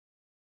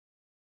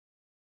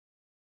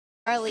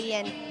Charlie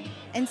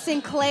and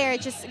Sinclair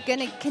just going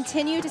to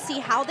continue to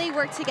see how they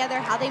work together,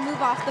 how they move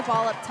off the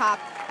ball up top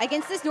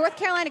against this North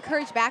Carolina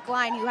Courage back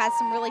line who has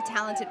some really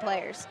talented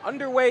players.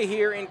 Underway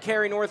here in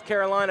Cary, North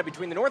Carolina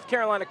between the North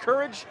Carolina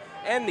Courage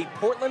and the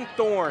Portland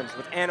Thorns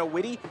with Anna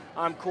Witte.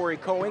 I'm Cary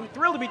Cohen,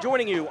 thrilled to be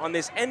joining you on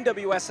this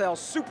NWSL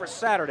Super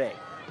Saturday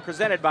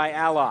presented by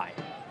Ally.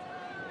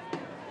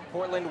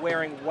 Portland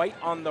wearing white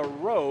on the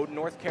road,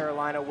 North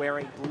Carolina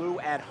wearing blue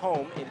at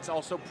home. It's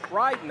also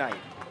Pride Night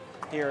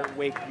here at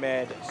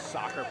WakeMed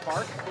Soccer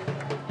Park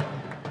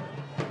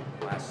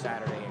last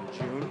Saturday in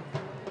June.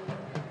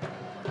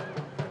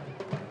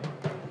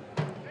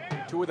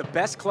 Two of the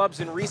best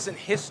clubs in recent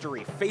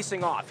history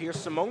facing off. Here's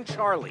Simone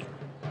Charlie,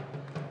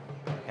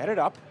 headed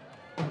up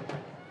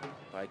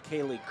by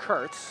Kaylee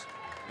Kurtz,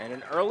 and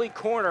an early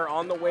corner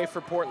on the way for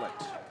Portland.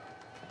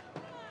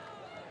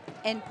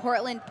 And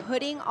Portland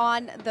putting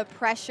on the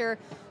pressure.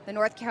 The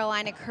North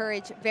Carolina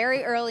Courage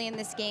very early in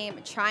this game,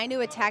 trying to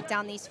attack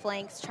down these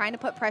flanks, trying to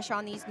put pressure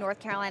on these North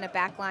Carolina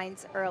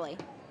backlines early.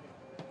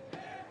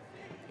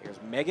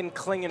 Here's Megan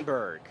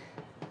Klingenberg.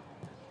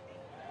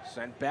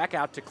 Sent back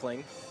out to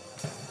Kling.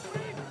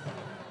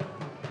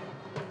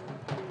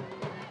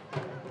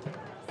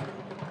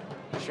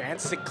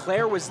 Chance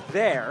Sinclair was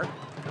there,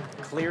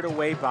 cleared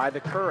away by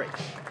the Courage.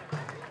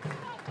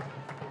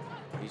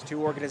 These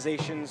two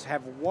organizations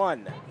have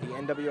won the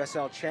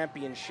NWSL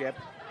championship.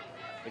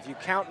 If you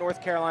count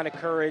North Carolina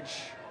Courage,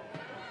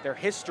 their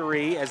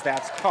history, as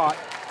that's caught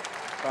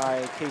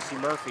by Casey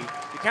Murphy,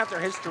 if you count their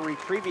history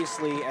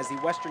previously as the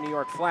Western New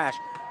York Flash,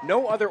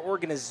 no other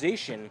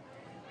organization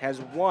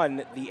has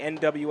won the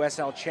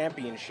NWSL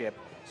championship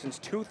since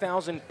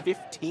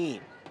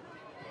 2015.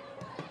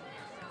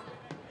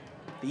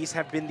 These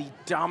have been the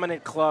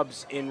dominant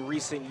clubs in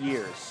recent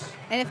years.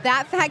 And if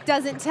that fact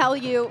doesn't tell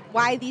you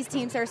why these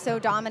teams are so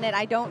dominant,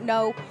 I don't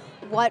know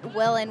what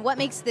will. And what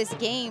makes this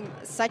game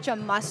such a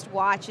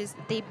must-watch is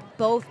they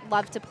both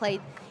love to play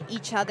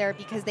each other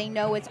because they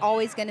know it's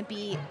always going to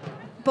be,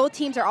 both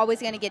teams are always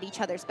going to get each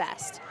other's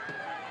best.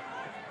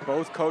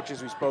 Both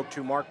coaches we spoke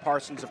to, Mark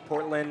Parsons of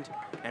Portland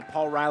and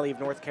Paul Riley of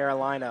North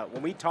Carolina,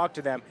 when we talked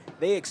to them,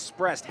 they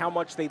expressed how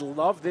much they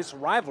love this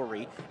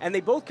rivalry, and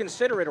they both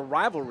consider it a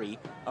rivalry,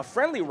 a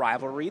friendly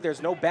rivalry.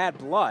 There's no bad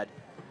blood,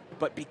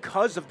 but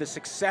because of the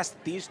success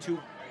that these two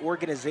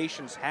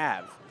organizations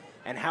have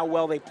and how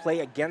well they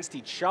play against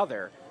each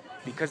other,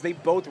 because they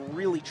both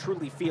really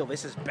truly feel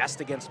this is best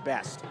against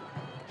best,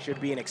 should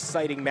be an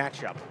exciting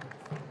matchup.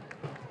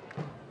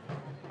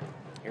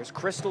 Here's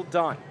Crystal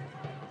Dunn,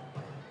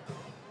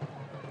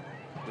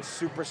 the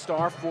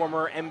superstar,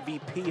 former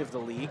MVP of the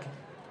league,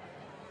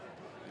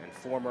 and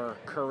former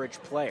Courage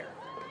player.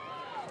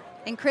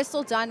 And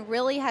Crystal Dunn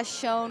really has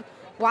shown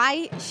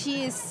why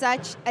she is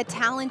such a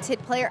talented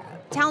player,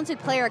 a coveted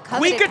Witte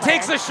player.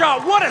 takes the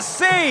shot, what a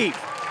save!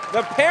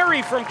 The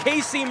parry from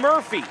Casey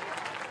Murphy.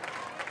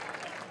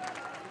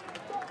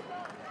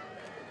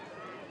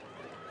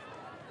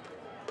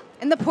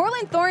 And the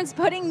Portland Thorns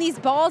putting these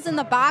balls in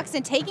the box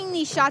and taking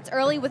these shots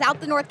early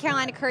without the North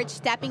Carolina Courage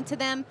stepping to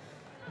them.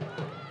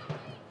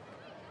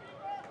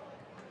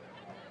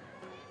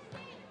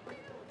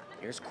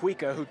 Here's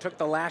Cuica, who took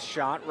the last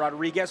shot.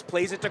 Rodriguez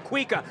plays it to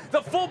Cuica.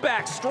 The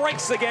fullback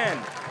strikes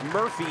again.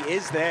 Murphy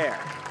is there.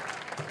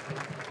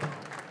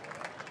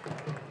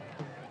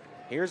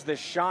 Here's the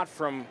shot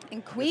from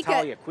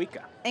Natalia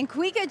Cuica. And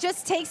Cuica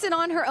just takes it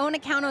on her own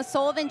account.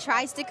 O'Sullivan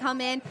tries to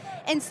come in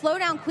and slow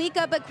down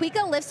Cuica, but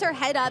Cuica lifts her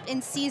head up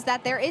and sees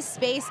that there is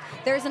space.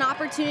 There's an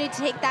opportunity to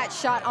take that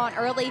shot on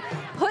early.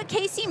 Put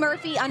Casey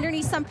Murphy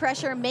underneath some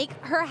pressure, make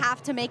her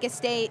have to make a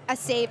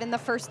save in the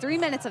first 3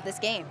 minutes of this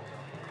game.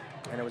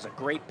 And it was a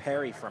great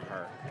parry from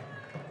her,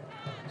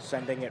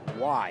 sending it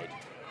wide,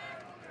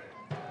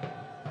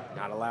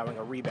 not allowing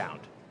a rebound.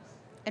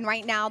 And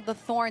right now, the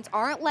Thorns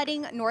aren't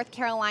letting North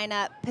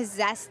Carolina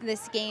possess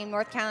this game.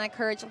 North Carolina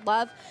Courage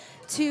love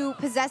to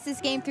possess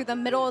this game through the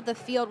middle of the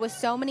field with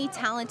so many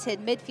talented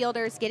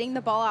midfielders getting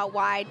the ball out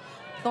wide.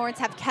 Thorns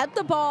have kept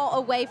the ball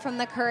away from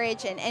the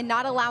Courage and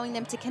not allowing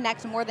them to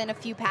connect more than a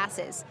few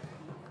passes.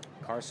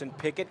 Carson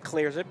Pickett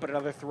clears it, but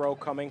another throw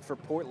coming for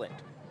Portland.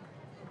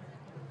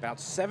 About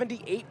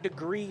 78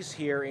 degrees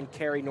here in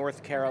Cary,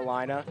 North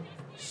Carolina.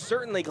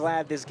 Certainly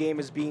glad this game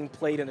is being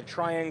played in the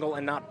Triangle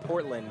and not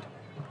Portland,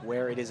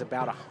 where it is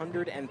about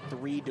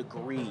 103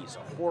 degrees.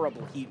 A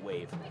horrible heat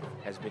wave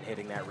has been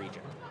hitting that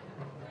region.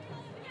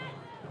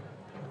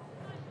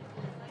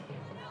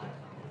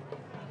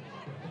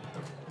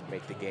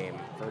 Make the game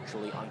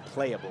virtually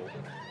unplayable.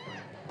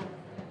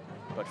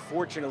 But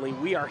fortunately,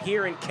 we are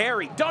here in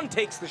Cary. Dunn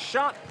takes the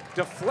shot,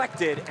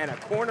 deflected, and a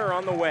corner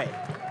on the way.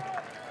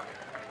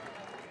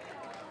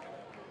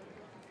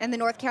 And the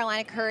North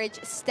Carolina Courage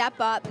step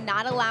up,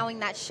 not allowing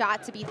that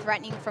shot to be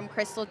threatening from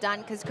Crystal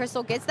Dunn, because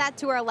Crystal gets that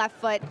to her left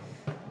foot.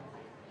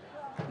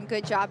 And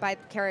good job by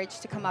the Courage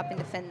to come up and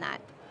defend that.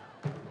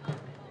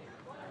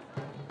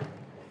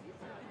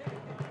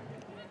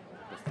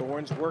 The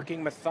Thorns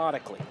working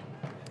methodically.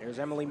 Here's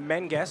Emily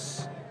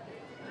Menges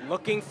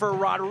looking for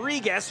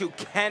Rodriguez, who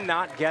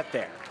cannot get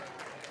there.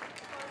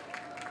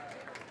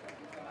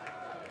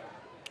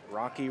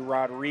 Rocky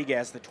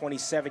Rodriguez, the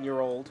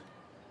 27-year-old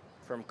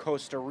from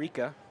Costa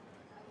Rica,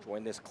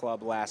 joined this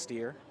club last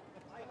year.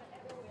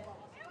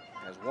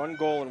 Has 1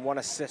 goal and 1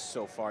 assist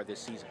so far this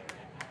season.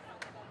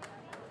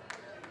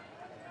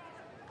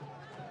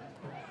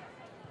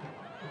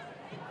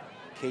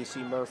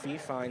 Casey Murphy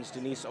finds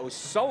Denise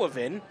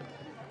O'Sullivan.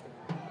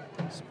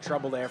 Some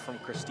trouble there from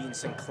Christine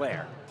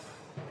Sinclair.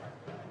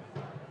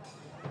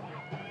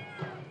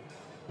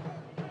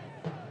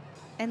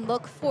 And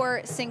look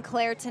for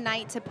Sinclair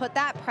tonight to put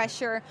that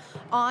pressure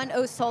on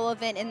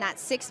O'Sullivan in that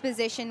 6th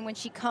position when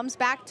she comes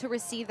back to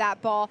receive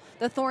that ball.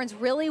 The Thorns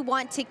really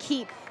want to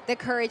keep the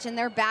Courage in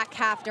their back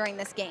half during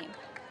this game.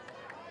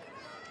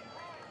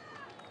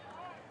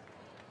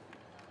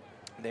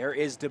 There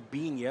is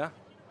Dabinia.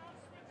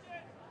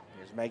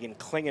 Here's Megan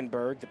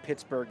Klingenberg, the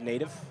Pittsburgh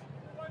native,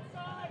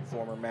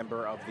 former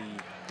member of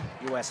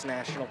the U.S.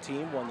 national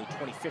team, won the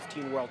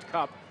 2015 World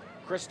Cup.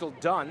 Crystal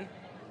Dunn.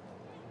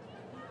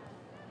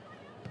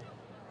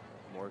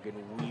 Morgan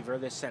Weaver,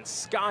 this sent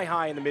sky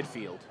high in the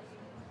midfield.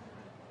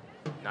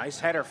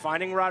 Nice header,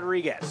 finding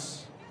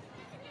Rodriguez.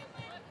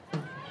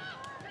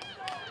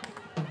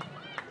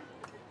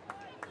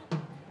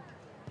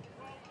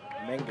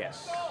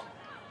 Menges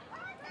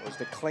goes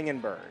to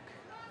Klingenberg.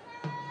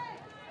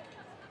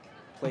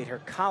 Played her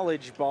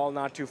college ball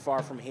not too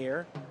far from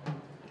here,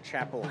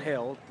 Chapel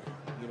Hill,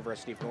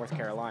 University of North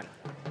Carolina.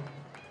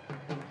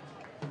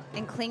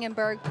 And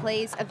Klingenberg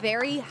plays a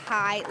very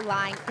high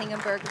line.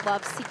 Klingenberg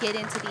loves to get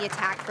into the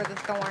attack for the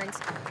Thorns,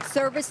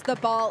 service the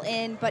ball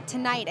in, but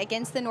tonight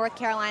against the North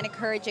Carolina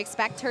Courage,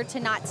 expect her to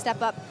not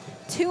step up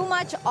too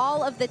much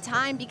all of the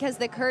time because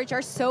the Courage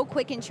are so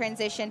quick in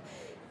transition,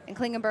 and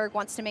Klingenberg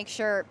wants to make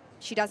sure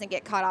she doesn't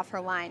get caught off her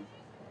line.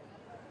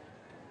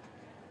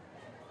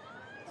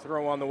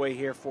 Throw on the way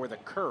here for the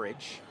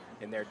Courage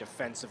in their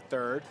defensive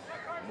third.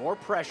 More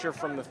pressure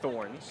from the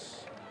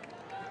Thorns.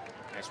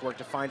 Nice work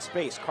to find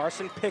space.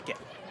 Carson Pickett.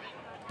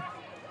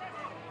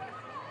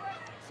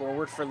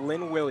 Forward for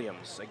Lynn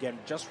Williams. Again,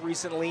 just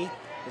recently,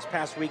 this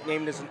past week,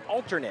 named as an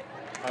alternate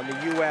on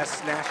the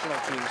U.S. national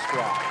team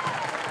squad.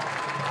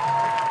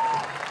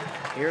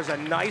 Here's a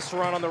nice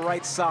run on the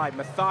right side.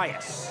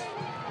 Matthias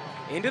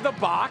into the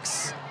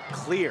box.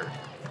 Cleared.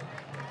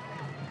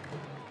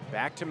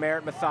 Back to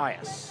Merritt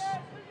Matthias.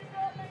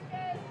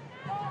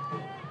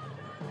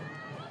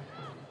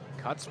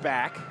 Cuts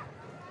back.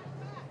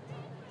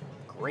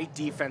 Great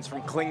defense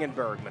from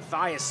Klingenberg.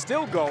 Matthias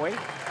still going,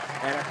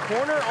 and a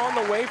corner on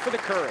the way for the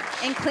Courage.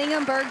 And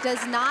Klingenberg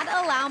does not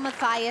allow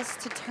Matthias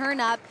to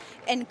turn up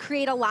and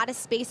create a lot of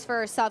space for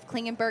herself.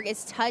 Klingenberg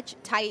is touch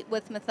tight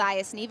with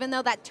Matthias, and even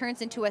though that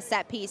turns into a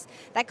set piece,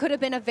 that could have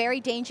been a very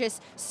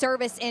dangerous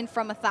service in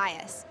from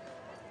Matthias.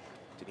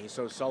 Denise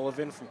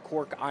O'Sullivan from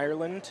Cork,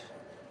 Ireland.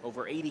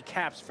 Over 80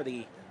 caps for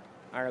the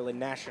Ireland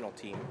national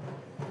team.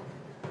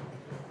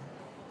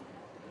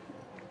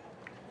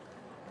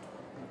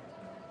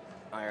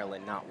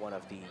 Ireland not one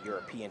of the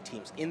European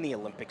teams in the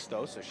Olympics,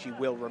 though, so she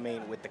will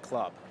remain with the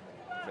club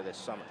for this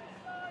summer.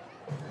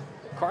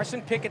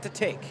 Carson Pickett to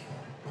take.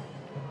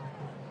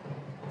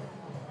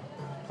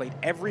 Played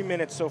every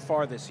minute so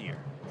far this year.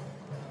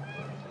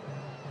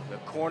 The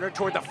corner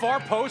toward the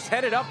far post,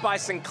 headed up by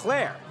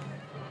Sinclair.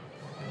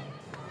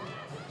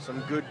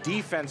 Some good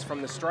defense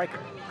from the striker.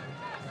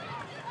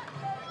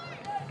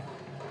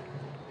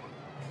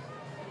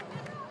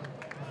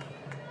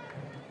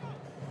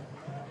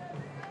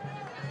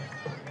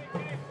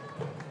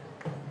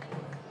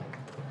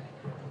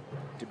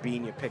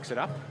 Dabinia picks it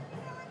up,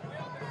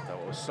 though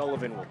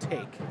O'Sullivan will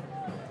take.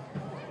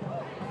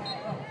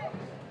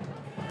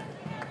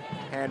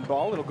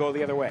 Handball, it'll go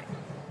the other way.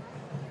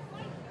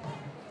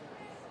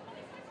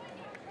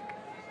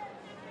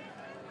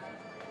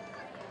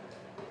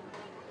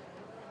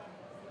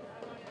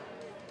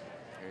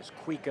 There's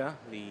Kuikka,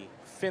 the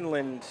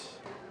Finland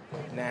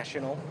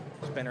national.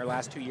 Spent her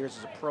last 2 years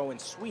as a pro in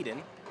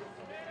Sweden,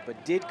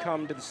 but did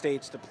come to the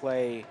States to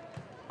play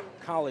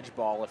college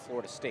ball at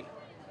Florida State.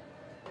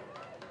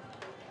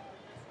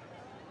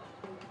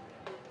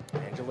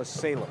 Angela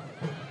Sahlen.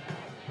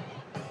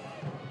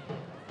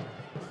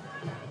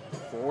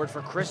 Forward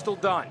for Crystal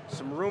Dunn.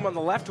 Some room on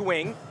the left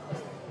wing.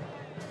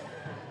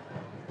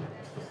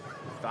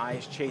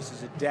 Thies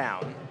chases it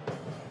down.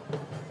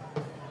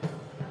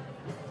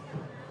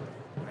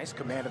 Nice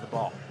command of the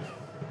ball.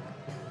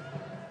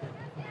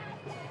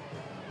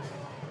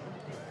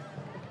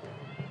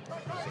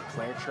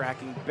 Sinclair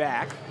tracking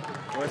back.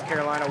 North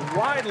Carolina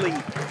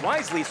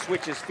wisely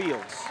switches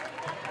fields.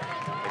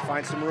 They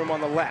find some room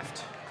on the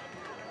left.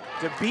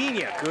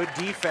 Dabinia, good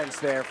defense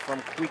there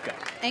from Kuikka.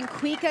 And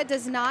Kuikka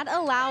does not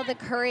allow the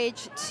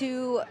Courage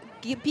to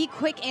be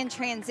quick in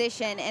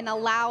transition and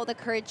allow the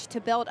Courage to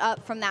build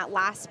up from that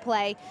last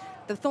play.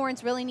 The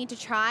Thorns really need to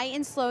try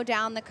and slow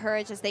down the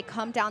Courage as they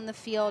come down the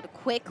field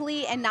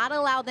quickly and not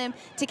allow them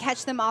to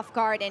catch them off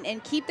guard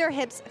and keep their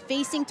hips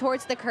facing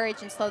towards the Courage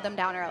and slow them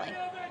down early.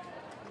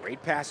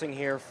 Great passing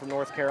here from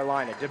North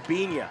Carolina.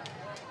 Dabinia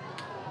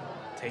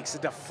takes a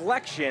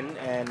deflection,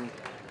 and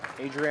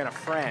Adriana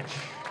Franch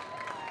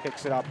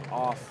picks it up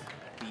off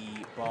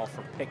the Ball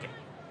for Pickett.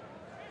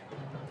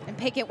 And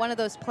Pickett, one of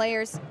those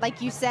players,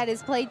 like you said,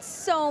 has played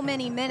so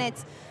many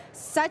minutes.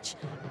 Such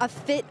a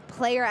fit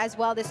player as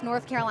well. This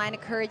North Carolina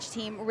Courage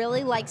team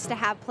really likes to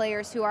have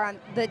players who are on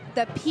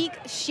the peak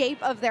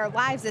shape of their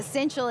lives,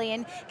 essentially,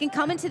 and can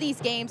come into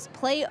these games,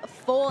 play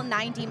full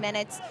 90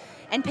 minutes.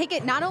 And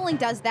Pickett not only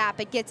does that,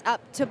 but gets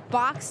up to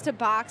box.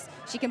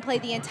 She can play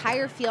the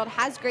entire field,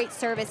 has great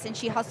service, and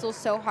she hustles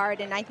so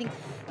hard. And I think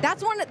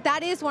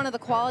that is one of the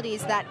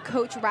qualities that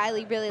Coach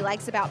Riley really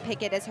likes about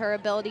Pickett, is her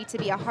ability to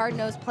be a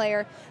hard-nosed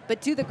player,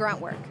 but do the grunt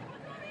work.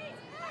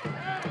 She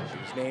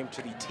was named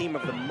to the Team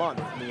of the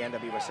Month in the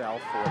NWSL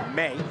for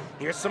May.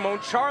 Here's Simone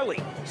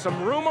Charlie,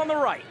 some room on the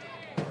right.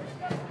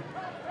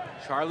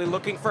 Charlie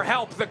looking for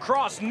help, the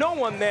cross, no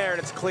one there, and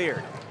it's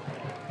cleared.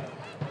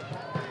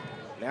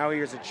 Now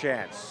here's a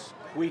chance.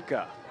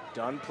 Witte,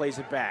 Dunn plays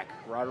it back.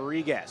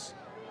 Rodriguez,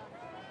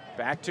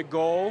 back to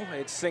goal.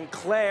 It's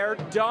Sinclair.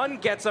 Dunn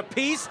gets a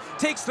piece,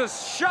 takes the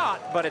shot,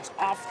 but it's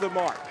off the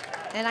mark.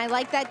 And I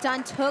like that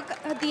Dunn took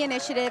the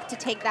initiative to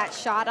take that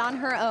shot on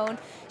her own.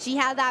 She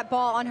had that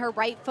ball on her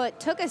right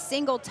foot, took a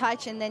single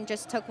touch, and then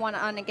just took one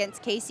on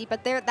against Casey.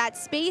 But there, that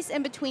space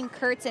in between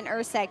Kurtz and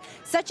Urseg,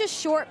 such a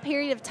short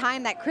period of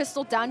time that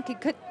Crystal Dunn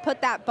could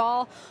put that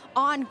ball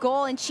on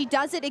goal, and she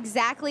does it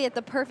exactly at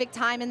the perfect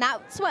time. And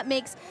that's what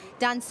makes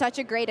Dunn such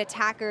a great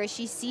attacker, is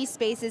she sees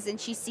spaces and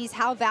she sees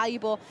how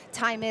valuable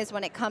time is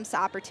when it comes to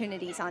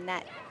opportunities on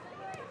net.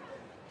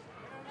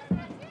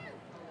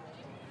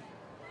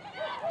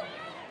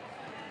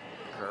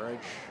 Courage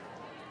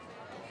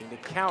in the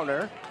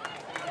counter.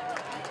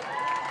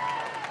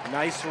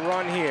 Nice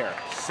run here.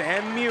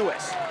 Sam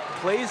Mewis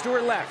plays to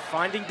her left,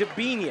 finding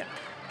Debinha.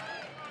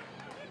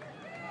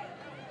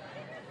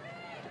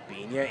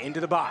 Debinha into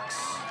the box.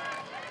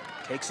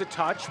 Takes a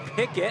touch.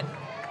 Pickett.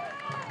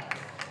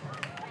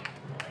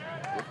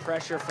 Good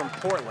pressure from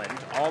Portland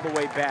all the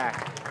way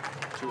back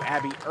to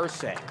Abby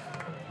Urseg,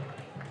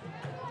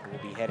 who will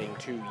be heading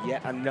to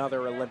yet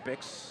another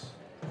Olympics.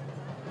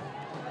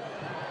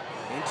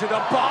 Into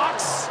the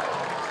box.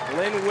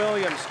 Lynn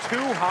Williams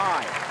too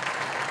high.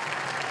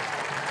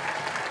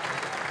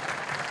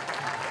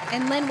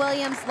 And Lynn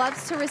Williams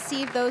loves to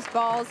receive those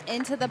balls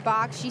into the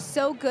box. She's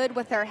so good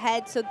with her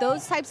head. So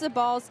those types of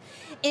balls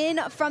in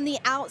from the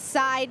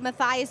outside,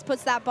 Matthias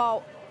puts that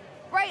ball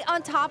right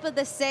on top of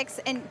the six.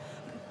 And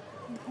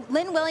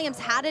Lynn Williams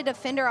had a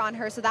defender on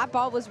her, so that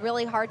ball was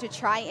really hard to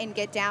try and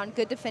get down.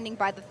 Good defending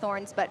by the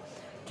Thorns, but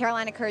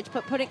Carolina Courage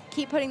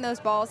keep putting those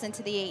balls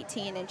into the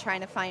 18 and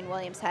trying to find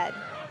Williams' head.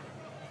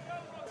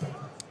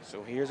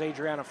 So here's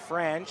Adriana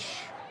French,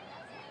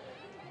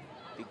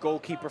 the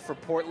goalkeeper for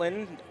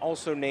Portland,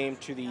 also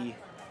named to the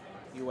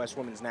U.S.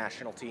 Women's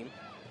National Team.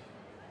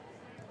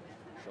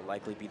 She'll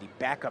likely be the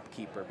backup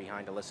keeper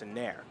behind Alyssa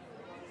Nair.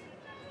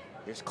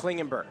 Here's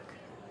Klingenberg.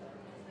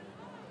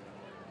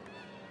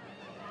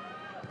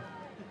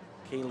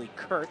 Kaylee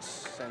Kurtz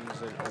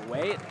sends it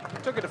away.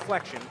 It took a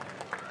deflection.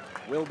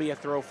 Will be a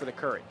throw for the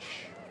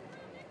Courage.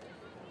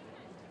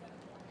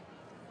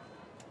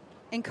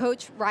 And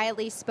Coach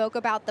Riley spoke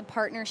about the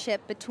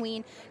partnership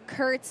between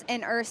Kurtz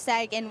and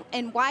Urseg,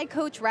 and why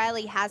Coach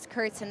Riley has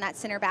Kurtz in that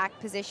center back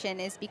position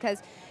is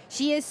because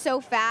she is so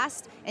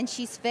fast and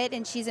she's fit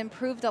and she's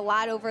improved a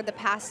lot over the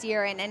past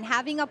year. And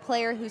having a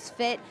player who's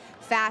fit,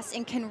 fast,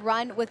 and can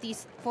run with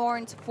these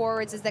Thorns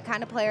forwards is the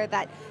kind of player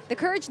that the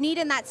Courage need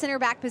in that center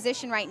back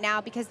position right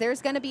now, because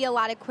there's going to be a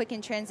lot of quick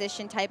and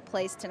transition type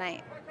plays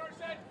tonight.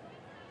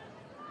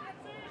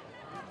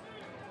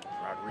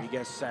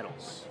 Rodriguez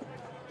settles.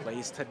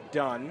 Plays to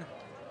Dunn.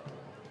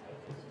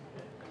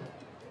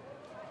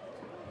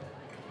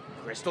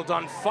 Crystal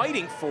Dunn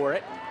fighting for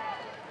it.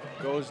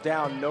 Goes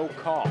down, no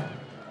call.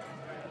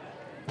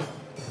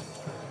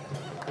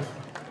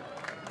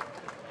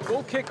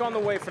 Goal kick on the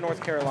way for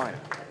North Carolina.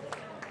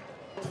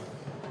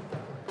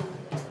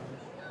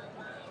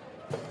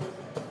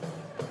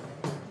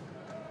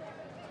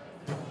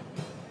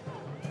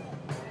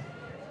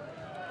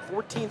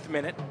 th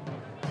minute.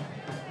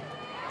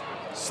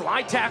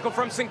 Slide tackle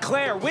from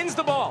Sinclair, wins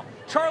the ball.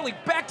 Charlie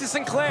back to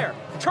Sinclair.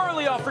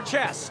 Charlie off her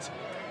chest.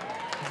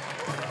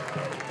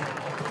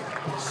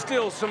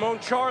 Still Simone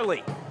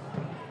Charlie.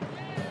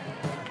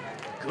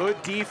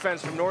 Good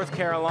defense from North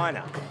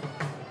Carolina.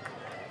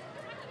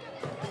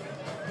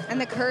 And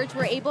the Courage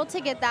were able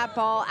to get that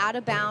ball out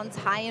of bounds,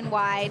 high and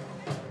wide.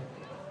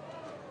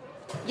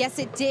 Yes,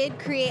 it did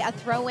create a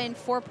throw-in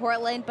for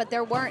Portland, but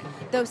there weren't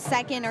those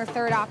second or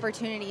third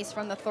opportunities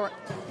from the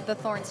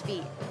Thorns'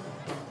 feet.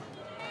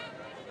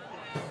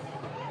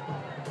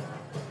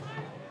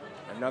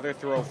 Another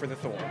throw for the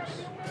Thorns.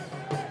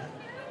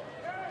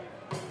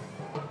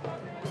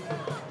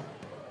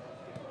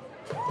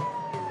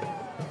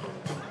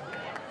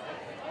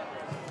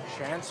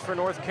 Chance for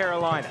North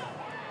Carolina.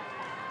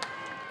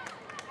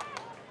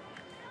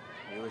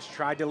 Lewis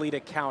tried to lead a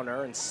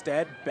counter,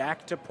 instead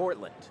back to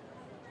Portland.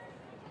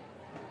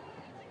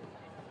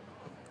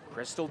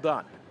 Crystal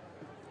Dunn.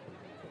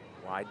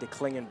 Wide to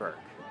Klingenberg.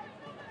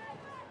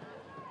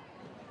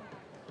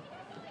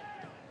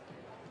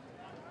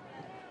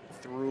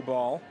 Through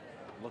ball.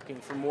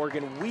 Looking for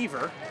Morgan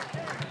Weaver.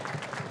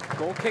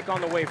 Goal kick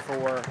on the way for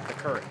the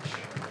Courage.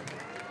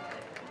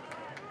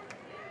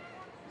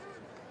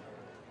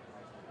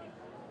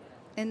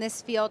 And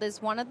this field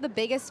is one of the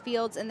biggest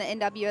fields in the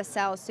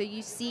NWSL. So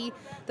you see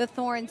the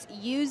Thorns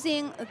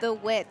using the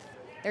width.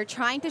 They're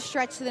trying to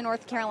stretch to the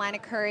North Carolina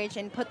Courage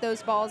and put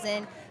those balls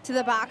in to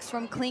the box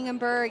from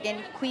Klingenberg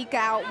and Quick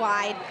out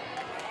wide.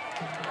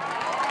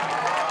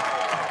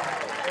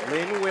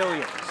 Lynn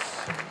Williams.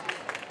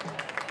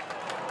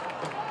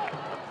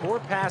 Poor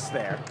pass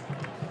there.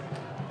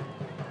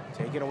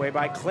 Taken away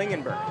by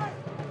Klingenberg.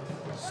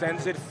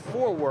 Sends it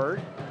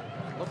forward.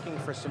 Looking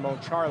for Simone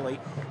Charlie.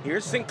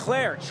 Here's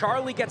Sinclair.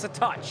 Charlie gets a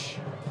touch.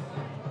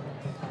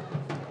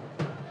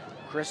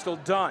 Crystal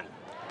Dunn.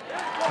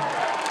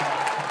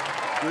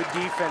 Good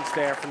defense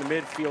there from the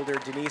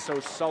midfielder, Denise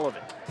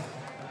O'Sullivan.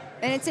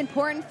 And it's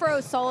important for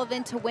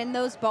O'Sullivan to win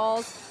those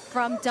balls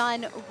from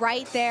Dunn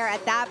right there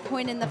at that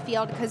point in the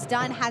field, because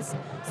Dunn has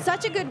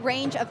such a good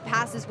range of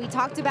passes. We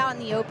talked about in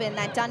the Open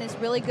that Dunn is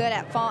really good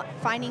at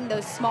finding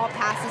those small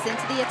passes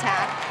into the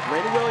attack.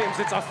 Lynn Williams,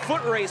 it's a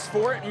foot race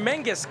for it.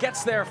 Menges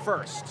gets there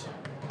first.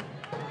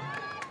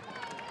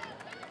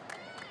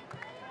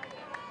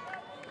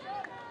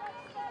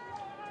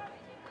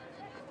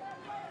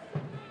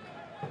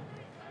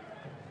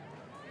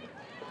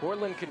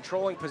 Portland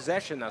controlling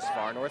possession thus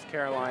far. North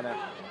Carolina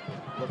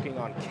looking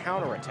on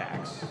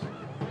counterattacks.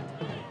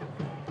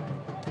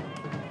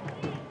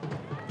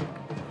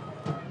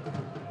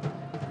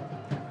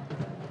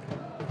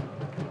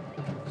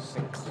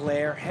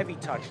 Sinclair, heavy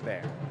touch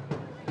there.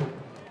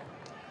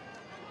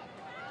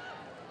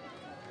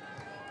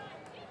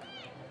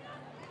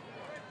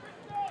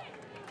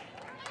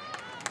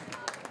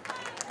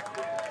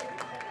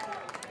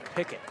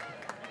 Pickett.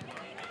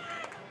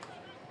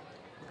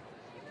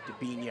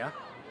 Debinha.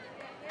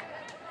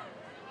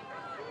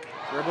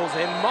 Dribbles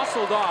in,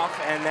 muscled off,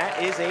 and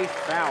that is a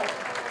foul.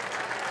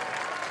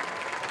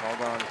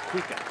 Called on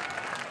Kuka.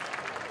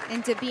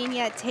 And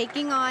Debinha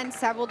taking on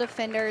several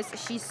defenders.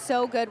 She's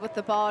so good with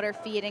the ball at her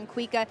feet, and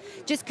Kuika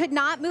just could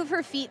not move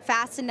her feet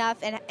fast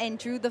enough and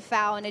drew the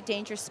foul in a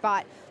dangerous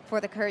spot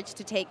for the Courage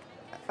to take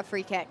a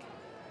free kick.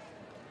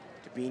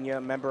 Debinha,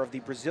 a member of the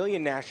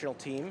Brazilian national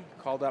team,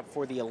 called up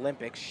for the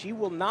Olympics. She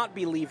will not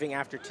be leaving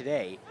after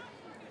today,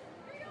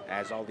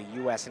 as all the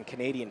US and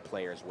Canadian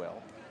players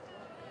will.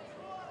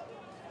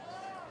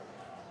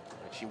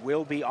 But she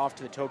will be off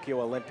to the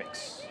Tokyo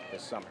Olympics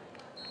this summer.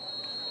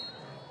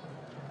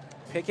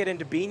 Pickett and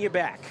Debinha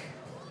back.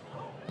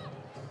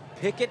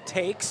 Pickett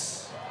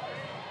takes.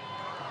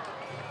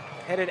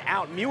 Headed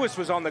out. Mewis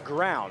was on the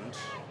ground,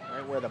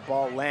 right where the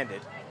ball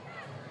landed.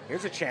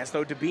 Here's a chance,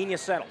 though. Debinha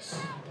settles.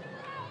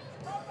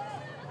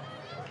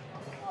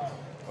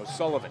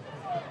 O'Sullivan.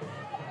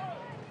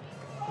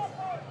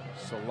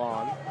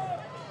 Solon.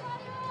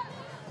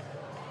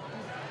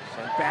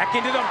 Sent back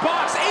into the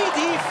box.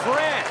 A.D.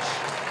 French.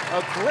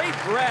 A great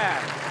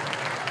grab.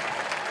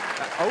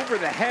 Over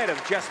the head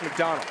of Jess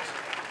McDonald.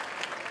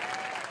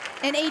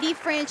 And A.D.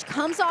 French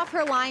comes off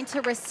her line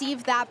to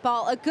receive that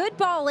ball. A good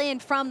ball in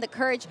from the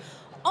Courage,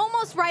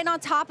 almost right on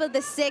top of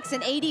the 6,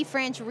 and A.D.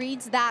 French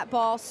reads that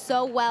ball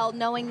so well,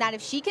 knowing that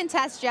if she can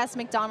test Jess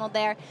McDonald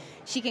there,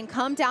 she can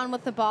come down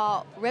with the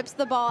ball, rips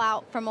the ball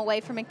out from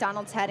away from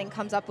McDonald's head, and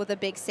comes up with a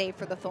big save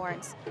for the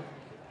Thorns.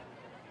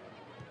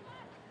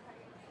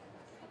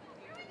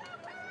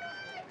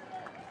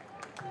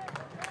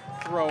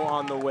 Throw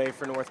on the way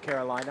for North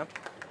Carolina.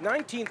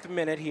 19th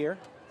minute here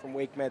from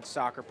WakeMed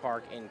Soccer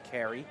Park in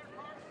Cary.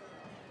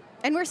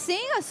 And we're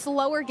seeing a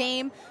slower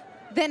game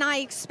than I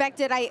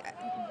expected.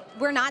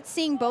 We're not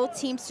seeing both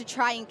teams to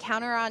try and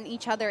counter on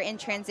each other in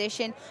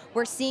transition.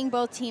 We're seeing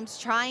both teams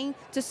trying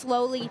to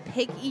slowly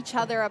pick each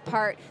other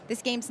apart.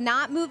 This game's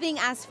not moving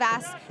as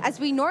fast as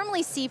we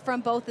normally see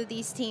from both of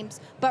these teams,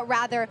 but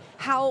rather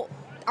how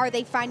are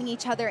they finding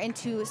each other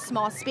into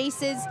small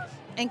spaces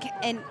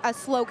and a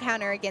slow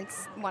counter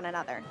against one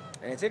another.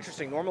 And it's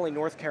interesting, normally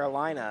North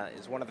Carolina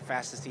is one of the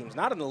fastest teams,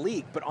 not in the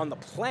league, but on the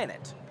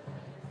planet.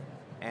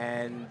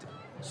 And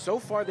so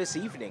far this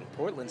evening,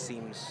 Portland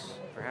seems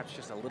perhaps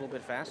just a little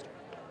bit faster.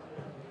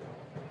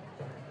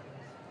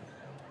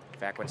 In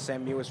fact, when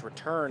Sam Mewis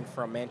returned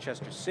from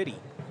Manchester City,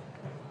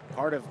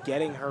 part of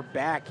getting her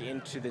back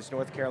into this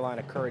North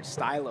Carolina Courage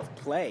style of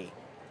play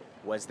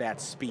was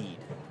that speed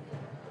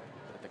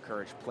that the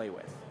Courage play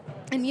with.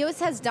 And Mewis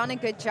has done a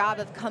good job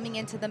of coming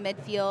into the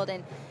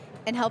midfield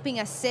and helping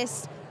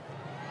assist.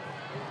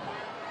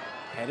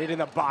 Headed in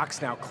the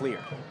box, now clear.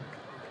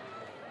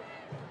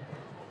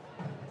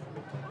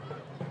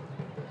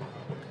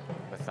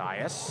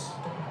 Matthias.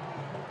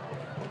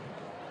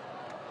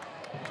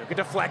 Took a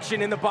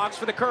deflection in the box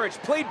for the Courage.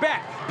 Played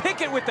back.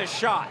 Pickett with the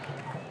shot.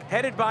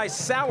 Headed by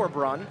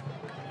Sauerbrunn.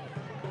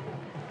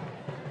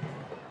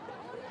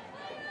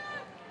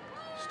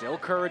 Still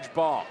Courage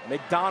ball.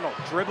 McDonald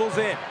dribbles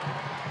in.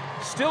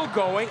 Still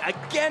going.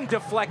 Again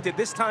deflected,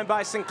 this time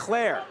by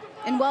Sinclair.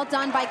 And well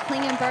done by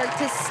Klingenberg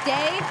to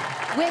stay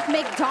with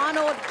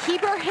McDonald,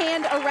 keep her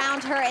hand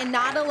around her and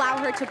not allow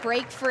her to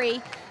break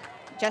free.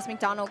 Jess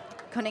McDonald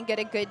couldn't get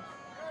a good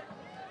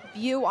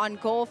view on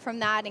goal from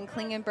that, and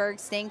Klingenberg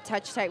staying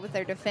touch tight with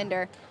their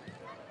defender.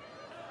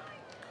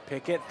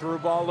 Pickett through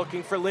ball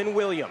looking for Lynn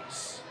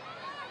Williams.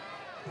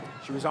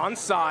 She was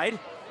onside.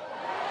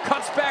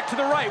 Cuts back to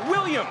the right.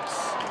 Williams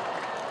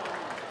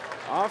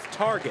off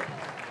target.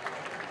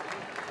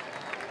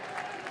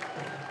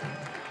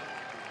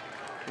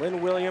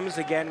 Lynn Williams,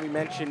 again, we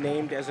mentioned,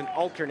 named as an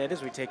alternate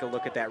as we take a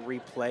look at that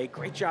replay.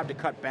 Great job to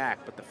cut back,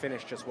 but the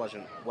finish just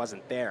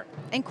wasn't there.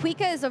 And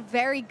Kuika is a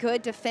very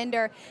good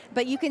defender,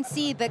 but you can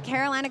see the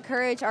Carolina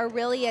Courage are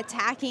really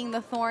attacking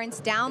the Thorns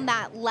down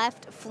that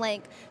left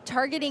flank,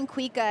 targeting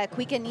Kuika.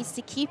 Kuika needs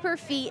to keep her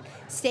feet,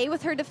 stay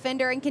with her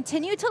defender, and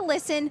continue to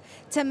listen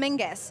to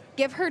Mingus.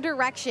 Give her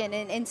direction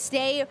and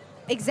stay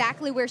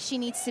exactly where she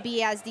needs to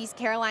be as these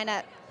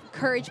Carolina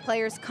Courage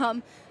players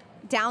come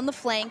down the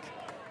flank.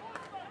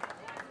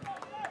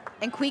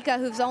 And Kuika,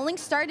 who's only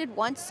started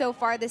once so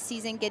far this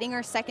season, getting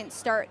her second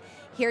start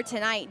here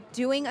tonight,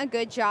 doing a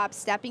good job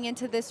stepping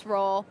into this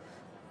role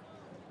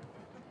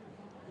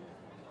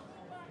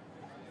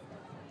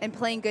and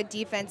playing good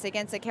defense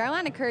against a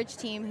Carolina Courage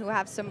team who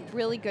have some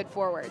really good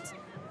forwards.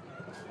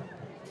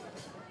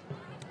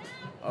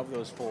 Of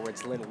those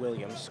forwards, Lynn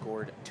Williams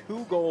scored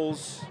 2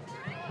 goals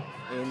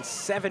in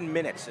 7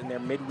 minutes in their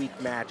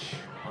midweek match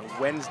on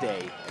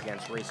Wednesday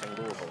against Racing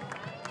Louisville.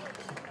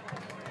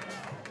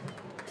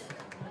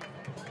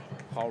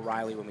 Paul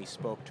Riley, when we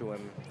spoke to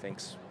him,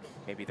 thinks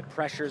maybe the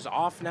pressure's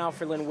off now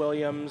for Lynn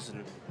Williams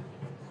and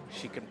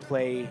she can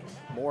play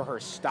more her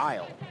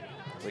style,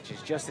 which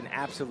is just an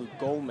absolute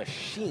goal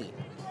machine.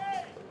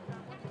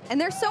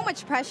 And there's so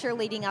much pressure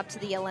leading up to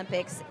the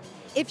Olympics.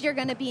 If you're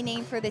going to be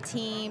named for the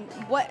team,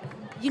 what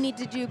you need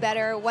to do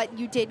better, what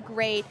you did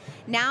great.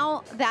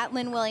 Now that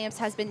Lynn Williams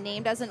has been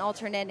named as an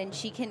alternate and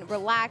she can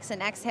relax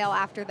and exhale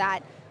after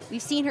that,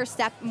 we've seen her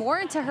step more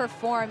into her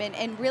form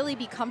and really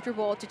be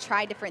comfortable to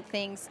try different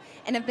things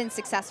and have been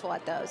successful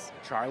at those.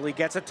 Charlie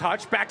gets a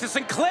touch, back to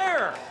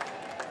Sinclair.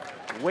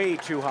 Way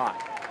too high.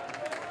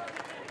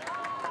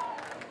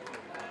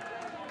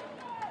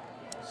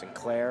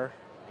 Sinclair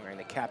wearing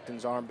the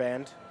captain's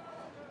armband.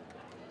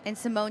 And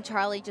Simone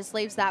Charlie just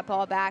leaves that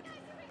ball back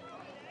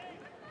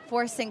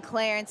for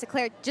Sinclair, and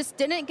Sinclair just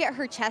didn't get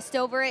her chest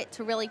over it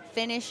to really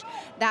finish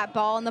that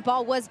ball, and the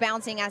ball was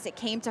bouncing as it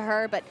came to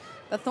her, but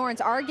the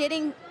Thorns are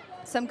getting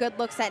some good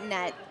looks at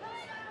net.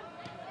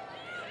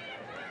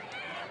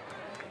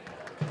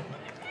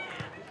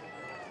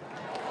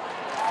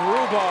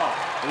 Through ball,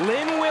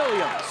 Lynn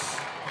Williams.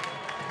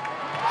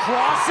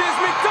 Crosses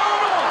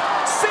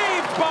McDonald,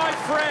 saved by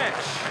French.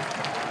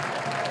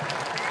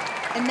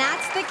 And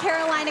that's the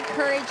Carolina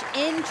Courage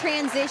in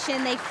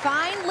transition. They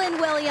find Lynn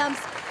Williams.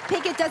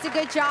 Pickett does a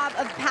good job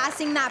of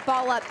passing that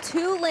ball up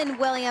to Lynn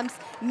Williams,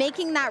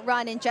 making that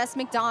run, and Jess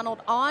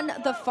McDonald on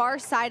the far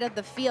side of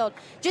the field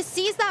just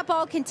sees that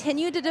ball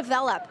continue to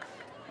develop.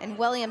 And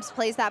Williams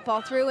plays that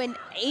ball through, and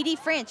A.D.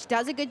 French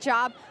does a good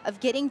job of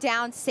getting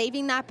down,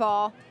 saving that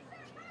ball.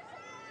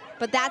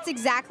 But that's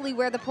exactly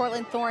where the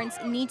Portland Thorns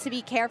need to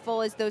be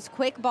careful, is those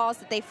quick balls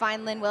that they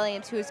find Lynn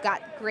Williams, who's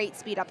got great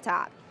speed up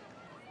top.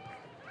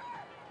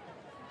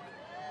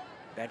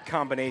 That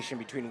combination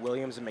between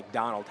Williams and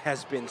McDonald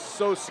has been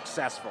so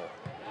successful.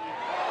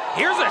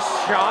 Here's a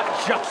shot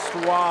just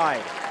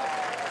wide.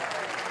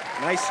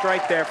 Nice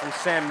strike there from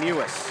Sam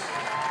Mewis.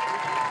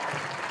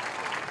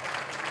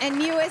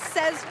 And Mewis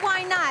says,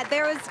 why not?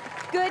 There was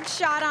good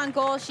shot on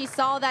goal. She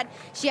saw that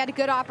she had a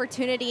good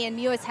opportunity, and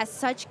Mewis has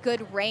such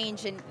good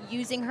range and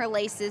using her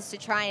laces to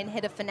try and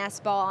hit a finesse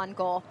ball on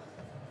goal.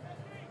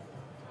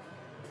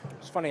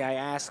 It's funny, I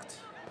asked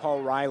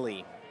Paul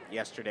Riley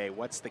yesterday,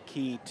 what's the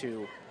key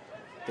to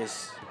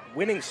this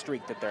winning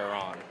streak that they're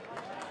on,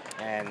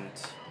 and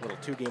a little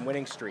 2-game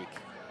winning streak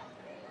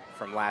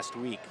from last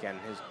week, and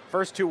his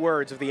first 2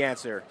 words of the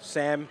answer,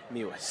 Sam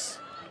Mewis.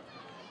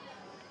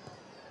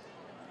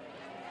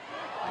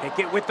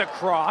 Pickett with the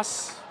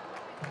cross,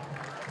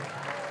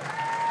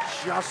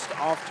 just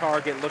off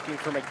target, looking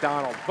for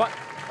McDonald, but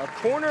a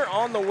corner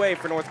on the way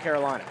for North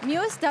Carolina.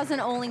 Mewis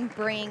doesn't only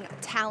bring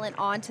talent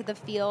onto the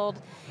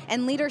field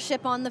and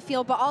leadership on the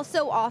field, but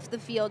also off the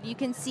field. You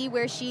can see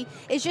where she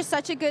is just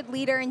such a good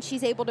leader, and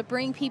she's able to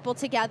bring people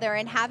together,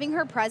 and having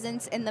her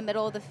presence in the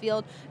middle of the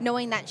field,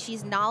 knowing that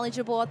she's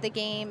knowledgeable at the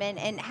game and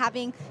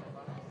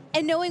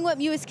knowing what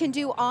Mewis can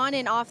do on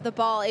and off the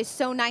ball is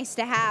so nice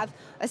to have,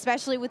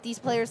 especially with these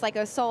players like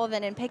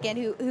O'Sullivan and Pickett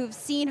who've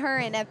seen her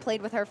and have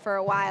played with her for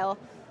a while.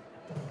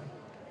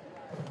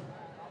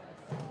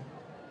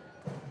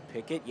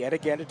 Pickett yet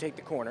again to take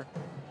the corner.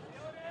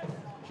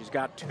 She's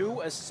got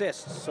 2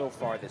 assists so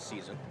far this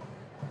season.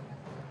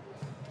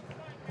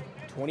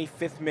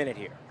 25th minute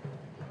here.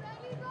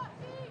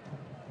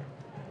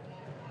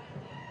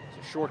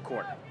 It's a short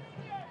corner.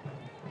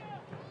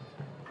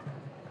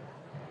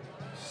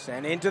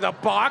 Sent into the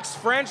box.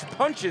 French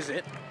punches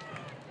it.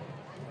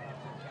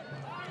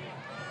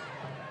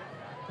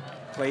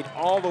 Played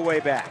all the way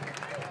back.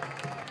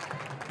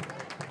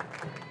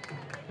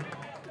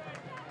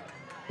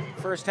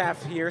 First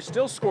half here,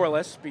 still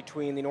scoreless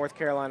between the North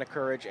Carolina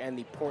Courage and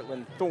the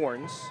Portland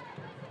Thorns.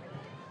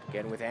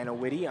 Again with Anna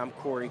Witte, I'm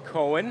Cary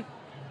Cohen.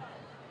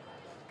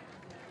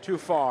 Too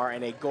far,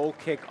 and a goal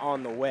kick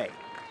on the way.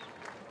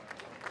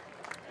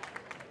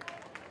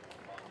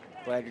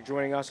 Glad you're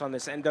joining us on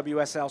this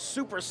NWSL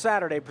Super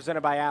Saturday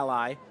presented by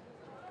Ally.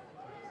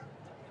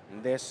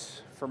 And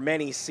this, for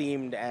many,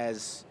 seemed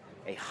as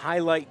a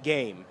highlight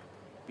game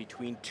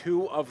between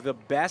two of the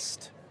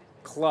best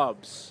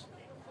clubs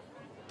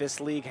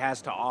this league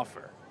has to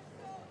offer.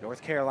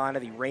 North Carolina,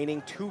 the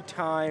reigning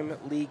two-time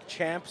league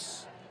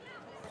champs.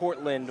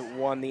 Portland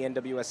won the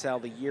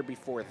NWSL the year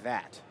before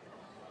that.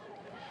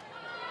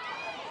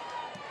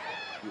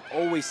 You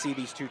always see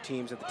these two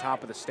teams at the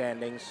top of the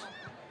standings.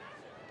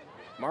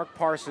 Mark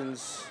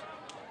Parsons,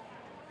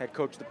 head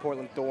coach of the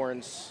Portland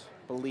Thorns,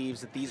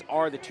 believes that these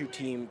are the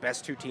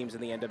best two teams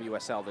in the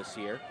NWSL this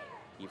year,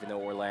 even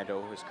though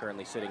Orlando is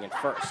currently sitting in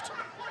first.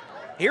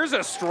 Here's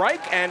a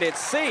strike, and it's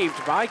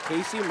saved by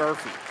Casey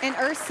Murphy. And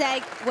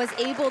Urseg was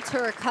able to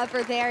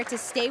recover there to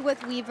stay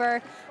with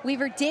Weaver.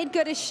 Weaver did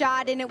get a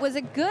shot, and it was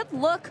a good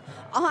look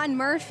on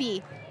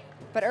Murphy.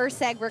 But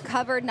Urseg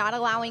recovered, not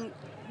allowing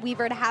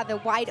Weaver to have a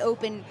wide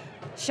open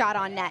shot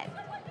on net.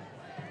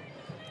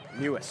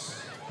 Mewis,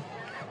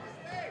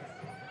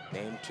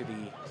 named to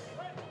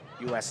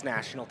the U.S.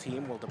 national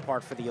team, will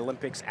depart for the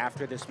Olympics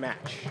after this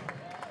match.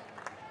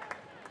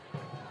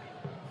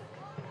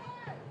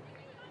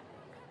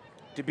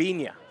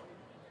 Debinha,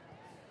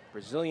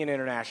 Brazilian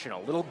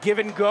international. Little give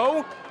and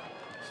go.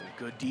 Some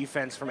good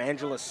defense from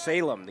Angela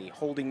Salem, the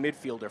holding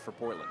midfielder for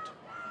Portland.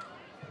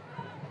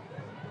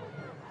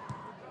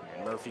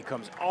 And Murphy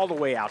comes all the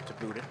way out to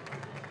boot it.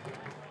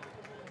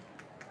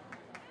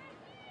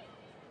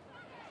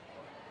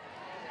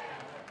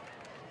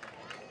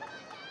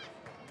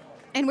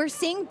 And we're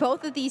seeing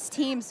both of these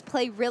teams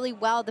play really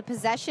well. The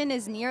possession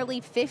is nearly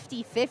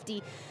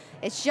 50-50.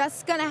 It's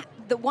just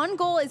the one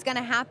goal is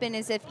gonna happen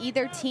is if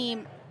either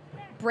team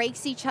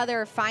breaks each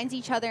other or finds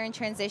each other in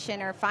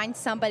transition or finds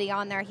somebody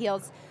on their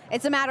heels.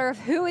 It's a matter of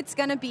who it's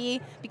gonna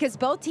be because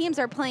both teams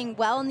are playing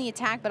well in the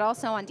attack but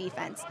also on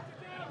defense.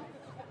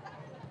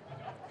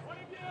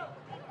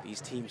 These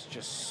teams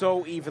just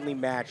so evenly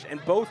matched, and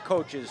both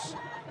coaches,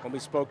 when we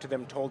spoke to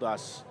them, told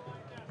us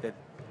that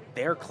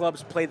their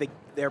clubs play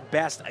their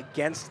best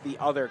against the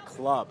other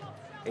club.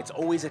 It's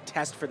always a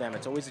test for them.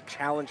 It's always a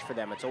challenge for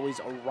them. It's always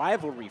a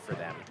rivalry for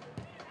them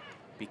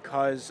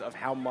because of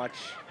how much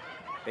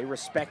they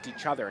respect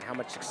each other and how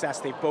much success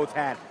they've both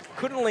had.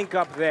 Couldn't link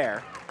up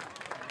there.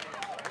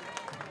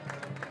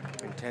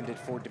 Intended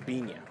for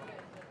Debinha.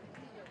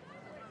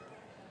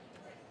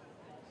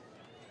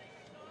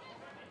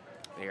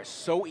 They are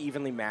so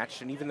evenly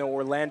matched, and even though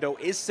Orlando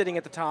is sitting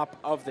at the top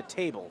of the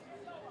table,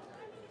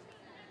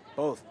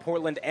 both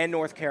Portland and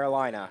North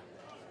Carolina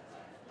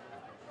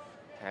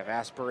have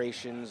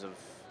aspirations of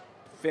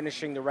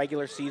finishing the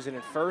regular season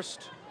in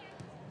first,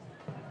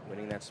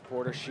 winning that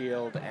Supporter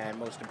Shield, and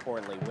most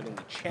importantly, winning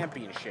the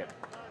championship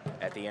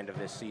at the end of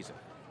this season.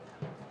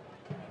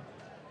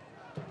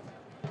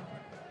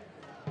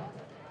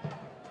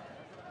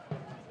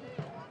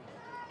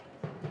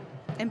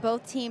 And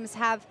both teams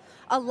have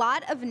a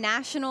lot of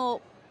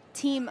national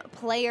team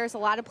players, a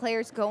lot of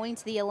players going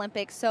to the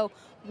Olympics. So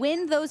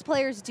when those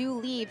players do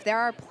leave, there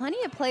are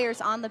plenty of players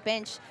on the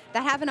bench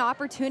that have an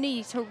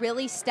opportunity to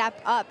really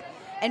step up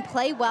and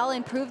play well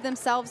and prove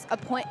themselves a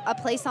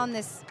place on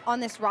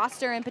this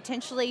roster, and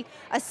potentially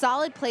a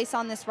solid place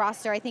on this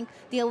roster. I think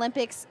the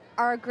Olympics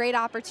are a great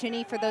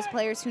opportunity for those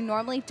players who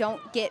normally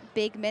don't get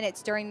big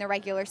minutes during the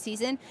regular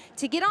season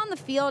to get on the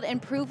field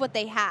and prove what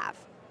they have.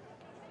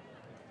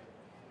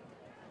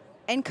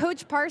 And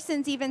Coach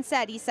Parsons even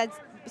said, he said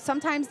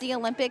sometimes the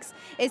Olympics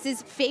is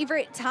his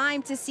favorite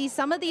time to see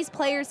some of these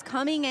players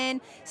coming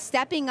in,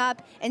 stepping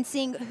up, and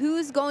seeing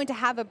who's going to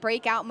have a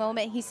breakout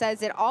moment. He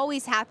says it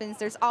always happens.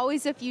 There's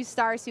always a few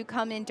stars who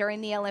come in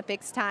during the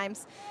Olympics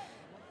times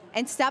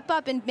and step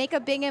up and make a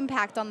big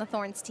impact on the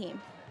Thorns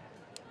team.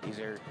 These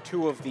are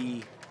two of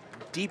the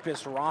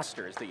deepest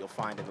rosters that you'll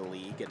find in the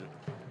league, and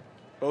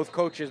both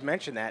coaches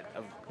mentioned that.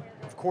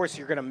 Of course,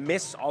 you're going to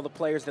miss all the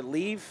players that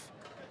leave,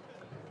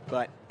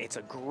 but it's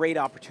a great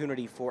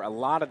opportunity for a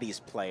lot of these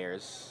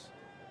players.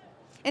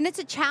 And it's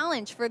a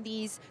challenge for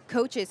these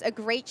coaches, a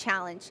great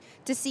challenge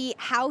to see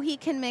how he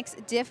can mix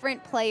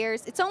different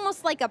players. It's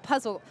almost like a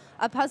puzzle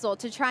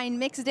to try and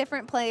mix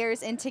different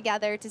players in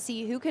together to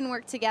see who can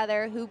work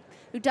together, who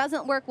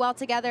doesn't work well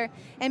together,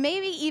 and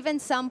maybe even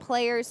some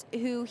players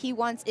who he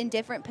wants in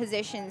different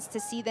positions to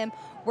see them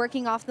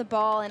working off the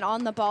ball and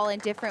on the ball in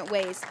different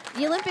ways.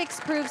 The Olympics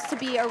proves to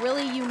be a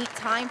really unique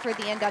time for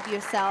the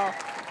NWSL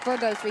for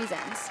those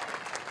reasons.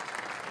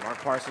 Mark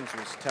Parsons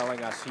was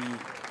telling us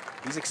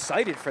he's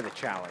excited for the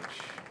challenge.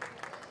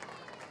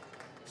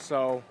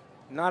 So,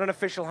 not an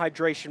official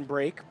hydration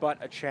break, but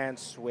a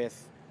chance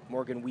with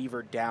Morgan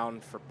Weaver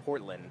down for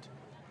Portland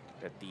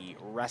that the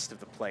rest of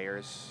the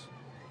players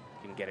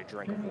can get a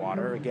drink of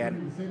water.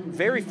 Again,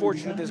 very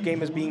fortunate this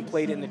game is being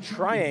played in the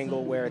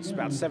triangle where it's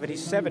about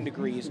 77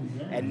 degrees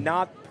and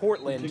not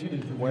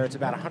Portland where it's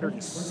about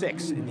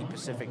 106 in the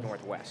Pacific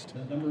Northwest.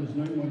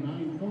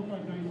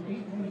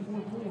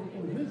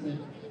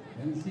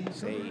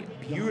 was a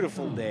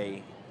beautiful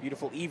day,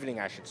 beautiful evening,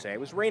 I should say. It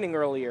was raining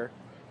earlier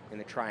in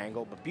the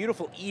Triangle, but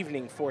beautiful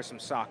evening for some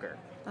soccer.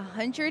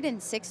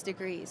 106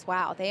 degrees.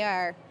 Wow,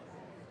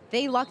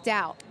 they lucked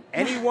out.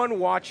 Anyone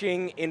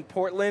watching in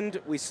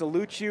Portland, we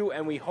salute you,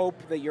 and we hope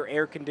that your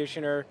air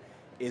conditioner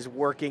is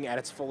working at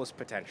its fullest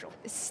potential.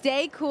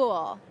 Stay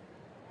cool.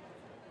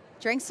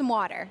 Drink some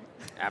water.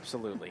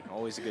 Absolutely.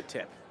 Always a good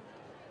tip.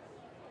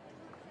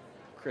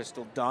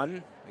 Crystal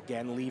Dunn,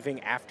 again,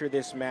 leaving after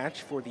this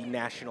match for the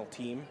national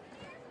team.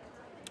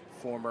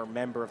 Former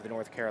member of the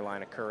North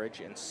Carolina Courage,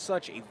 and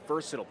such a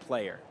versatile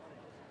player.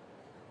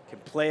 Can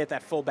play at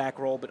that fullback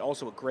role, but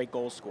also a great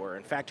goal scorer.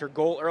 In fact, her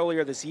goal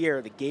earlier this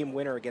year, the game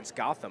winner against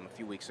Gotham a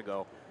few weeks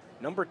ago,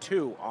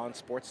 #2 on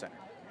SportsCenter.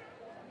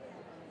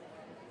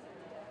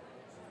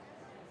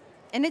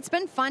 And it's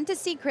been fun to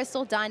see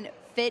Crystal Dunn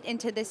fit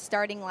into this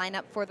starting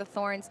lineup for the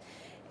Thorns,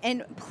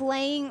 and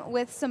playing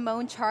with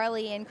Simone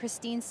Charlie and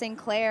Christine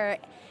Sinclair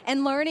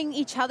and learning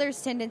each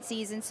other's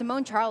tendencies. And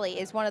Simone Charlie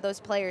is one of those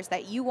players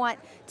that you want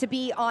to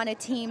be on a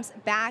team's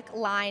back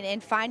line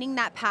and finding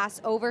that pass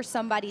over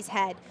somebody's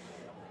head.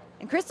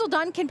 And Crystal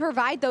Dunn can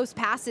provide those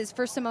passes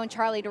for Simone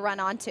Charlie to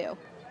run onto.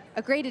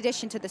 A great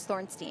addition to this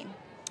Thorns team.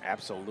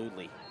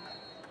 Absolutely.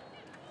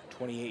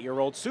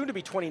 28-year-old, soon to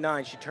be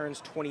 29. She turns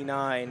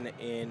 29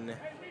 in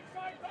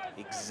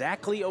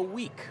exactly a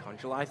week on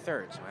July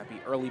 3rd. So happy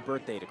early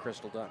birthday to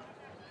Crystal Dunn.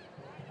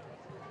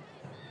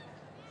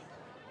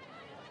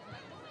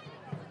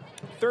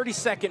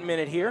 32nd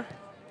minute here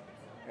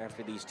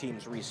after these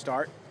teams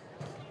restart.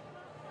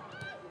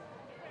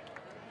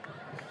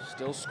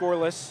 Still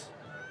scoreless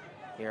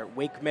here at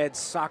WakeMed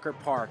Soccer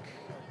Park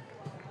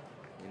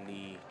in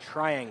the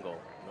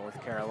Triangle,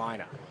 North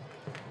Carolina.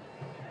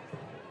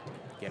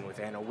 Again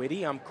with Anna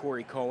Witte, I'm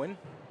Corey Cohen.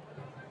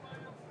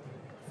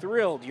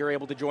 Thrilled you're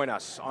able to join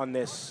us on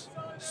this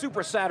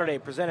Super Saturday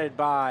presented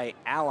by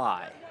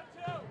Ally.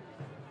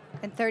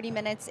 And 30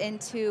 minutes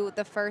into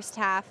the first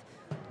half,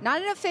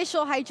 not an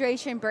official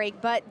hydration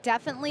break, but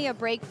definitely a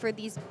break for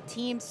these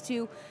teams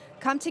to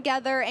come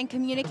together and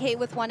communicate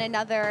with one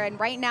another. And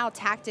right now,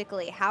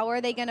 tactically, how are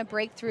they going to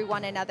break through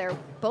one another?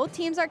 Both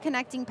teams are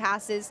connecting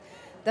passes.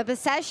 The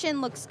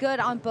possession looks good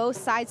on both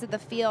sides of the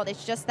field.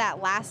 It's just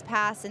that last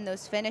pass and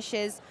those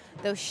finishes,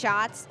 those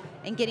shots,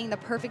 and getting the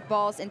perfect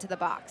balls into the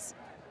box.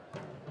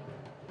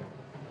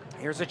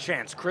 Here's a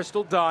chance.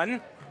 Crystal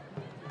Dunn.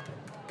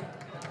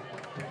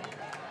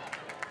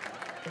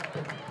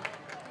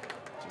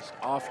 Just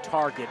off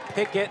target.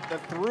 Pickett, the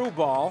through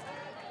ball.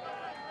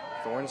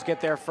 Thorns get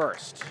there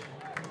first.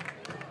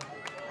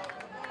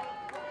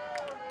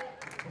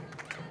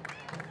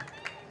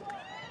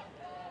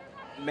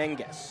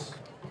 Menges.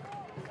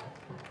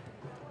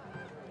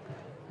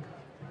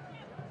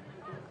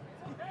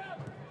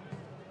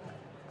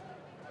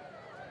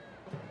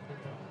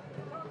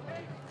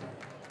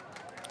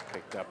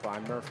 Picked up by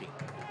Murphy.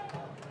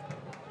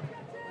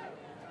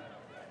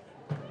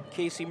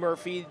 Casey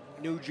Murphy,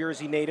 New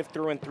Jersey native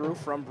through and through,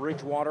 from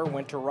Bridgewater,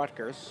 went to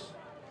Rutgers.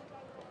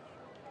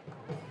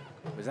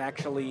 Was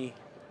actually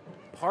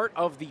part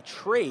of the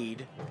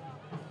trade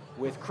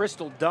with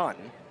Crystal Dunn.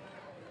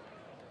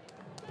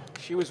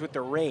 She was with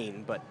the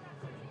Reign, but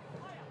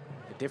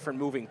the different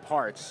moving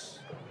parts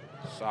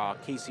saw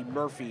Casey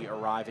Murphy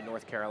arrive in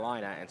North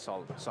Carolina and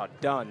saw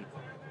Dunn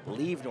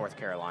leave North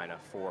Carolina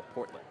for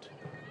Portland.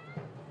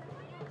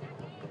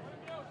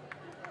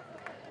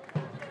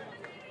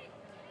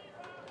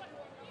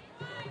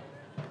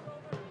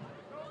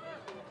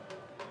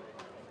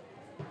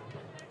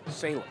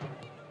 Sahlen.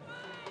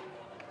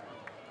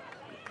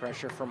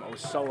 Pressure from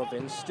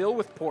O'Sullivan, still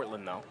with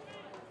Portland though.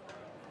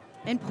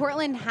 And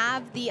Portland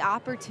have the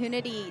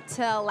opportunity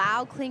to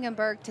allow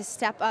Klingenberg to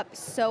step up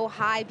so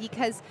high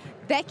because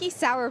Becky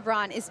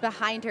Sauerbrunn is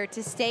behind her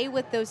to stay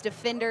with those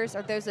defenders,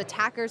 or those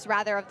attackers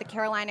rather, of the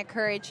Carolina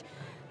Courage,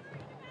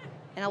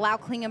 and allow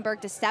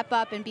Klingenberg to step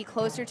up and be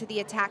closer to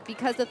the attack,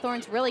 because the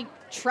Thorns really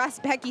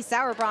trust Becky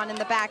Sauerbrunn in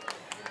the back,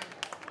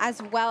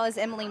 as well as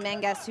Emily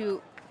Menges,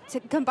 who, to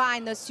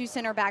combine, those two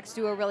center backs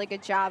do a really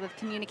good job of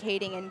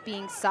communicating and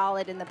being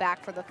solid in the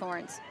back for the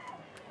Thorns.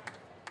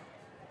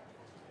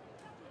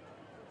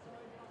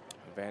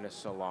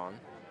 Vanessa Sahlen.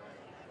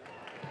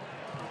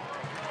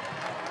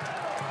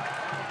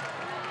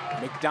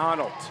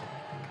 McDonald.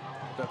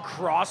 The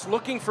cross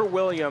looking for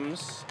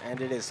Williams, and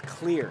it is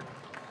cleared.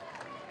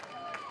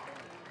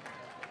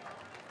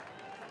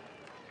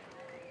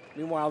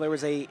 Meanwhile, there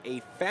was a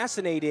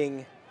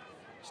fascinating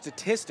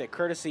statistic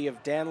courtesy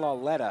of Dan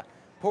Lauletta.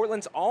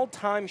 Portland's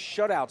all-time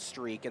shutout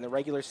streak in the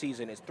regular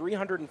season is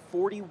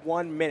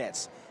 341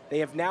 minutes. They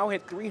have now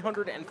hit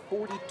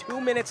 342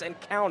 minutes and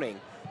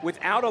counting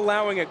without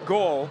allowing a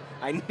goal.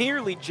 I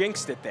nearly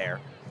jinxed it there.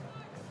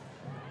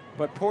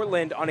 But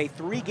Portland, on a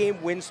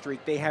 3-game win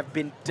streak, they have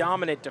been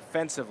dominant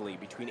defensively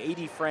between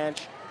A.D.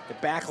 French, the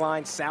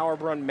backline,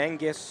 Sauerbrunn,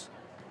 Menges,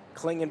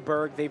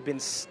 Klingenberg. They've been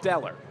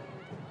stellar.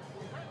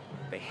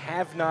 They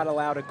have not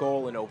allowed a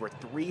goal in over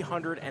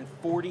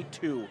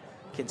 342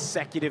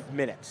 consecutive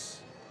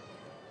minutes.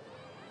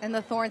 And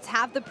the Thorns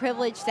have the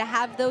privilege to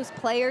have those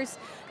players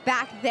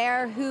back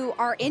there who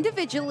are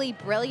individually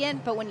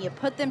brilliant, but when you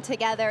put them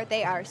together,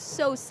 they are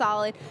so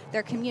solid.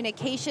 Their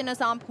communication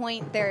is on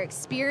point. Their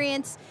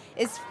experience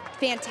is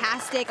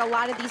fantastic. A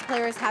lot of these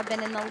players have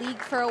been in the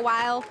league for a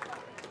while.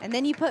 And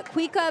then you put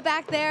Witte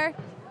back there.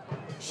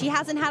 She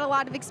hasn't had a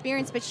lot of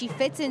experience, but she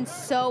fits in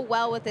so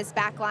well with this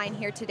back line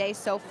here today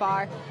so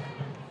far.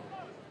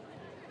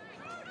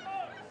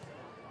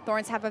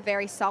 Thorns have a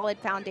very solid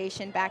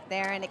foundation back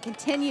there, and it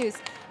continues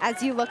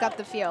as you look up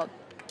the field.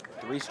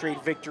 3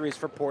 straight victories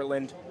for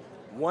Portland.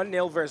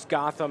 1-0 versus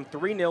Gotham,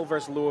 3-0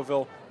 versus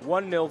Louisville,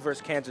 1-0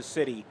 versus Kansas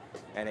City.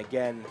 And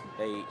again,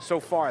 so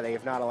far they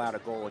have not allowed a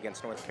goal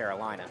against North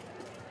Carolina.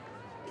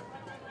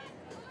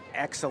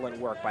 Excellent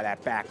work by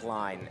that back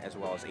line, as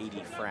well as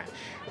AD French.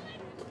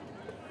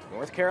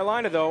 North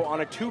Carolina, though,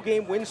 on a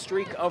 2-game win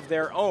streak of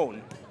their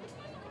own,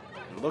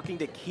 looking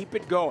to keep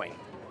it going.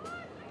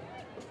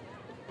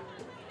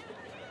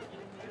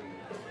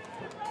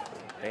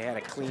 They had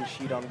a clean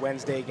sheet on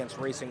Wednesday against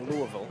Racing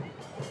Louisville.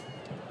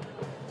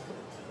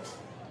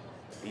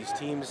 These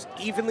teams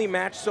evenly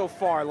matched so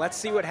far. Let's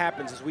see what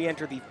happens as we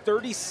enter the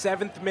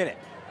 37th minute.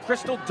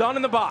 Crystal Dunn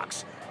in the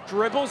box.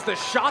 Dribbles, the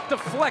shot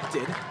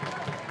deflected.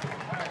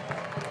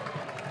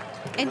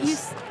 And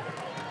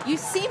you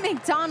see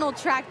McDonald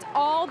tracked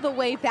all the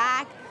way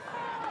back.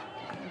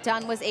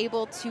 Dunn was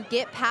able to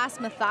get past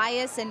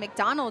Matthias, and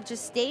McDonald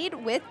just stayed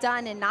with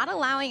Dunn and not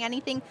allowing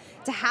anything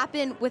to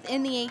happen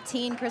within the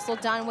 18. Crystal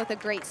Dunn with a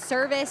great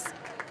service.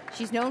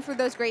 She's known for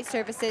those great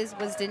services,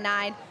 was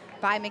denied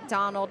by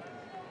McDonald.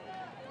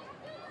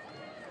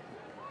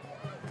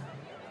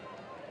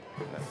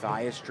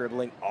 Matthias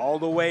dribbling all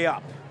the way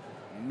up.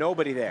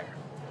 Nobody there.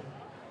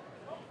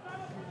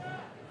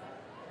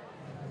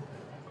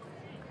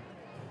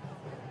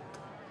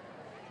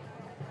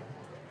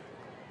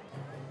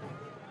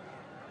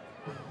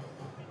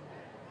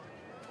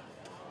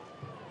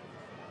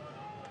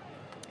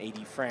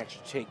 AD French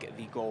to take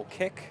the goal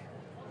kick.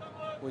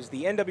 Was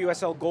the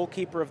NWSL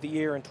goalkeeper of the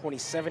year in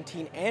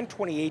 2017 and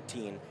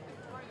 2018.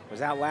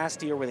 Was out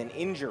last year with an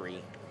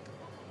injury,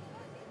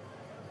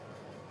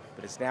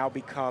 but has now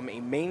become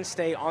a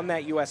mainstay on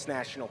that U.S.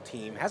 national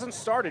team. Hasn't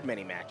started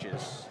many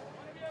matches,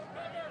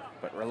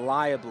 but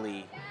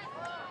reliably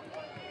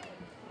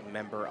a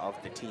member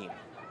of the team.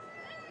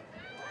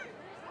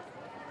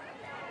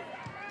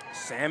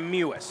 Sam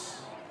Mewis.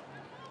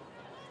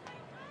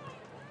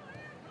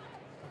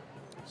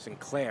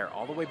 Sinclair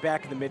all the way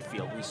back in the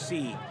midfield. We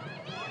see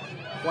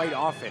quite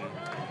often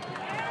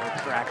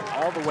her track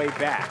all the way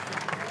back.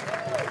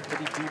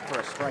 Pretty deep for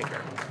a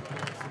striker.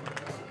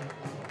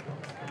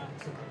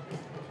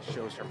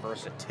 Shows her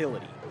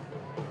versatility.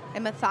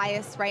 And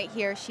Matthias right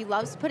here, she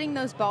loves putting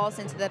those balls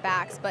into the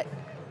backs, but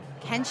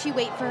can she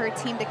wait for her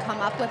team to come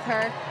up with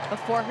her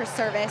before her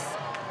service?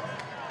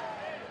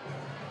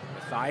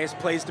 Matthias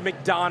plays to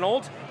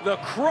McDonald. The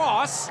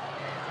cross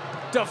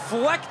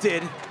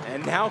deflected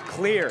and now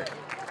cleared.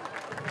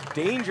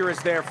 Danger is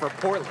there for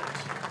Portland.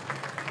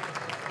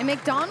 And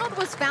McDonald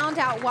was found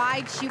out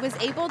wide. She was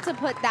able to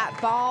put that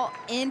ball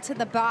into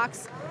the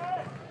box.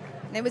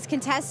 And it was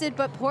contested,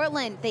 but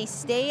Portland, they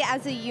stay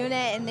as a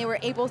unit and they were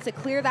able to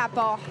clear that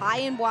ball high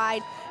and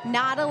wide,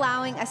 not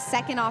allowing a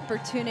second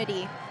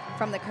opportunity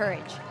from the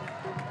Courage.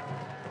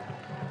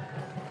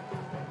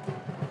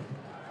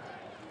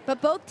 But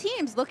both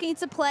teams looking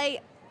to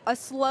play a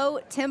slow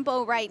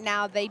tempo right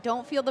now. They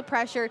don't feel the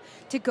pressure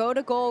to go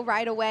to goal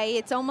right away.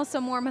 It's almost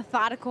a more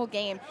methodical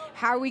game.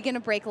 How are we going to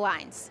break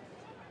lines?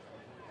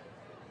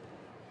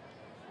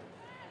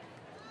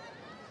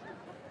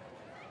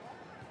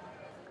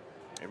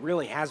 It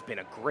really has been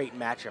a great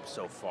matchup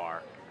so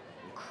far.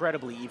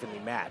 Incredibly evenly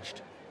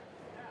matched.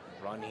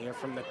 Run here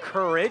from the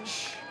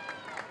Courage.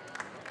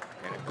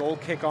 And a goal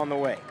kick on the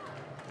way.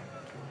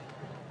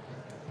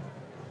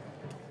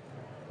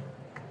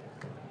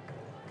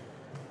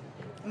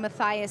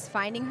 Matthias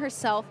finding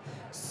herself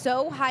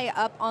so high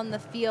up on the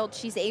field.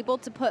 She's able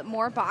to put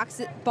more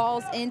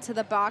balls into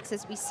the box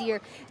as we see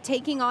her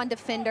taking on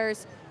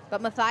defenders.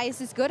 But Matthias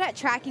is good at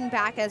tracking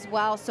back as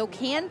well. So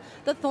can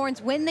the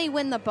Thorns, when they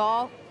win the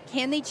ball,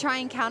 can they try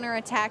and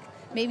counterattack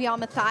maybe on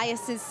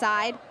Matthias's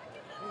side,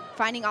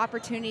 finding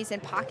opportunities in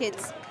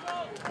pockets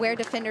where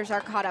defenders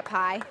are caught up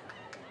high?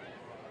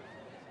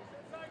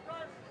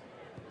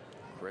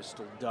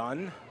 Crystal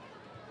Dunn.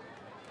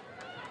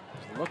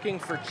 Looking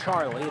for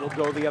Charlie, it'll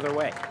go the other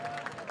way.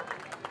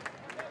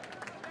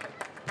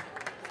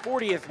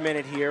 40th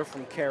minute here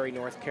from Cary,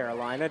 North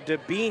Carolina.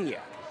 Debinha,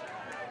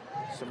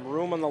 some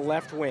room on the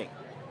left wing.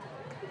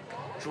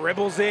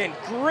 Dribbles in,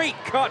 great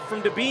cut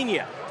from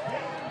Debinha.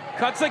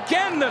 Cuts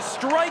again, the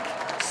strike,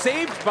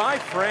 saved by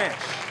French.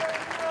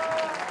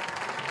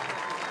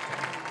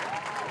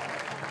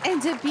 And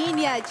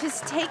Debinha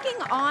just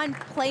taking on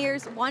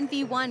players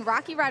 1v1.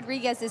 Rocky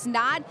Rodriguez is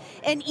not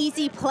an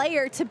easy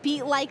player to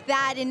beat like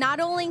that. And not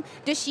only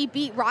does she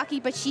beat Rocky,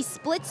 but she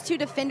splits 2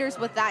 defenders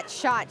with that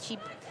shot. She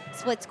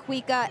splits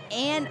Witte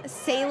and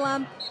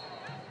Sahlen.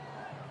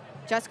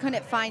 Just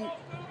couldn't find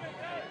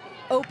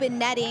open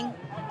netting.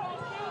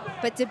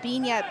 but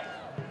Dabinia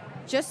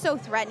just so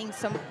threatening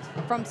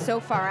from so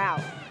far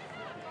out.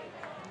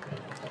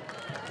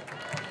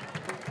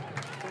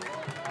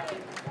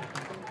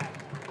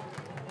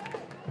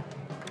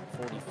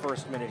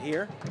 First minute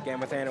here. Again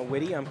with Anna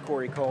Witte, I'm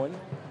Corey Cohen.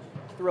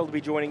 Thrilled to be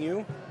joining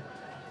you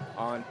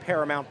on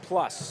Paramount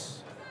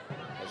Plus,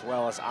 as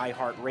well as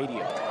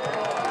iHeartRadio.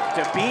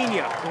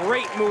 Dabinia,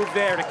 great move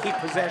there to keep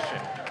possession.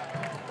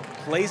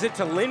 Plays it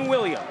to Lynn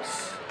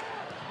Williams.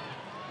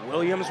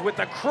 Williams with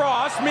the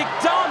cross.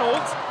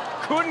 McDonald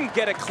couldn't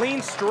get a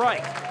clean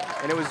strike.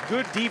 And it was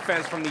good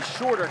defense from the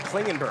shorter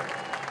Klingenberg.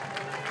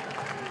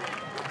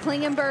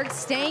 Klingenberg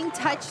staying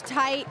touch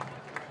tight,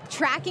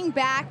 tracking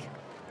back,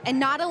 and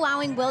not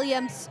allowing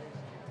Williams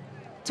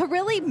to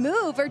really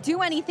move or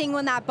do anything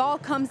when that ball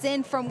comes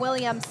in from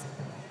Williams.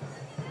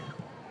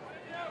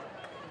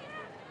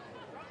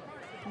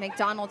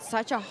 McDonald's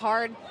such a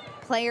hard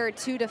player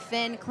to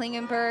defend.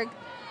 Klingenberg,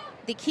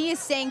 the key is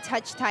staying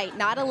touch tight,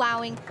 not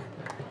allowing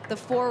the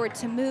forward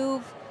to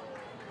move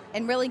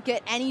and really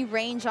get any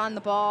range on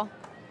the ball.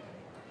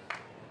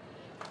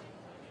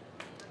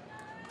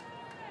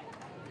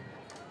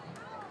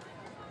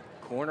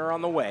 Corner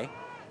on the way.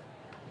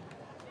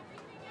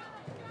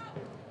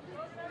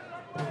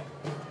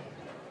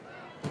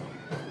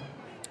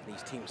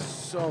 Teams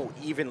so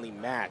evenly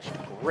matched.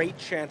 Great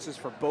chances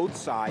for both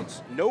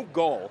sides. No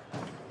goal,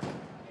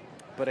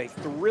 but a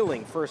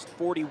thrilling first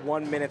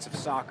 41 minutes of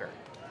soccer,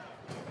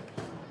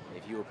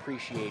 if you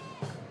appreciate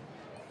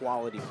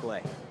quality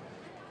play.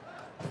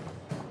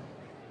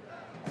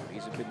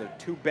 These have been the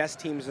two best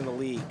teams in the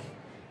league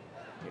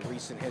in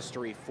recent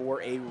history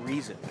for a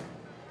reason.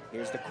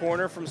 Here's the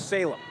corner from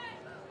Sahlen.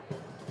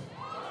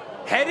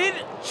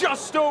 Headed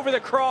just over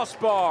the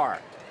crossbar.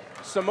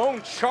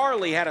 Simone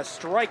Charlie had a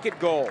strike at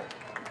goal.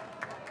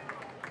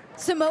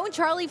 Simone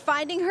Charlie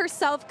finding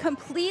herself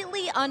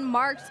completely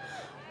unmarked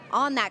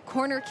on that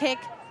corner kick.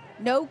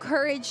 No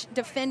courage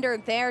defender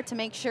there to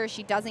make sure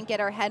she doesn't get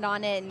her head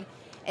on it,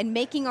 and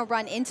making a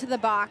run into the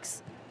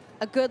box.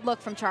 A good look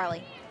from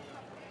Charlie.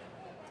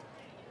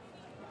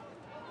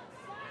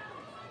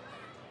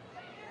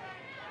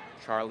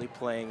 Charlie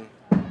playing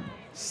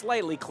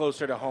slightly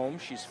closer to home.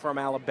 She's from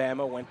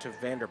Alabama, went to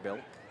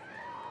Vanderbilt.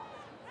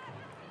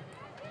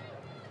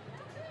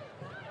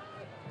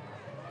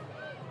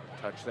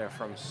 Touch there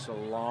from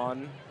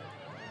Sahlen.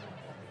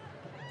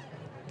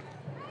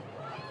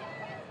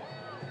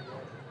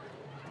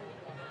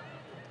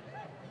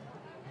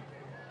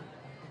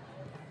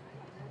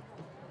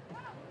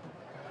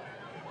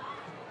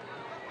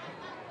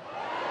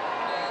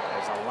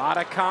 There's a lot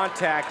of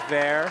contact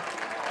there.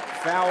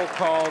 Foul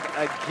called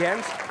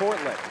against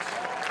Portland.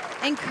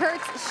 And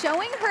Kurtz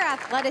showing her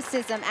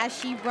athleticism as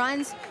she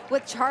runs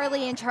with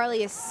Charlie, and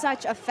Charlie is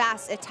such a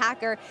fast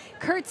attacker.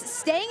 Kurtz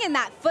staying in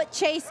that foot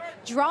chase,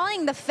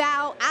 drawing the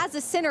foul as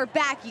a center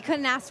back. You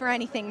couldn't ask for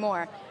anything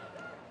more.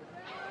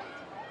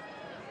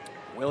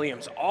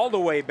 Williams all the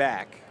way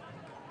back.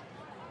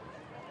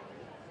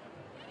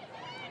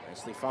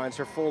 Nicely finds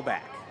her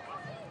fullback,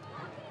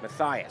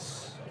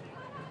 Matthias.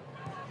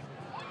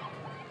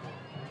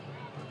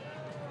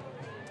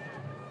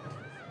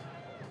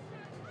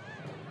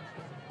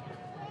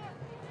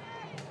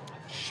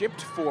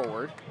 Shipped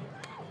forward.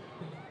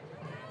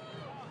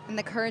 And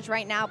the Courage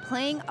right now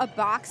playing a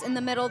box in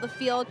the middle of the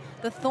field.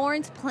 The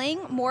Thorns playing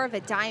more of a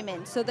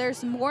diamond. So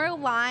there's more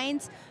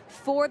lines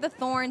for the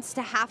Thorns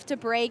to have to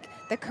break.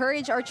 The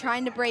Courage are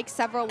trying to break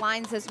several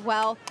lines as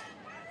well.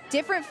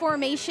 Different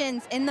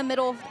formations in the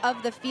middle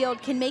of the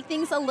field can make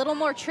things a little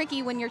more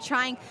tricky when you're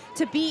trying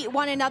to beat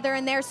one another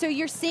in there. So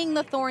you're seeing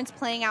the Thorns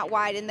playing out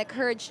wide and the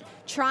Courage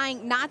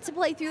trying not to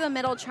play through the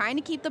middle, trying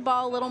to keep the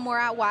ball a little more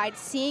out wide,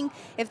 seeing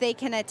if they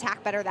can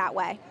attack better that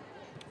way.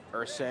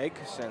 Urseg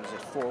sends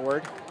it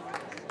forward.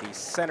 The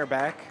center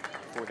back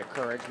for the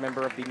Courage,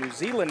 member of the New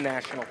Zealand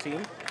national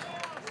team.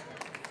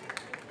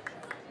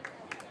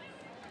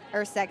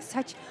 Urseg,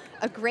 such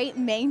a great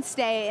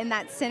mainstay in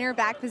that center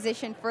back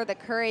position for the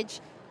Courage.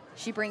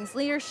 She brings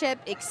leadership,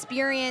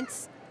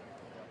 experience,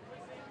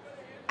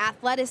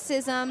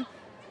 athleticism,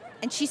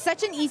 and she's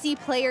such an easy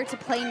player to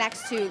play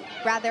next to,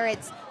 whether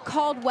it's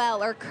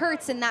Caldwell or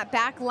Kurtz in that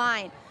back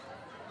line.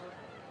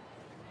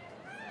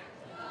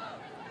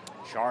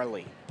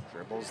 Charlie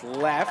dribbles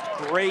left,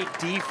 great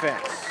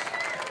defense.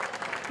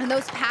 And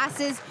those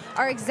passes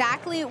are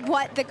exactly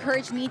what the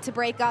Courage need to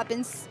break up.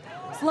 And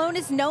Sloan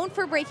is known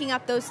for breaking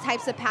up those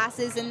types of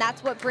passes, and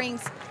that's what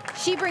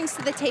she brings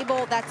to the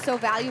table that's so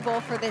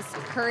valuable for this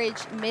Courage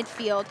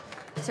midfield.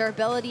 It's her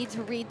ability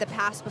to read the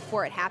pass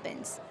before it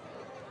happens.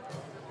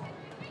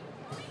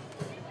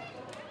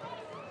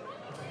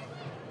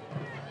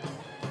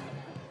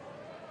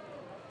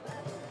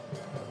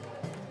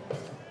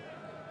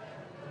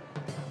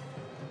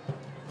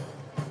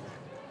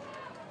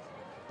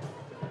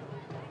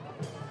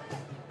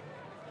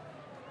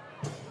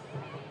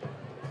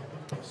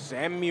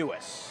 Sam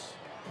Mewis,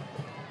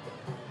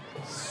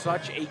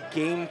 such a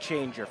game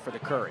changer for the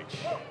Courage.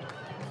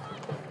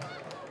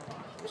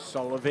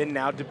 Sullivan,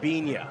 now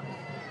Dabinia.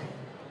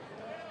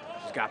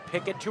 She's got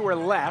Pickett to her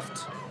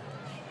left.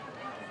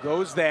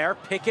 Goes there,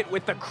 Pickett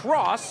with the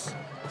cross,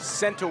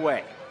 sent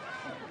away.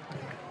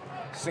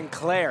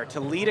 Sinclair to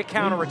lead a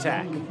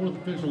counterattack. The fourth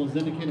official has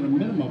indicated a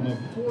minimum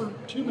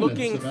of 2 minutes.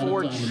 Looking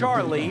for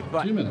Charlie,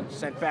 but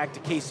sent back to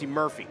Casey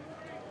Murphy.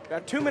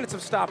 Got 2 minutes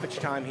of stoppage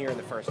time here in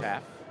the first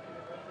half.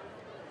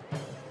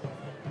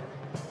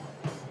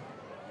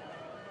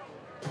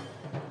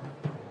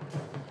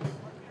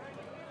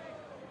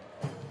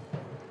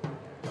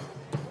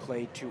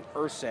 Played to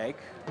Urseg,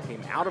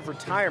 came out of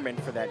retirement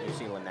for that New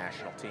Zealand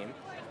national team.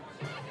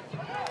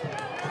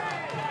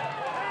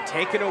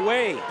 Taken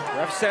away.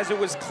 Ref says it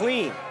was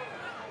clean.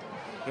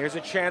 Here's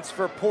a chance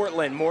for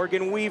Portland.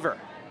 Morgan Weaver.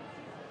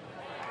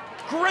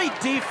 Great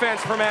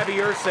defense from Abby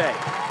Urseg.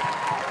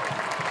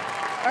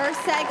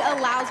 Urseg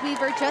allows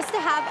Weaver just to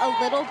have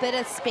a little bit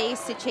of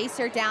space to chase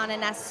her down,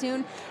 and as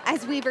soon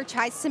as Weaver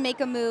tries to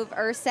make a move,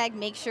 Urseg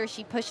makes sure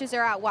she pushes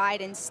her out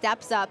wide and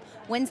steps up,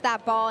 wins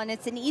that ball, and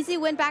it's an easy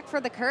win back for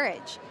the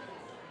Courage.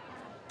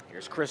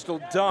 Here's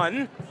Crystal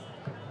Dunn.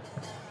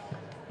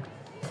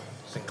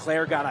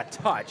 Sinclair got a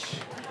touch,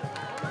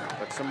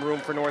 but some room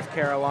for North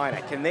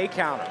Carolina. Can they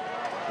counter?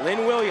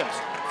 Lynn Williams,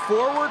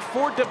 forward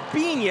for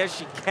Dabinia.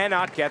 She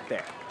cannot get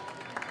there.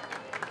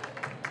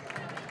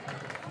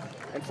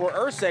 And for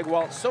Urseg,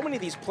 well, so many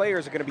of these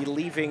players are going to be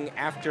leaving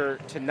after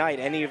tonight,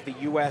 any of the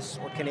U.S.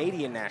 or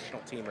Canadian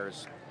national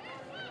teamers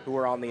who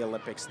are on the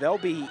Olympics. They'll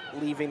be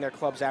leaving their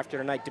clubs after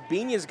tonight.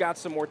 Dabinia's got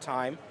some more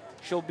time.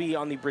 She'll be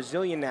on the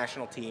Brazilian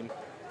national team.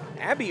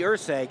 Abby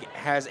Urseg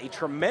has a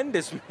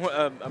tremendous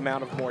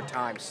amount of more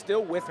time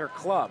still with her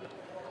club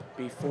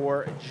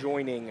before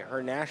joining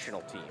her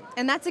national team.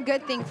 And that's a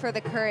good thing for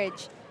the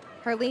Courage.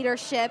 Her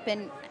leadership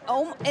and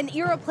an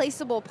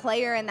irreplaceable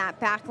player in that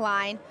back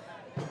line.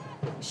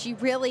 She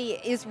really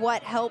is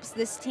what helps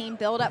this team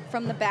build up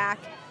from the back.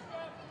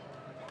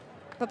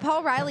 But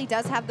Paul Riley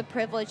does have the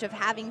privilege of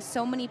having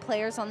so many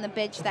players on the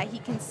bench that he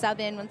can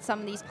sub in when some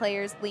of these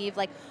players leave,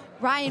 like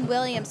Ryan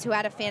Williams, who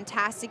had a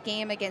fantastic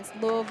game against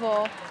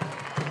Louisville.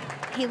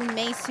 Haley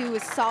Mace, who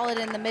was solid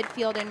in the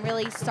midfield and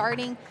really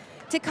starting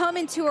to come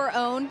into her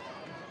own.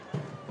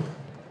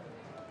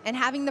 And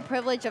having the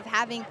privilege of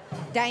having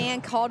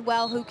Diane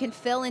Caldwell, who can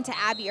fill into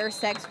Abby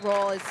Urseg's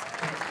role,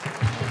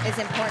 is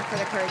important for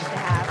the Courage to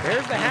have.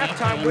 There's the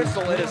halftime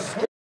whistle. It is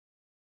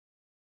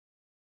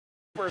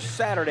for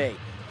Saturday,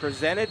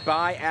 presented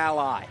by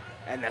Ally.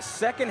 And the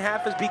second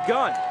half has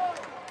begun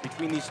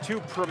between these two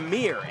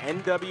premier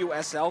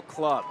NWSL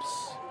clubs.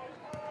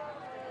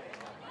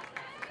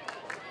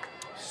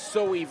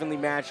 So evenly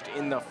matched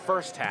in the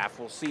first half.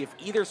 We'll see if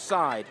either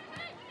side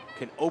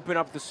can open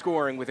up the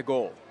scoring with a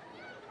goal.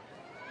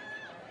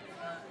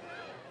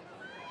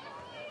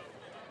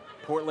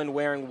 Portland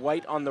wearing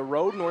white on the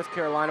road, North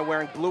Carolina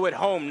wearing blue at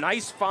home.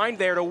 Nice find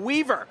there to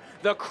Weaver.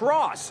 The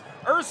cross.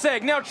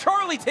 Urseg, now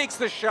Charlie takes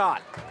the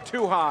shot.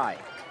 Too high.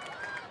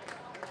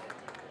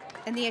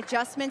 And the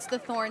adjustments the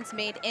Thorns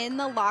made in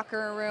the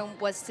locker room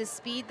was to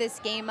speed this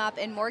game up,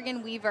 and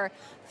Morgan Weaver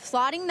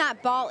slotting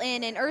that ball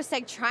in, and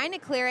Urseg trying to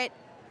clear it,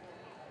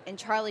 and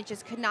Charlie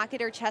just could not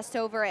get her chest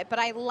over it. But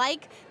I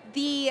like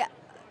the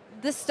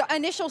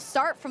initial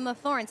start from the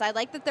Thorns. I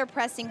like that they're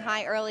pressing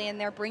high early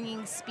and they're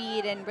bringing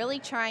speed and really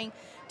trying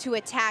to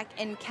attack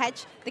and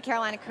catch the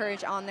Carolina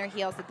Courage on their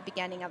heels at the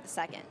beginning of the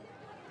second.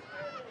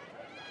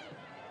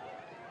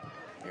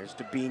 Here's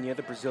Dabinia,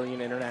 the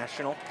Brazilian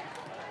international.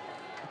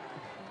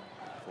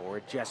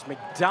 For Jess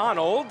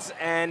McDonald,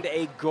 and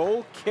a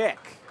goal kick.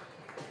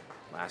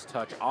 Last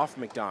touch off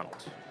McDonald.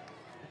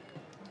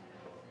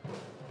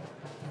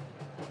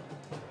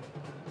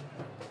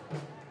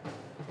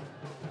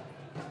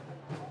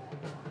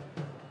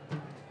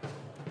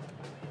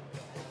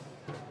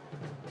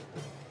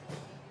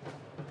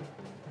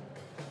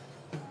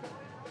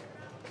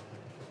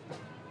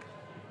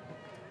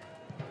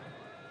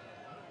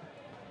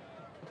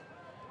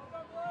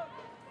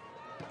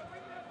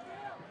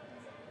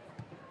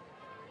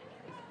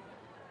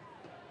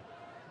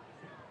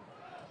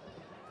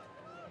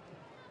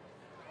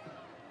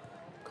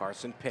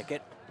 Carson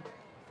Pickett.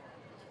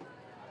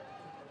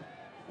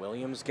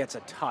 Williams gets a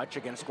touch,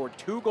 again scored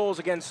 2 goals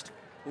against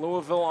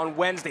Louisville on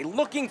Wednesday.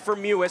 Looking for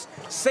Mewis.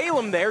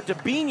 Salem there,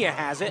 Dabinia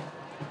has it.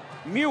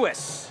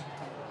 Mewis.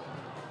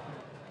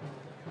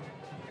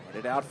 Put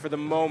it out for the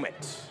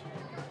moment.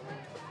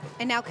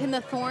 And now can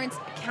the Thorns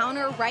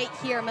counter right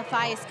here?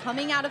 Matthias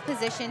coming out of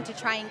position to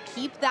try and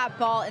keep that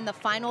ball in the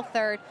final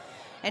third.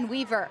 And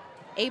Weaver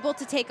able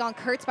to take on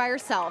Kurtz by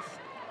herself.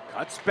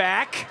 Cuts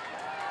back.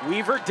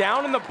 Weaver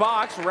down in the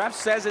box. Ref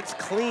says it's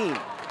clean.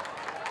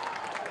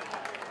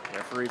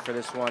 Referee for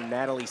this one,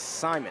 Natalie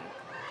Simon.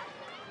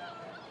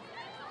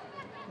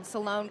 And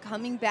Salone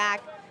coming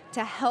back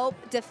to help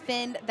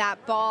defend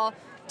that ball,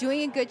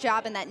 doing a good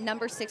job in that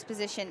number 6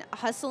 position,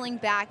 hustling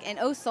back. And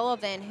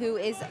O'Sullivan, who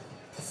is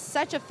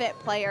such a fit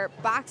player,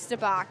 box to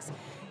box,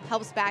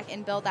 helps back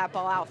and build that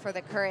ball out for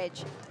the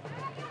Courage.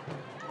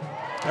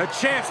 A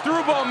chance,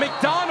 through ball,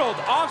 McDonald.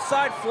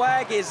 Offside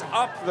flag is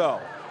up though.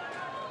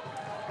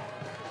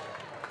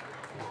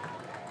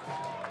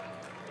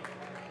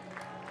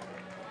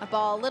 A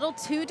ball a little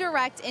too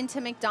direct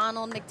into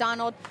McDonald.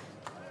 McDonald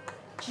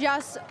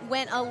just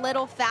went a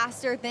little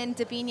faster than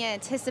Debinha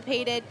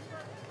anticipated.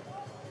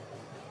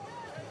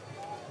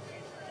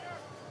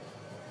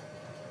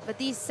 But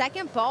these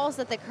second balls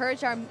that the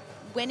Courage are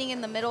winning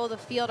in the middle of the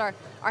field are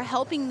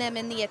helping them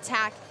in the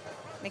attack.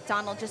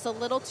 McDonald just a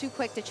little too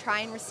quick to try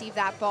and receive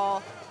that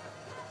ball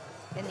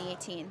in the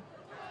 18.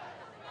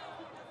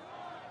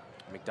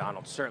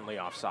 McDonald certainly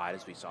offside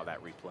as we saw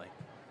that replay.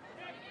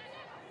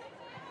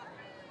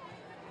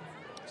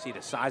 See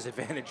the size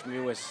advantage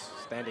Mewis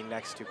standing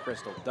next to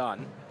Crystal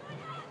Dunn.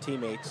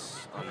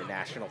 Teammates on the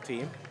national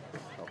team.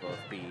 They'll both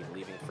be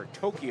leaving for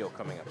Tokyo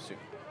coming up soon.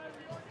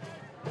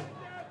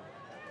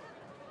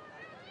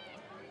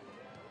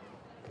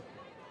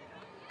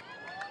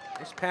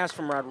 This pass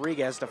from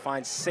Rodriguez to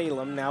find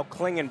Sahlen, now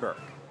Klingenberg.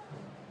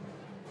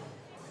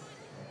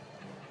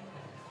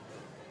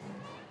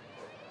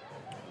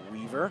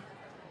 Weaver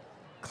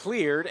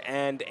cleared,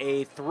 and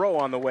a throw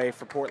on the way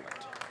for Portland.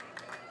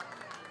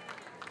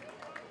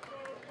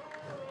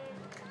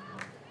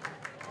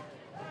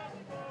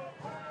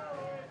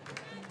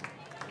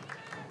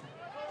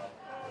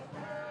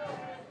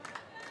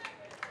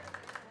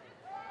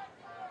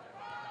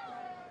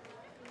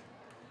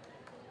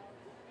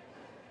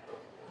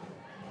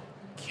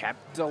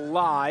 Kept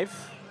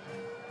alive,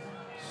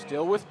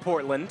 still with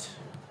Portland.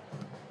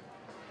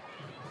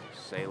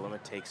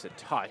 Sahlen takes a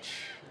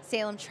touch.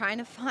 Sahlen trying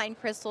to find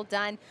Crystal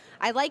Dunn.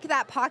 I like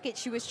that pocket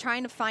she was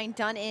trying to find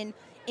Dunn in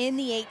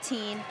the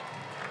 18.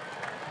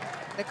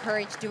 The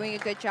Courage doing a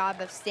good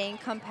job of staying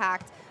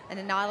compact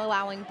and not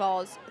allowing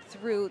balls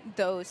through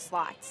those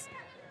slots.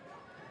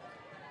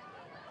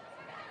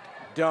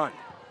 Dunn.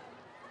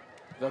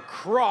 The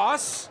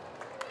cross.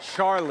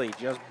 Charlie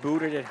just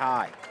booted it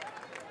high.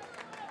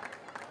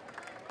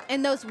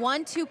 And those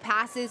 1-2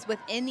 passes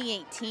within the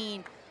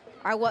 18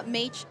 are what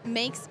makes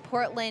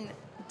Portland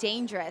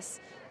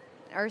dangerous.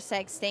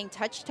 Urseg staying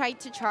touch tight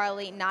to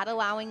Charlie, not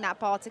allowing that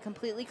ball to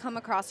completely come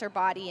across her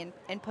body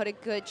and put a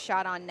good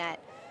shot on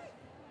net.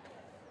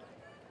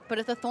 But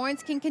if the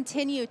Thorns can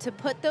continue to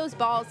put those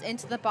balls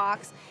into the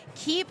box,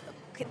 keep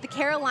the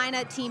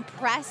Carolina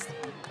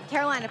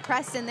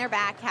pressed in their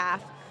back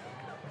half.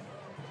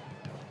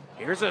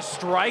 Here's a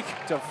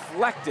strike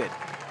deflected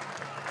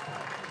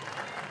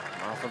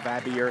off of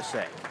Abby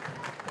Urseg.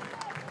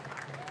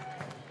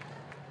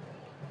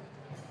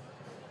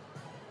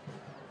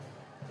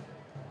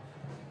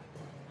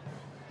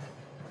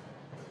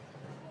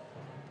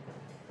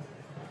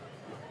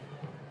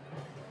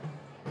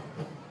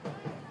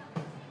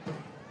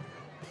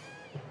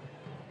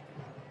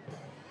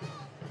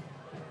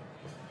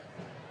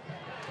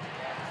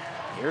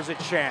 Here's a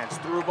chance.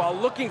 Through ball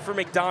looking for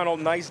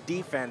McDonald. Nice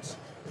defense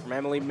from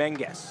Emily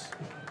Menges.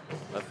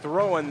 A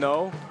throw in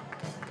though.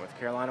 North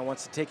Carolina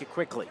wants to take it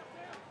quickly.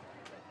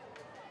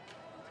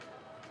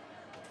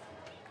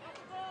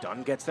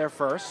 Dunn gets there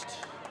first.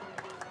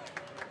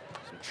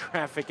 Some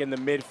traffic in the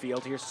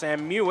midfield. Here's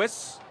Sam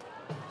Mewis.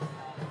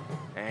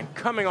 And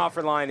coming off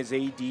her line is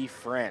A.D.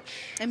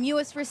 French. And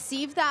Mewis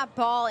received that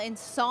ball and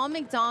saw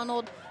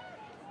McDonald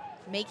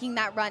making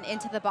that run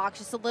into the box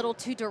just a little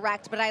too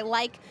direct, but I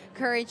like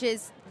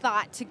Courage's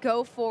thought to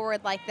go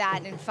forward like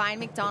that and find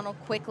McDonald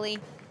quickly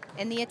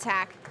in the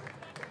attack.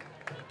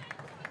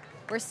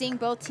 We're seeing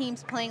both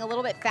teams playing a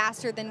little bit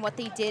faster than what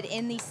they did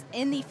in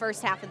the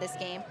first half of this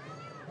game.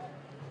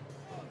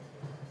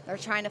 They're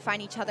trying to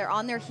find each other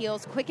on their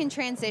heels, quick in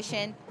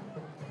transition.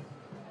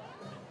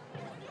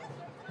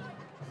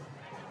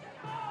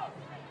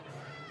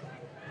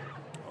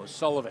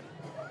 O'Sullivan.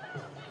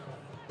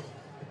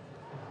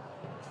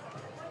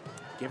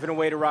 Given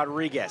away to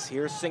Rodriguez.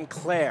 Here's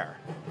Sinclair.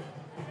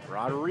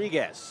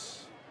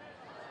 Rodriguez.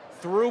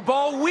 Through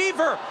ball,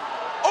 Weaver.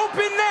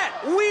 Open net,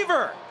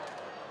 Weaver.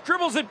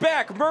 Dribbles it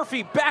back,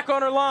 Murphy back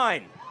on her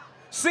line.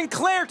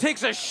 Sinclair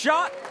takes a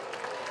shot.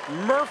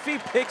 Murphy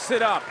picks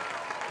it up.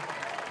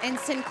 And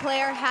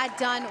Sinclair had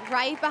Dunn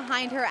right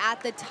behind her at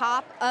the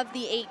top of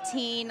the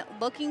 18,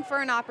 looking for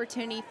an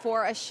opportunity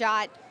for a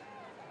shot.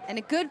 And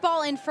a good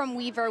ball in from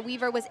Weaver.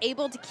 Weaver was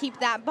able to keep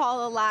that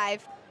ball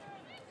alive.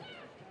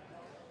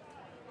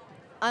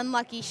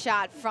 Unlucky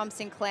shot from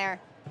Sinclair.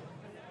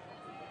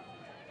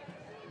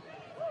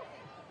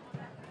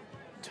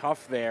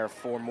 Tough there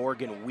for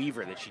Morgan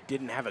Weaver that she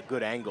didn't have a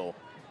good angle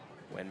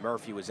when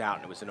Murphy was out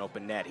and it was an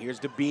open net. Here's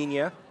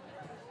Debinha.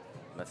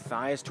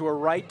 Matthias to her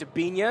right.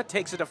 Debinha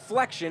takes a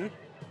deflection.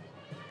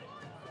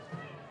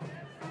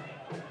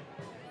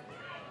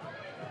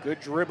 Good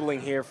dribbling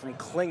here from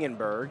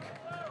Klingenberg.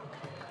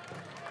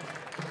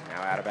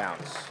 Now out of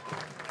bounds.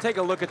 Take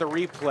a look at the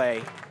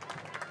replay.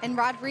 And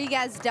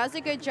Rodriguez does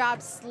a good job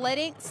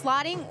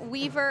slotting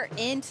Weaver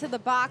into the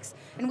box.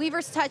 And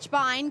Weaver's touch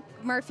behind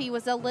Murphy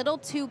was a little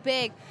too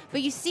big.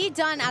 But you see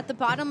Dunn at the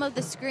bottom of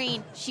the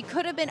screen. She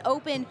could have been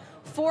open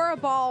for a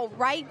ball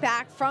right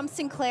back from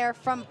Sinclair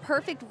from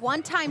perfect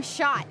one-time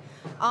shot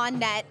on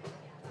net.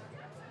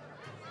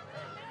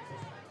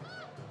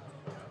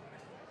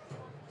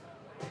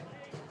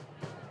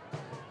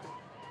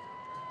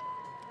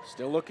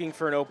 Still looking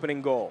for an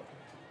opening goal.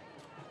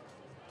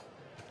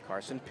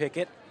 Carson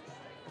Pickett.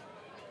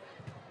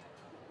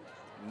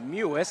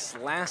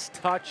 Mewis, last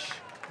touch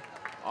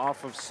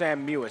off of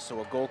Sam Mewis,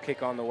 so a goal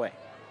kick on the way.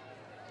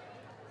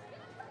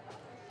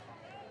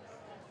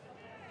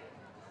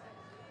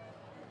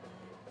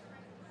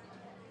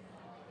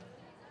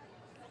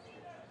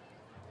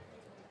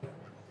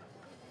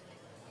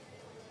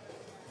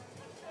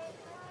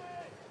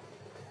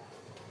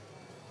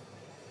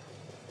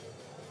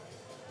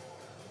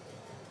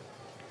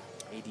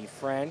 A.D.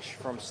 French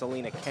from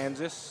Salina,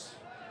 Kansas.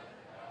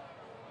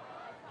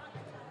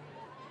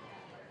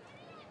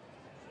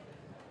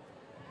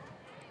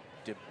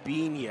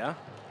 Debinia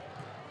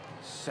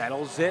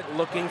settles it,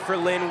 looking for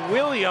Lynn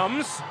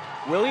Williams.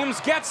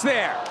 Williams gets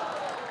there.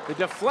 The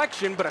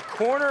deflection, but a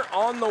corner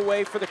on the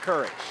way for the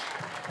Courage.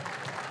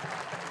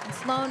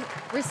 Sloan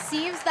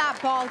receives that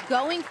ball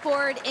going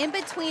forward in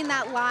between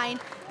that line,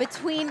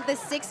 between the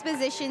 6th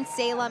position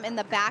Salem and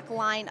the back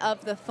line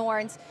of the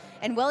Thorns.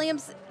 And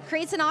Williams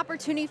creates an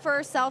opportunity for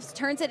herself,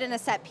 turns it in a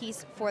set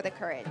piece for the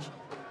Courage.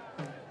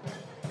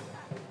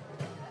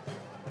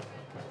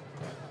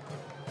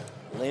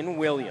 Lynn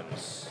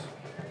Williams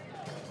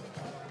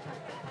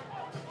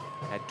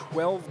had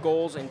 12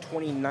 goals in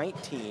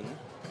 2019.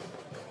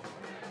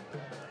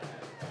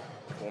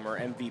 Former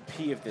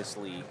MVP of this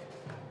league.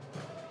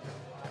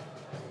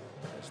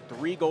 There's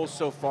 3 goals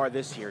so far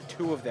this year.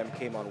 2 of them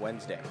came on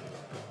Wednesday.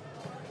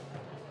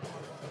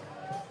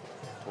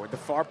 Toward the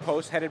far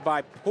post, headed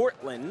by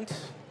Portland.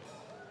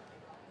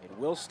 It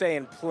will stay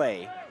in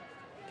play.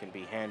 Can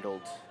be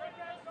handled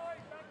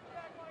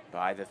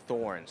by the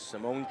Thorns.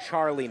 Simone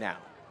Charlie now.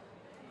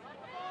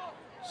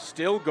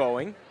 Still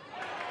going.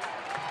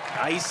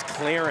 Nice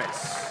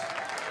clearance.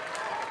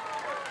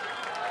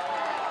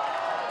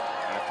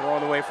 And a throw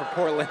on the way for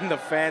Portland. The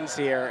fans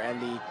here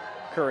and the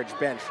Courage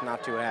bench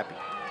not too happy.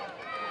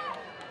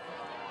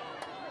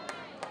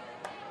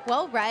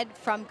 Well read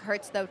from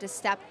Kurtz, though, to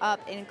step up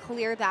and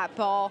clear that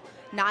ball,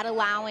 not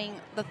allowing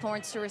the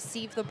Thorns to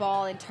receive the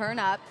ball and turn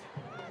up.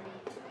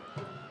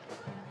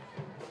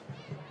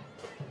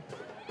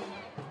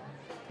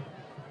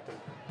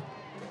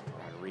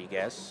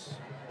 Rodriguez.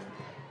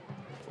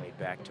 Played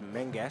back to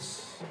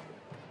Menges.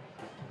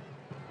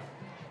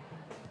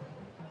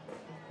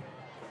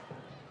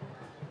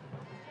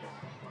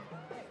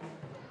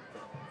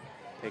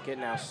 Pickett,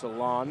 now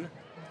Salon.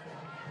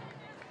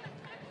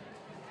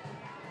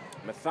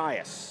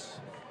 Matthias.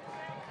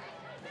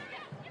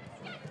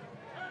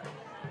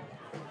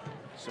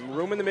 Some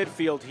room in the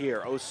midfield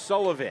here.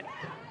 O'Sullivan.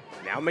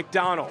 Now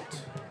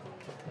McDonald.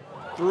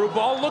 Through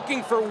ball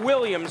looking for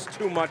Williams.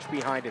 Too much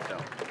behind it,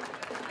 though.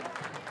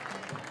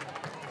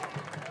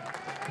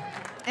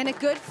 And a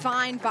good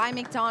find by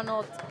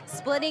McDonald,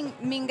 splitting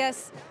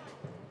Mingus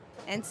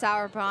and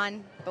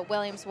Sauerbrunn, but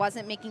Williams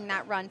wasn't making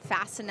that run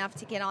fast enough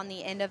to get on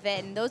the end of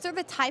it. And those are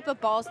the type of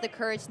balls the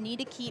Courage need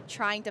to keep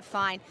trying to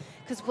find,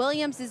 because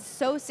Williams is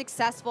so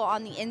successful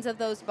on the ends of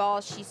those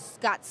balls. She's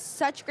got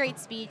such great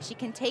speed. She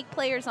can take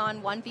players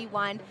on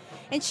 1v1,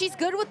 and she's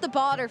good with the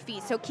ball at her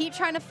feet. So keep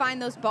trying to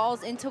find those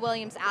balls into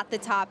Williams at the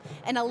top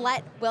and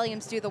let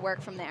Williams do the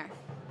work from there.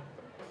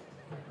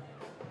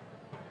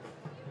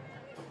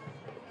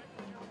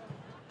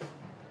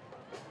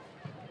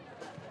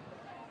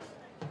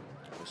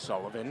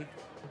 Sullivan.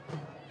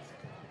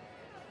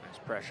 Nice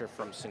pressure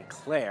from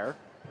Sinclair.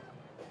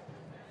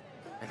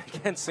 And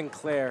again,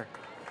 Sinclair,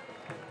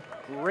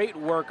 great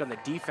work on the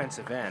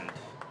defensive end.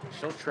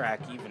 She'll track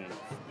even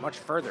much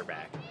further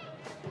back.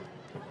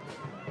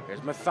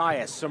 There's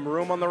Matthias, some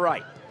room on the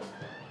right.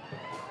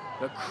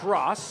 The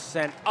cross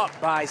sent up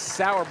by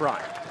Sauerbrunn.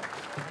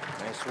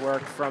 Nice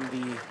work from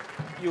the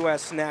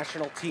U.S.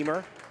 national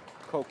teamer,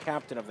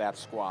 co-captain of that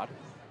squad.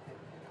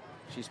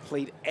 She's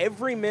played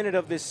every minute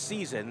of this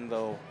season,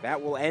 though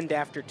that will end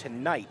after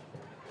tonight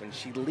when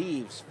she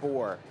leaves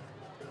for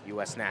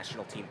U.S.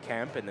 national team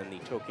camp and then the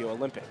Tokyo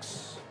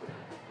Olympics.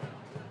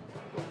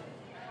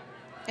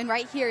 And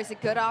right here is a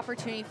good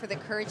opportunity for the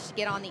Courage to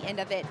get on the end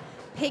of it.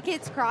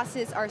 Pickett's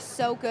crosses are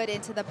so good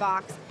into the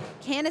box.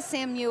 Can a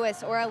Sam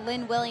Mewis or a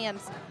Lynn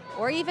Williams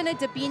or even a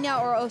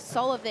Debinia or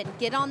O'Sullivan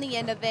get on the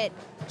end of it,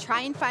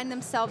 try and find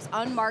themselves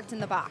unmarked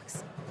in the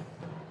box?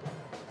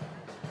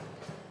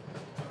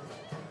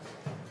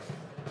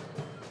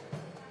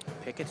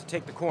 Pickett to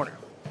take the corner.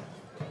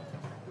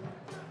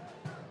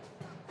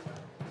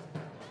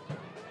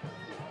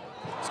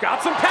 It's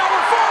got some power,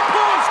 far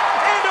post,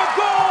 and a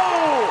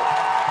goal!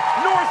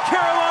 North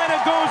Carolina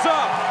goes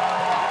up.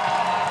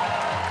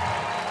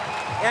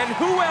 And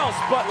who else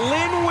but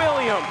Lynn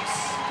Williams?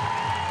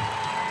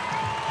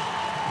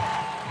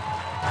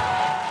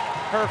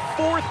 Her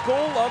 4th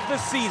goal of the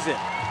season.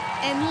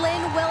 And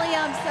Lynn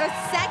Williams, her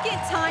 2nd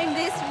time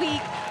this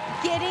week,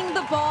 getting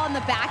the ball in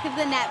the back of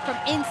the net from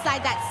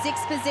inside that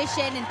 6th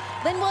position. And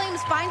Lynn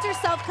Williams finds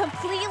herself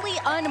completely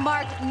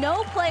unmarked.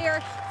 No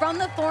player from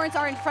the Thorns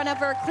are in front of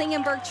her.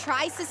 Klingenberg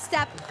tries to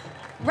step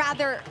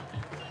rather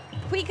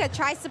Witte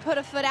tries to put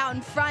a foot out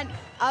in front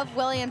of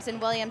Williams, and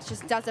Williams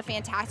just does a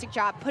fantastic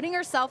job putting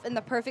herself in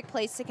the perfect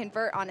place to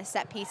convert on a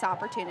set piece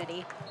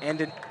opportunity.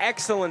 And an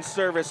excellent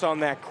service on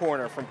that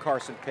corner from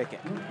Carson Pickett.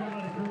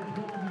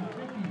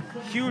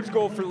 Huge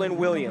goal for Lynn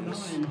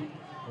Williams,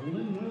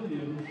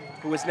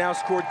 who has now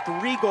scored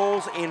 3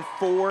 goals in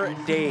 4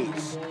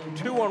 days.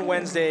 2 on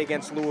Wednesday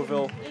against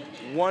Louisville,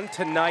 1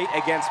 tonight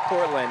against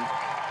Portland.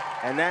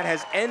 And that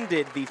has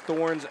ended the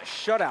Thorns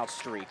shutout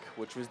streak,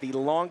 which was the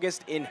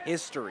longest in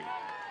history.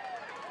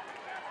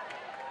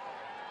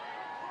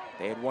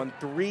 They had won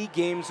 3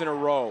 games in a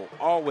row,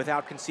 all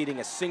without conceding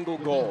a single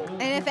goal.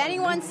 And if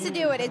anyone's to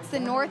do it, it's the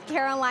North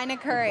Carolina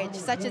Courage.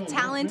 Such a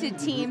talented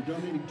team,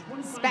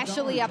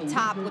 especially up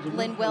top with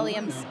Lynn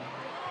Williams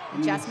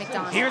and Jess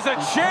McDonald. Here's a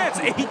chance,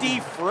 A.D.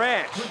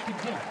 French.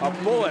 A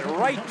bullet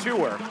right to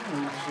her.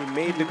 She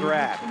made the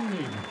grab.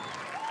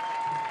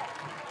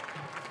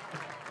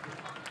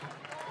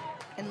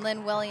 And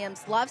Lynn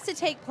Williams loves to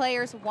take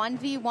players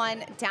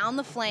 1v1 down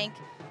the flank,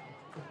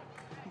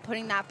 and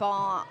putting that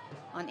ball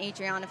on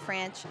Adriana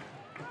French.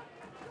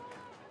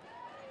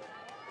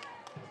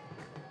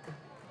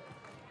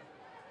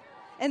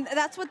 And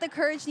that's what the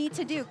Courage need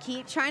to do.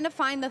 Keep trying to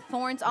find the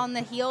Thorns on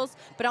the heels,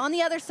 but on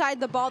the other side of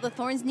the ball, the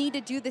Thorns need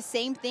to do the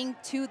same thing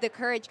to the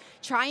Courage.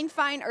 Try and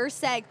find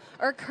Urseg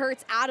or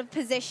Kurtz out of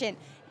position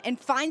and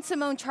find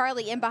Simone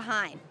Charlie in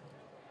behind.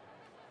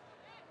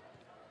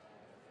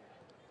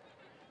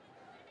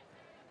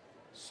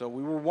 So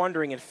we were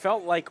wondering, it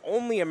felt like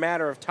only a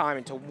matter of time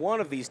until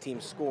one of these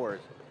teams scored.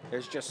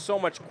 There's just so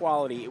much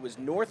quality. It was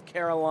North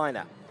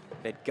Carolina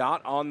that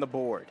got on the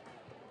board.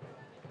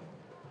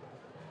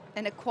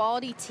 And a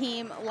quality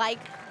team like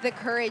the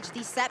Courage,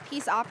 these set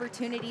piece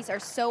opportunities are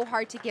so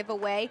hard to give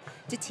away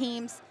to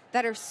teams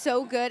that are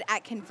so good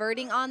at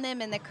converting on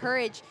them. And the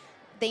Courage,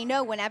 they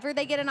know whenever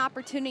they get an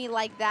opportunity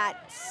like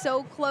that,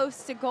 so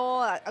close to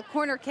goal, a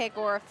corner kick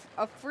or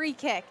a free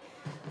kick,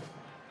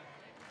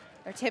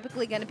 they're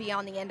typically going to be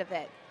on the end of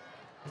it.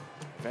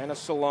 Vanna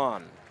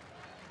Salon.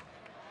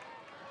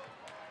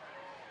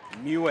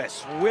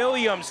 Mewis.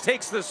 Williams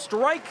takes the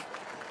strike.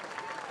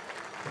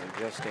 And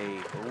just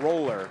a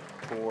roller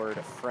toward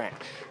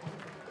French.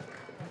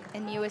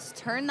 And Mewis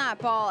turned that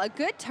ball, a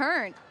good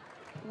turn.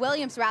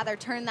 Williams rather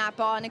turned that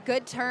ball in a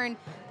good turn.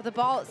 But the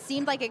ball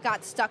seemed like it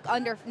got stuck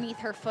underneath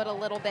her foot a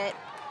little bit.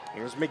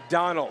 Here's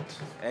McDonald,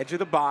 edge of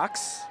the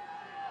box.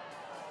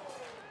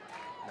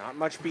 Not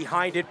much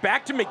behind it.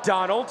 Back to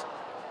McDonald.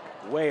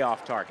 Way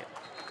off target.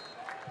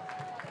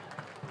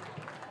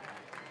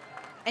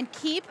 And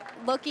keep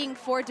looking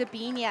for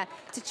Dabinia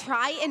to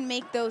try and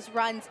make those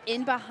runs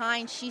in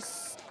behind.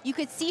 You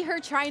could see her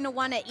trying to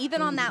want it,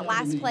 even on that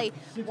last play.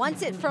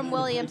 Wants it from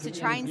Williams to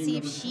try and see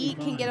if she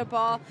can get a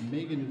ball.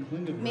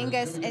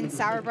 Mingus and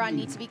Sauerbrunn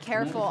need to be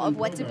careful of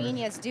what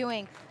Dabinia is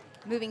doing,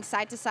 moving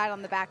side to side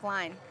on the back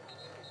line.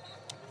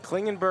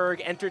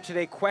 Klingenberg entered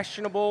today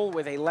questionable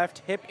with a left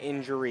hip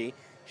injury.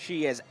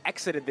 She has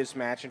exited this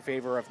match in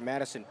favor of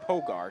Madison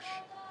Pogarsh.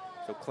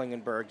 So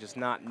Klingenberg just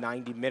not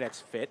 90 minutes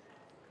fit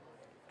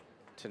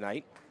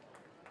tonight.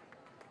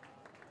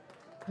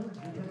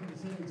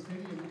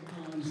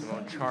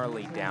 Simone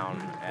Charlie down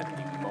at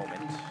the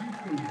moment.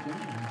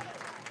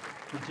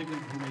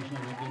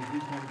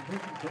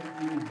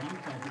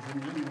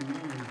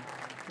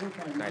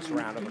 Nice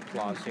round of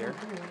applause here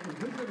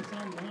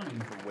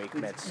from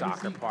WakeMed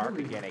Soccer Park.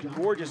 Again, a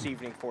gorgeous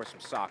evening for some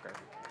soccer.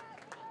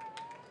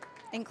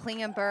 And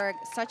Klingenberg,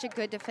 such a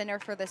good defender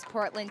for this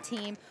Portland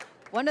team.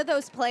 One of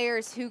those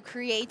players who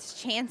creates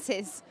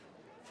chances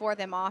for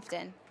them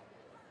often.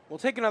 We'll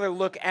take another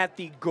look at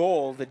the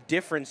goal, the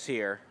difference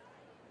here.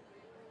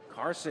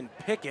 Carson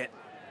Pickett.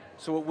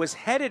 So it was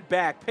headed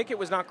back. Pickett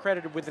was not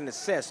credited with an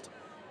assist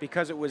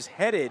because it was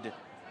headed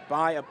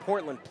by a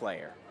Portland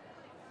player.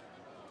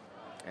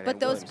 And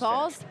but those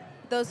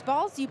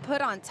balls you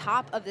put on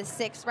top of the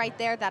 6 right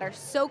there that are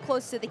so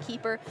close to the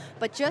keeper,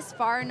 but just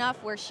far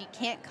enough where she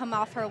can't come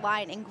off her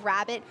line and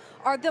grab it,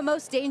 are the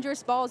most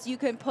dangerous balls you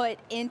can put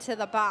into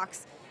the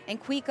box. And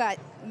Witte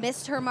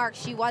missed her mark.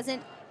 She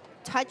wasn't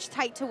touched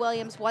tight to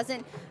Williams,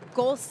 wasn't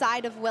goal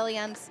side of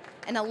Williams,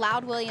 and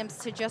allowed Williams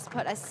to just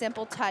put a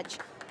simple touch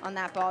on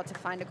that ball to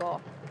find a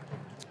goal.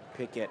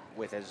 Pickett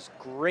with as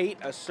great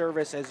a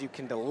service as you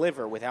can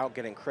deliver without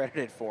getting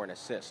credited for an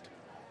assist.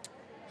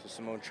 So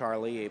Simone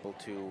Charlie able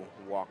to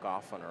walk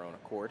off on her own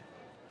accord.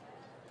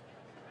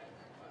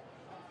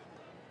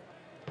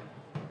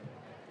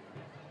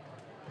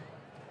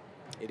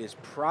 It is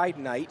Pride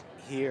Night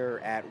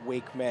here at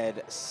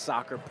WakeMed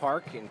Soccer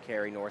Park in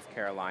Cary, North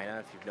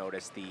Carolina. If you've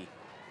noticed the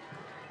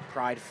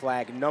Pride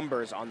flag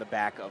numbers on the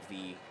back of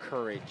the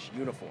Courage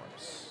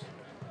uniforms.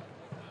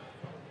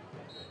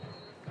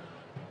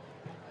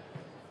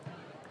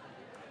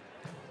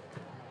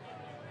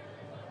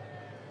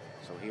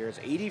 So here's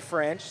A.D.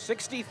 French,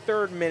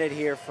 63rd minute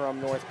here from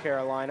North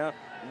Carolina.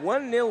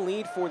 1-0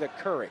 lead for the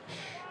Courage.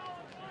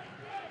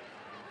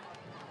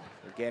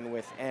 Again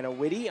with Anna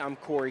Witte, I'm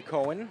Corey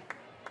Cohen,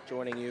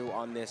 joining you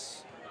on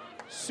this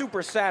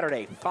Super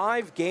Saturday.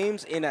 5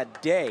 games in a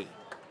day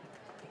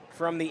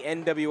from the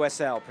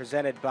NWSL,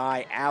 presented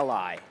by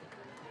Ally.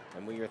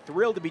 And we are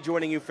thrilled to be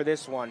joining you for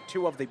this one.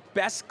 Two of the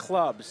best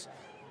clubs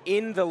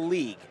in the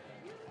league.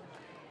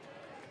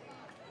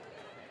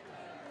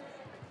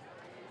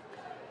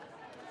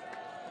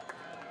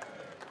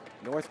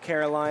 North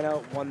Carolina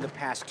won the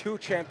past 2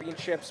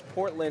 championships.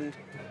 Portland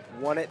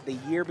won it the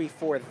year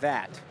before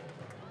that.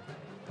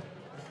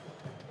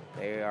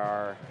 They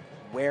are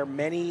where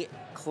many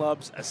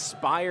clubs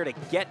aspire to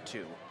get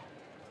to.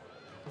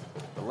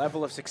 The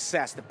level of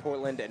success that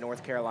Portland and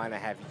North Carolina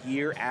have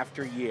year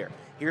after year.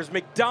 Here's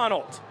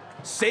McDonald,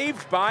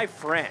 saved by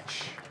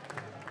French.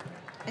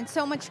 And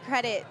so much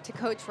credit to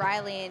Coach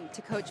Riley and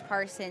to Coach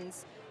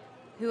Parsons,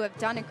 who have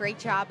done a great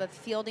job of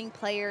fielding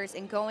players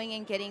and going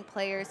and getting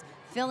players,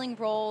 filling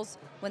roles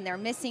when they're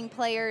missing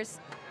players.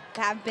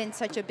 That have been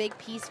such a big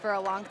piece for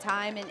a long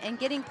time, and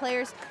getting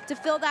players to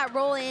fill that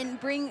role and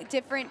bring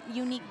different,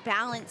 unique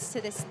balance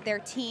to their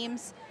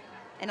teams,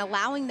 and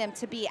allowing them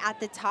to be at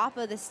the top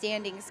of the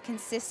standings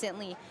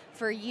consistently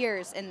for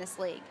years in this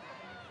league.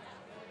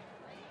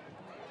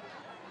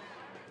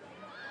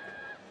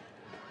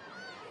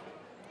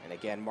 And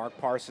again, Mark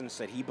Parsons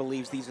said he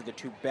believes these are the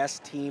 2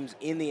 best teams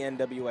in the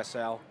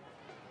NWSL,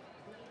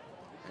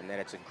 and that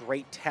it's a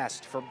great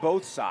test for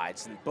both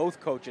sides. And both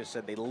coaches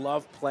said they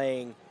love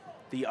playing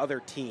the other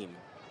team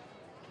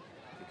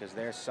because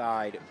their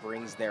side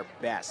brings their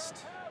best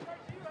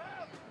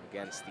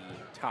against the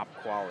top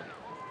quality.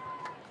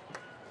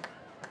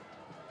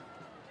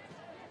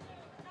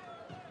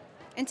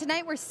 And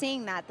tonight we're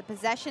seeing that. The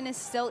possession is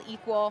still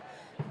equal.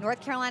 North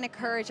Carolina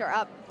Courage are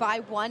up by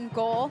 1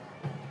 goal.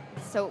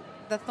 So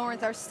the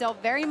Thorns are still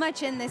very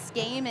much in this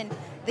game, and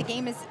the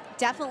game is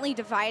definitely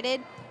divided.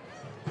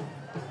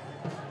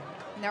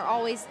 And they're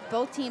always,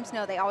 both teams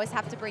know they always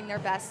have to bring their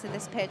best to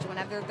this pitch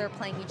whenever they're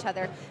playing each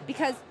other,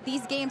 because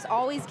these games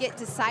always get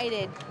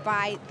decided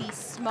by these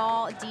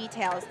small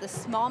details, the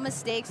small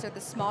mistakes or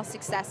the small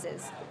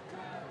successes.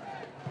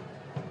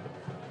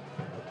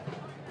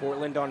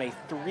 Portland on a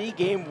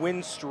 3-game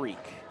win streak.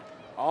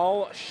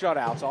 All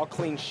shutouts, all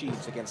clean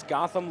sheets against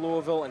Gotham,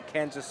 Louisville, and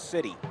Kansas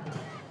City.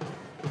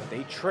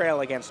 They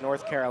trail against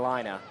North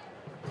Carolina,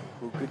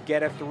 who could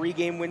get a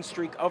 3-game win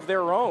streak of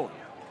their own.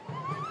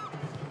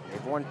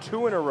 They've won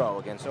 2 in a row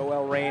against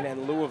OL Reign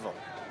and Louisville.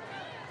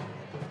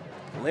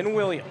 Lynn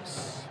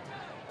Williams,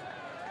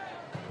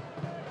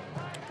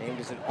 named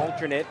as an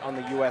alternate on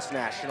the U.S.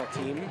 national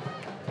team.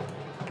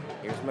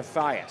 Here's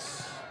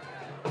Matthias.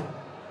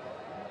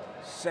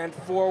 Sent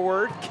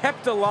forward,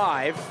 kept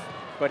alive,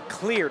 but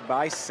cleared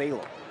by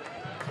Sahlen.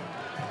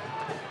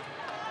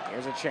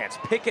 Here's a chance.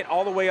 Pickett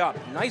all the way up.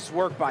 Nice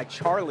work by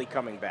Charlie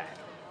coming back.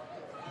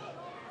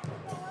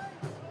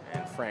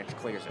 And French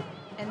clears it.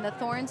 And the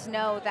Thorns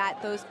know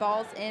that those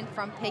balls in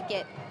from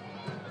Pickett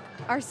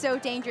are so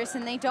dangerous,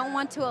 and they don't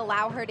want to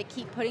allow her to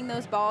keep putting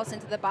those balls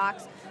into the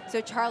box.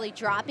 So Charlie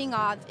dropping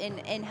off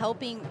and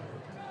helping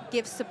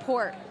give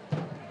support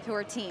to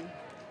her team.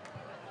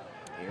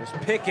 Here's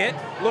Pickett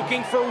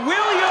looking for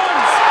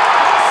Williams.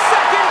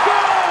 Second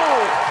goal!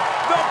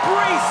 The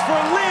brace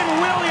for Lynn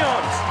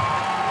Williams.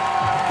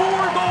 4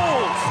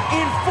 goals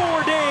in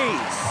 4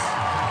 days.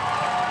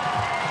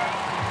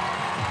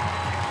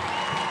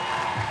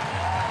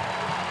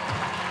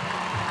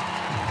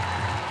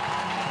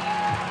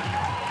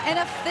 And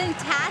a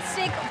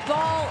fantastic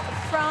ball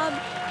from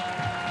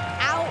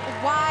out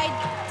wide.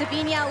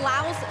 Davinia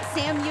allows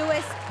Sam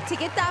Ewis to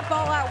get that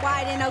ball out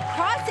wide, and a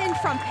cross in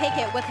from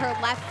Pickett with her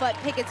left foot.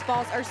 Pickett's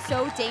balls are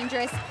so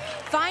dangerous.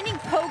 Finding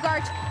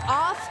Pogart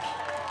off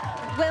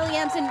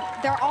Williams, and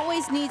there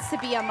always needs to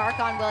be a mark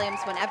on Williams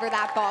whenever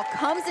that ball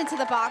comes into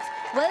the box.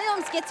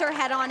 Williams gets her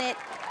head on it.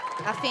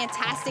 A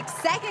fantastic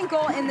second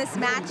goal in this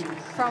match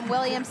from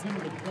Williams,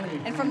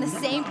 and from the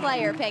same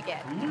player,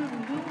 Pickett.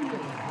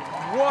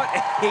 What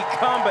a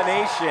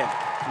combination.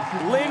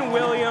 Lynn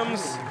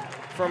Williams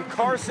from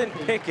Carson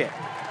Pickett.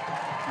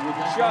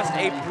 Just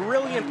a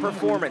brilliant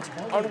performance.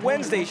 On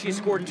Wednesday, she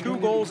scored 2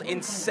 goals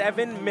in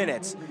 7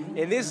 minutes.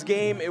 In this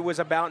game, it was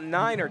about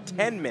 9 or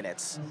 10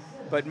 minutes.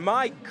 But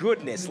my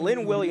goodness,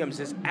 Lynn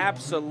Williams is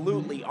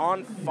absolutely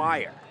on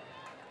fire.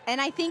 And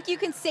I think you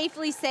can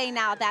safely say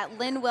now that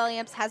Lynn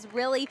Williams has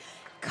really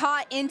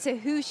caught into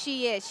who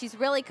she is. She's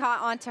really caught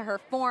onto her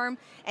form,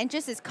 and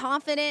just as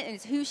confident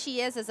as who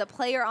she is as a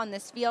player on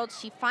this field.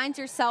 She finds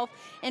herself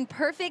in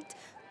perfect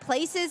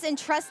places and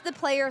trusts the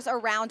players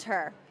around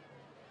her.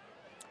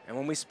 And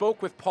when we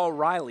spoke with Paul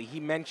Riley, he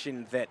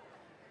mentioned that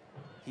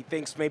he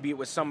thinks maybe it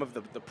was some of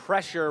the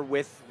pressure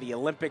with the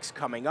Olympics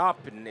coming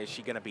up, and is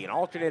she going to be an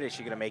alternate? Is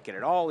she going to make it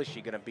at all? Is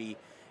she going to be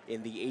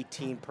in the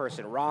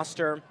 18-person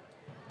roster?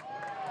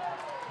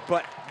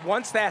 But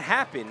once that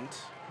happened,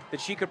 that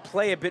she could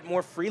play a bit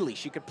more freely.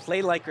 She could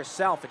play like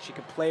herself, and she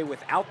could play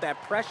without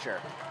that pressure.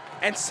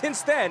 And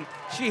since then,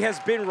 she has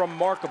been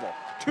remarkable.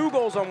 2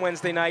 goals on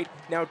Wednesday night,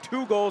 now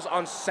 2 goals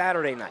on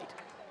Saturday night.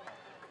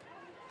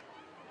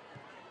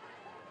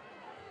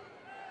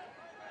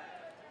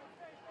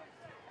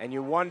 And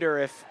you wonder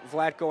if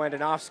Vlatko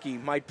Andonovski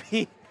might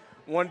be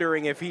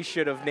wondering if he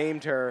should have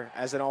named her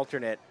as an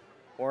alternate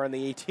or on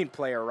the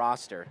 18-player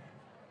roster,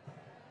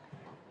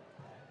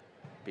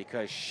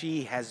 because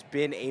she has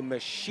been a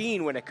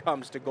machine when it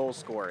comes to goal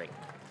scoring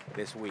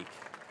this week.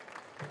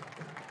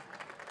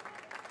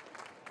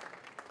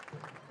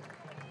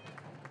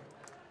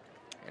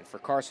 And for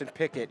Carson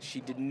Pickett,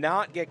 she did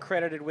not get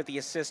credited with the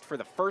assist for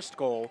the first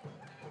goal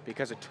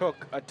because it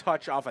took a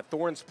touch off a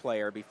Thorns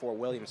player before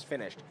Williams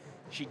finished.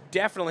 She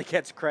definitely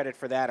gets credit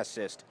for that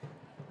assist.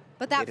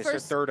 But that it is her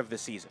third of the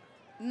season.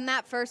 And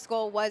that first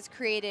goal was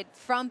created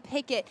from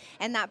Pickett,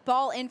 and that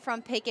ball in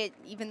from Pickett,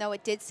 even though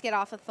it did skid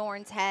off of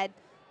Thorns' head,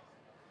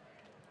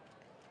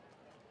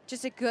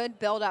 just a good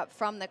build-up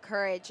from the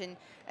Courage.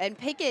 And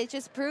Pickett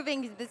just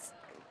proving this,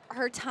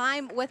 her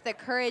time with the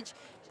Courage,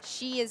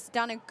 she has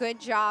done a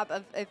good job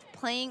of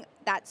playing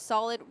that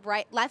solid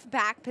left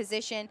back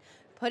position,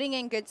 putting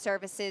in good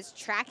services,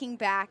 tracking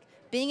back,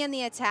 being in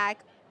the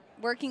attack,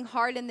 working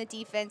hard in the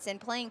defense, and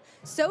playing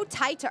so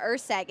tight to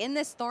Urseg. In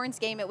this Thorns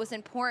game, it was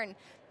important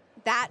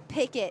that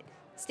Pickett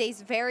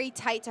stays very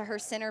tight to her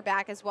center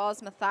back as well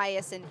as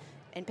Matthias,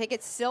 and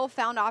Pickett still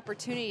found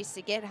opportunities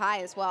to get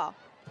high as well.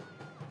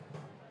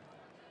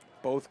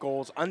 Both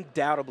goals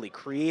undoubtedly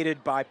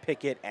created by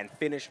Pickett and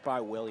finished by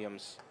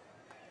Williams.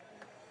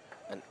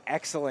 An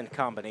excellent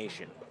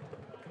combination.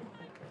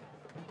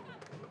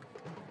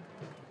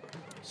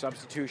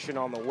 Substitution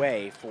on the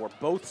way for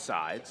both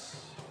sides.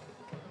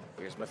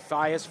 Here's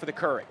Matthias for the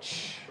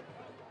Courage.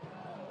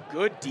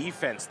 Good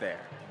defense there.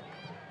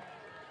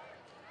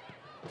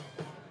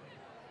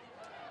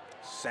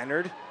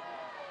 Centered.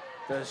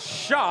 The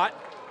shot,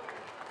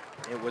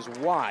 it was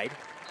wide.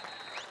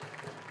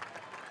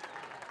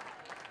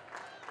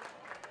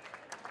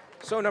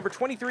 So number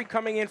 23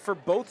 coming in for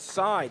both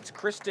sides,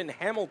 Kristen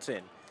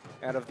Hamilton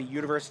out of the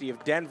University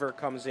of Denver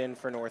comes in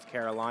for North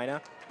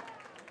Carolina.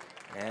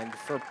 And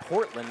for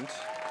Portland,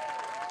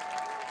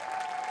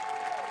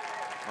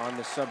 on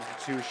the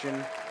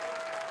substitution,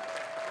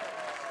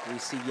 we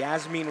see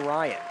Yasmin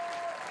Ryan.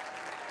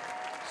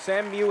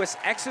 Sam Mewis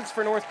exits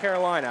for North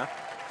Carolina,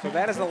 so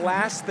that is the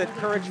last that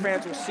Courage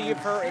fans will see of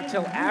her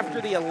until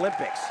after the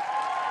Olympics.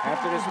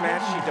 After this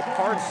match, she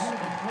departs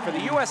for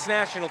the U.S.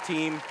 national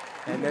team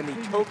and then the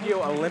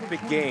Tokyo Olympic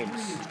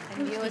Games.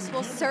 And Mewis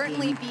will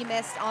certainly be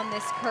missed on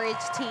this Courage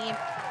team.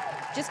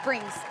 Just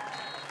brings,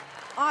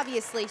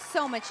 obviously,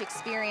 so much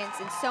experience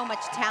and so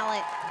much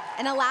talent,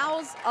 and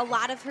allows a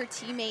lot of her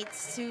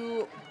teammates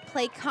to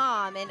play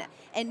calm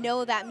and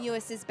know that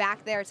Mewis is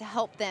back there to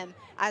help them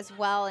as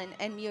well.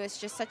 And Mewis,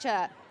 just such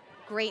a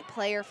great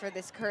player for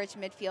this Courage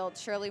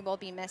midfield, surely will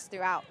be missed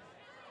throughout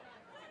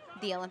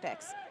the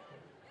Olympics.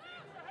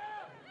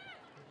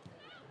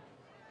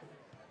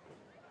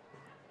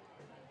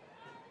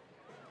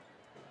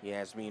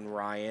 Yasmin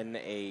Ryan,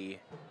 a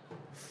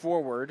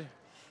forward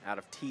out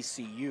of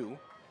TCU.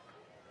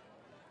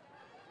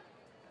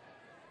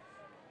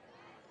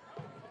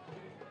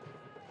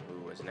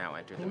 Who has now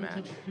entered the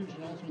match.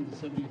 Also in the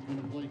 70th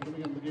minute play,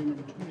 coming up the game,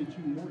 number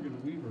 22,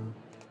 Morgan Weaver.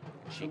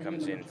 She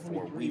comes in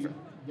for Weaver.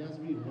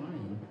 Yasmin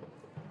Ryan.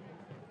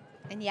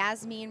 And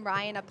Yasmin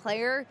Ryan, a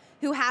player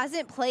who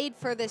hasn't played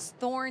for this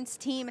Thorns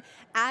team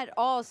at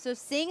all. So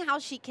seeing how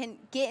she can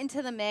get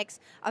into the mix,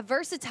 a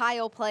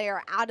versatile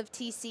player out of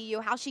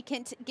TCU, how she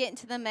can get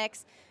into the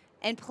mix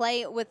and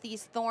play with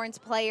these Thorns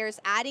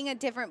players, adding a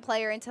different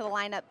player into the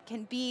lineup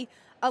can be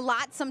a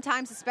lot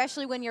sometimes,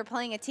 especially when you're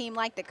playing a team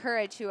like the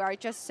Courage, who are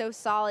just so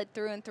solid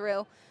through and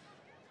through.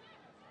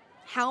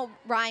 How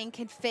Ryan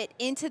can fit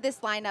into this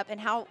lineup and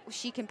how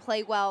she can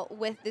play well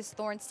with this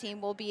Thorns team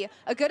will be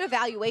a good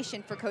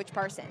evaluation for Coach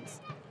Parsons.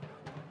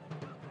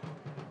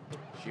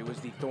 She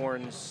was the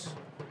Thorns'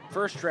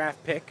 first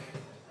draft pick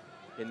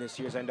in this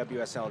year's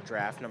NWSL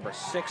draft, number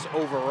 6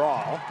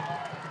 overall.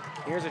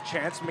 Here's a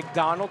chance,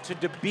 McDonald to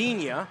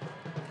Debinha.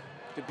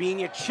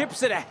 Debinha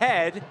chips it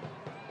ahead.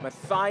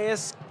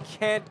 Matthias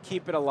can't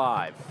keep it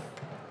alive.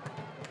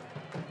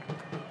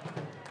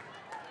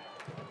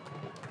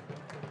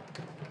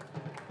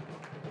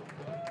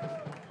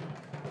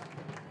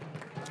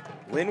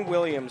 Lynn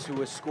Williams, who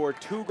has scored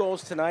 2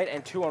 goals tonight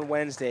and 2 on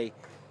Wednesday,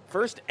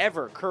 first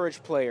ever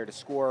Courage player to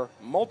score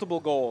multiple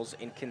goals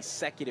in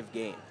consecutive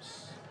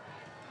games.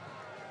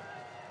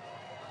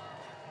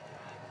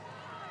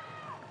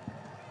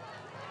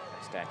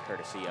 Stat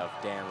courtesy of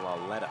Dan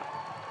Laletta.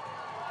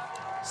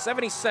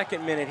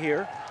 72nd minute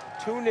here,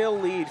 2-0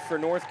 lead for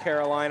North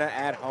Carolina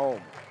at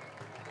home.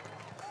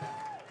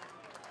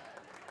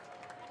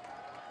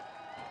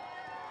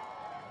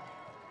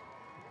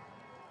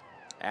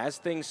 As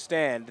things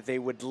stand, they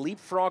would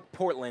leapfrog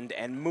Portland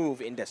and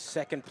move into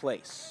second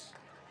place.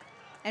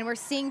 And we're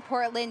seeing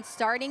Portland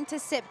starting to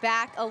sit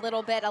back a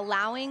little bit,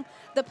 allowing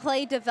the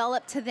play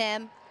develop to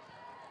them.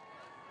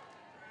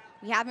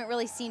 We haven't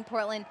really seen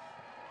Portland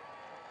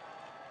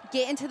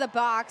get into the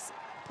box,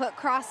 put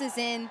crosses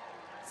in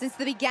since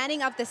the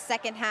beginning of the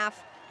second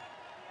half.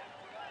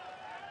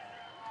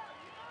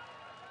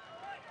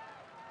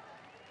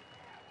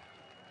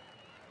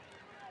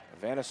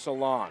 Vanna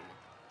Solon,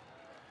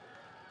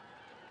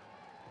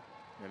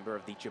 member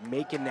of the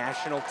Jamaican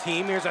national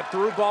team. Here's a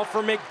through ball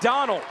for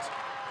McDonald.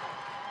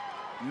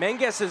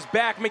 Menges is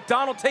back.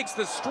 McDonald takes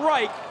the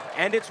strike,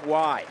 and it's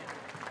wide.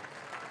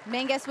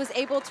 Menges was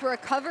able to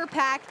recover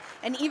pack,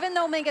 and even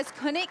though Menges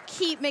couldn't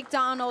keep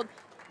McDonald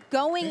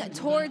going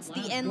towards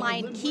the end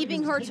line,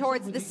 keeping her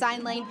towards the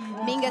side lane,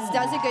 Menges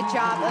does a good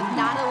job of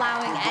not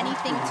allowing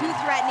anything too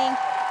threatening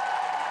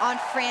on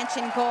Franch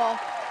in goal.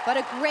 But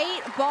a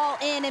great ball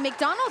in, and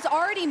McDonald's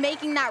already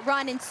making that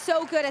run and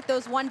so good at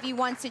those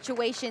 1v1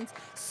 situations.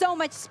 So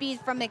much speed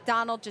from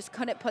McDonald, just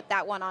couldn't put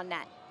that one on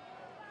net.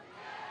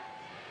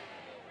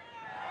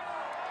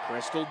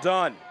 Crystal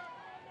Dunn.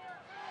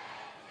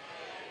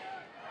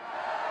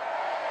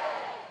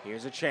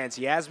 Here's a chance,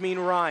 Yasmin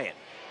Ryan.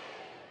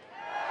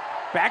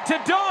 Back to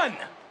Dunn!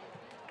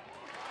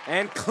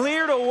 And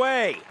cleared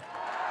away.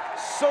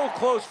 So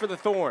close for the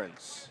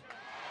Thorns.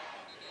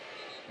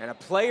 And a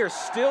player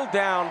still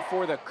down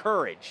for the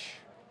Courage.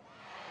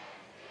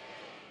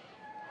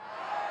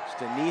 It's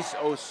Denise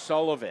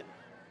O'Sullivan.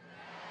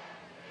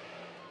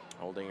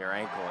 Holding her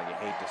ankle, and you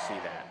hate to see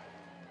that.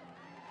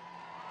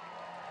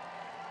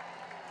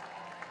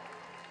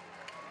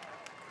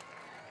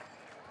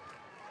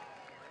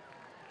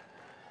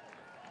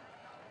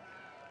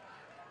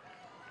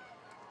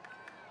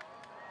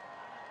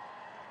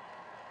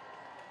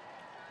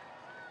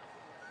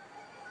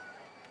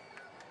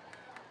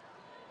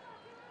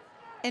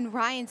 And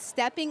Ryan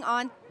stepping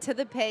onto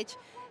the pitch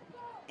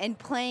and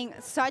playing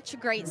such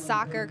great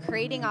soccer,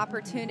 creating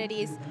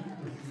opportunities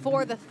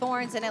for the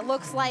Thorns. And it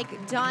looks like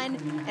Dunn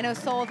and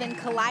O'Sullivan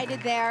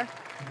collided there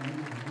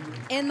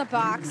in the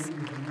box.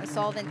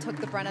 O'Sullivan took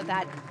the brunt of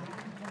that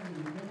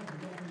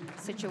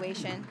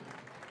situation.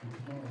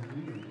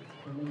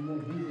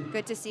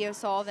 Good to see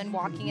O'Sullivan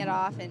walking it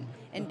off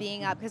and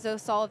being up, because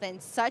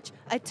O'Sullivan's such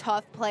a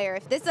tough player.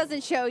 If this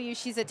doesn't show you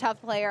she's a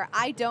tough player,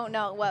 I don't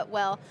know what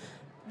will.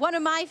 One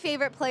of my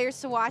favorite players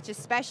to watch,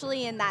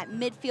 especially in that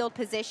midfield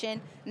position,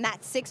 in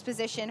that sixth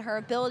position, her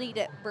ability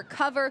to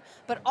recover,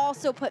 but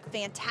also put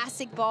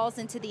fantastic balls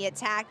into the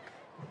attack.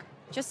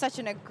 Just such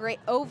a great,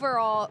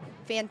 overall,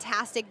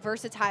 fantastic,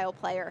 versatile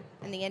player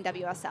in the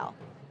NWSL.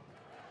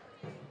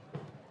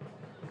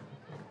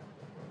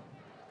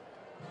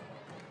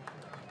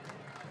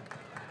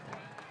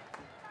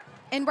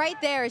 And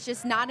right there is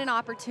just not an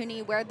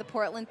opportunity where the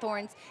Portland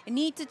Thorns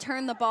need to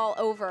turn the ball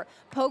over.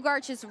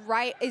 Pogarch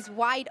is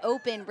wide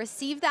open.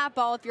 Receive that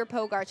ball if you're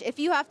Pogarch. If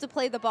you have to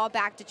play the ball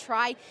back to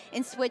try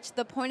and switch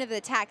the point of the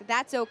attack,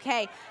 that's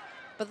okay.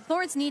 But the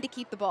Thorns need to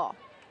keep the ball.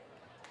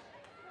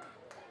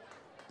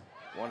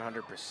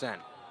 100%.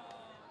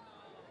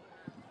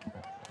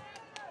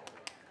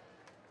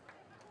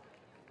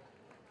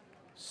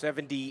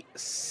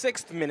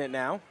 '76th minute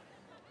now.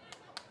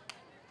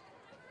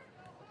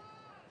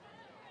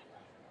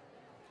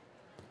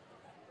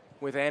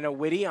 With Anna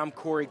Witte, I'm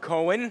Corey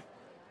Cohen,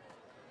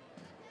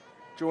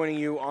 joining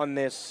you on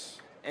this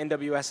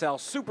NWSL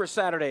Super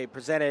Saturday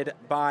presented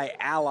by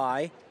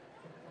Ally.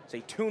 It's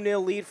a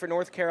 2-0 lead for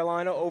North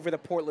Carolina over the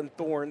Portland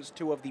Thorns,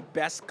 two of the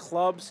best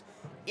clubs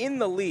in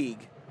the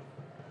league.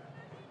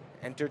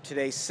 Enter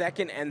today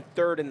second and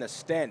third in the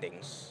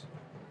standings.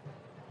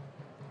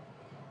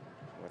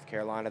 North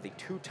Carolina, the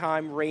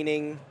two-time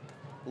reigning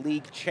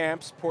league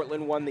champs.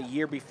 Portland won the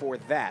year before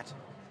that.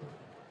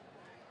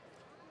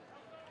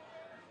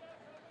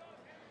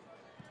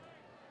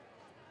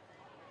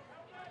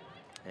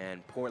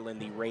 And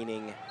Portland, the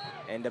reigning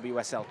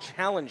NWSL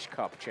Challenge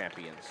Cup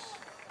champions.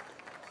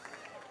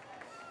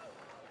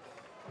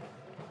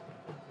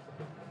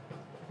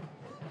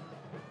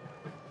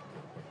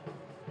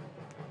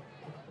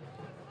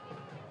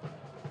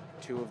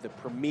 Two of the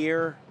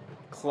premier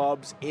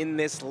clubs in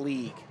this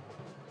league.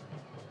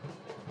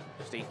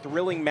 Just a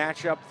thrilling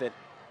matchup that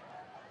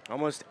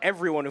almost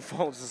everyone who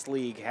follows this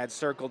league had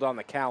circled on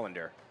the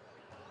calendar.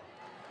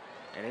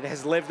 And it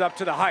has lived up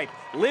to the hype.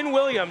 Lynn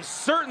Williams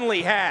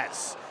certainly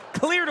has.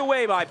 Cleared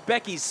away by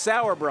Becky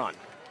Sauerbrunn.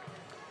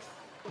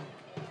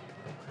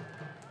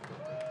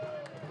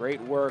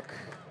 Great work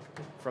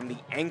from the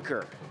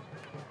anchor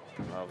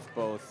of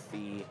both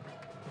the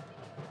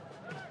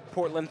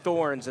Portland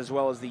Thorns as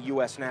well as the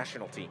U.S.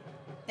 national team.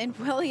 And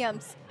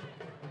Williams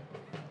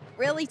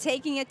really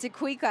taking it to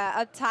Kuika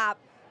up top,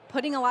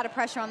 putting a lot of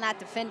pressure on that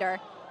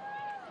defender.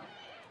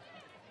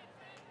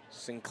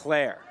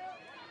 Sinclair,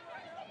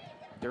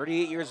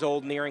 38 years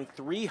old, nearing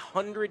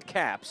 300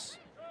 caps,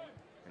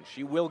 and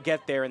she will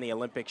get there in the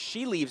Olympics.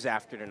 She leaves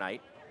after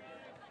tonight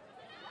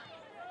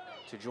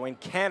to join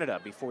Canada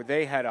before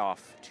they head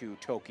off to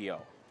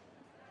Tokyo.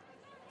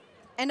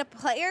 And a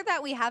player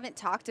that we haven't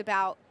talked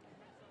about,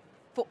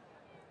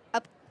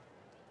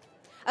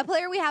 a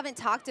player we haven't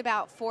talked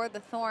about for the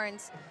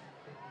Thorns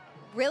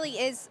really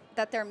is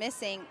that they're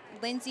missing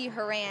Lindsay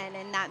Horan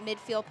in that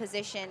midfield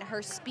position.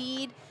 Her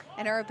speed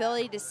and her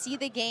ability to see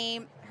the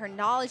game, her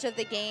knowledge of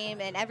the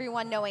game, and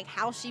everyone knowing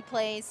how she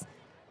plays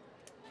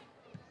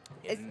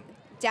has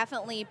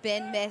definitely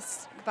been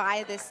missed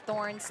by this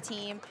Thorns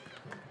team.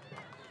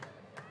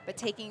 But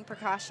taking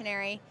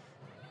precautionary,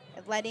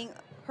 letting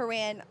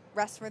Horan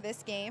rest for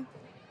this game.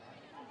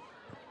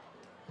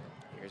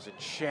 Here's a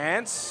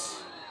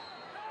chance.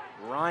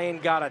 Ryan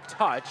got a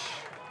touch.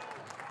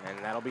 And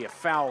that'll be a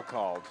foul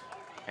called.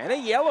 And a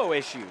yellow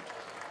issued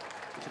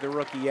to the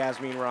rookie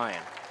Yasmin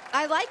Ryan.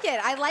 I like it.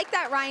 I like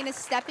that Ryan is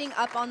stepping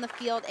up on the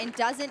field and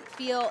doesn't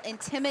feel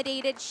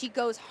intimidated. She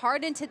goes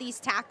hard into these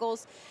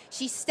tackles.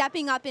 She's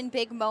stepping up in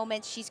big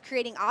moments. She's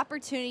creating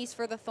opportunities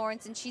for the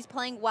Thorns, and she's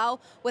playing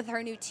well with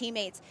her new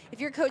teammates.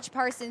 If you're Coach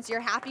Parsons, you're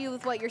happy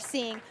with what you're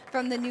seeing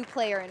from the new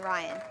player in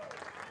Ryan.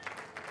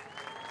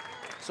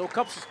 So a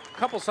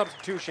couple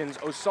substitutions.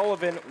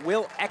 O'Sullivan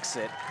will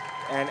exit,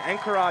 and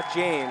Ankara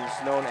James,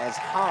 known as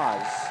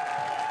Haas,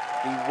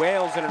 the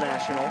Wales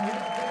international,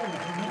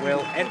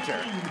 will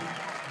enter.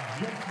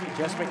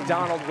 Jess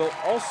McDonald will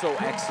also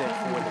exit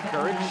for the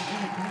Courage.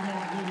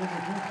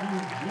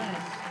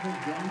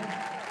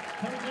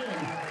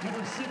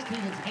 Number 16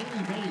 is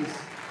Haley Mace.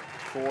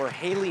 For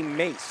Haley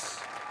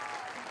Mace.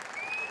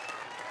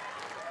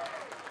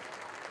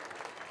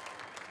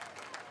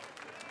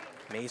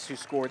 Mace, who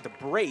scored the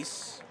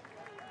brace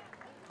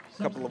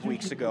a couple of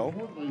weeks ago.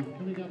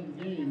 Coming out of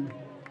the game,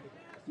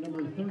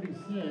 number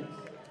 36.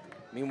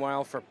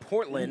 Meanwhile, for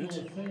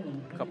Portland,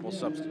 a couple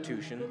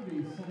substitutions.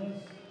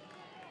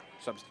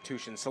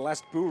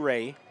 Celeste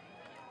Bourret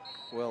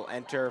will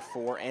enter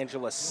for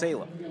Angela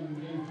Sahlen.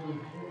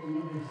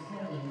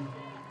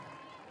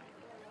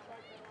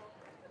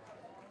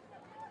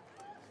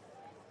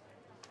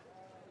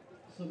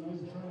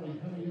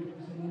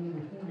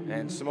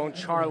 And Simone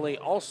Charlie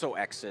also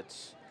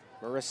exits.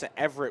 Marissa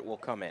Everett will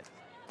come in.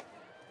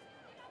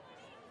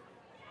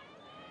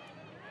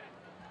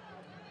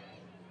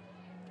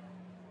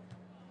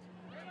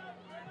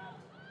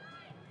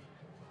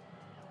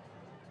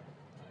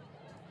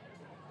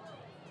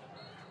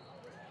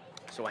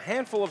 So a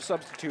handful of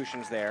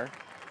substitutions there.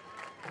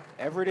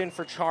 Everett in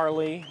for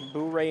Charlie,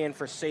 Bourret in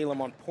for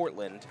Salem on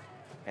Portland,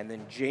 and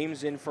then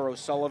James in for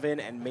O'Sullivan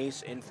and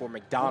Mace in for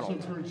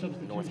McDonald,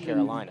 North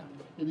Carolina.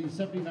 In the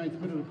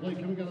 79th minute of play,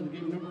 coming out of the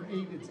game, number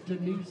 8, it's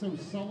Denise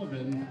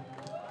O'Sullivan.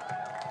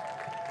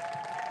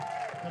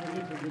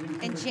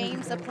 And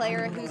James, a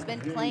player who's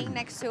been playing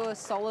next to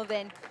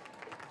O'Sullivan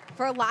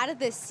for a lot of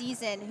this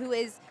season, who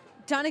has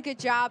done a good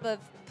job of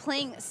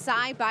playing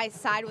side by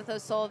side with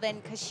O'Sullivan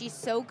because she's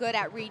so good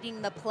at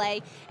reading the play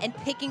and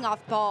picking off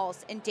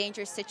balls in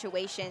dangerous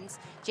situations.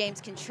 James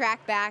can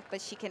track back,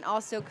 but she can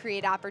also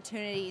create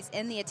opportunities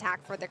in the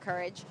attack for the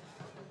Courage.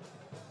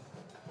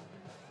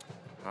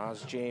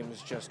 Oz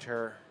James, just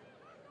her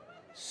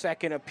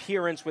second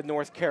appearance with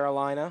North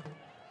Carolina.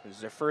 This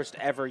is her first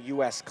ever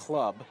U.S.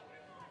 club.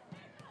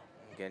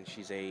 Again,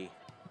 she's a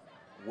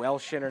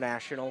Welsh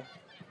international,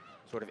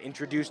 sort of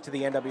introduced to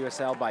the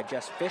NWSL by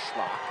Jess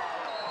Fishlock,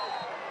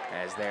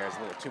 as there's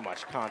a little too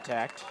much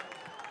contact.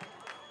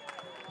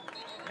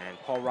 And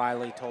Paul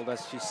Riley told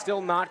us she's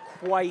still not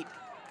quite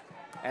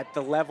at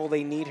the level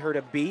they need her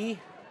to be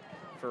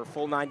for a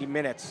full 90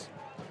 minutes.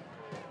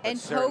 And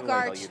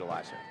Pogarch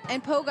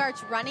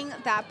running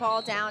that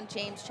ball down,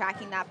 James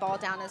tracking that ball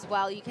down as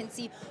well. You can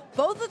see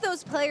both of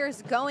those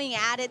players going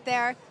at it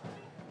there,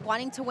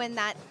 wanting to win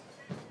that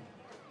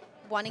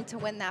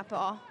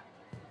ball.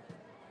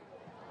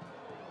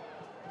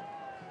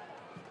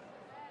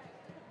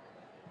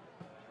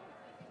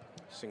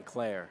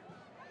 Sinclair.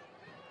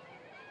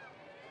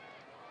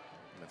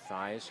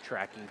 Matthias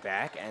tracking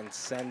back and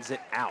sends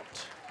it out.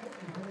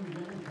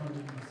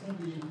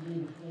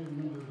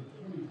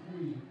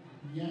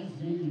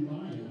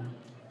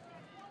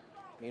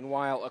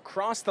 Meanwhile,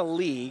 across the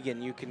league,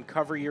 and you can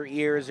cover your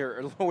ears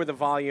or lower the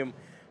volume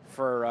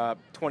for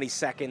 20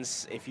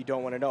 seconds if you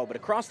don't want to know, but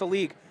across the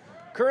league,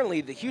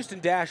 currently the Houston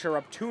Dash are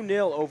up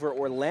 2-0 over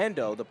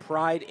Orlando, the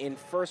Pride in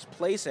first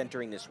place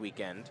entering this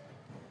weekend.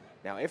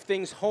 Now, if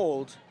things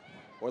hold,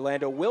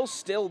 Orlando will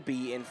still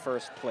be in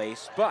first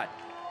place, but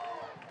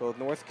both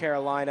North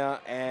Carolina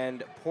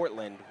and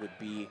Portland would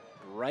be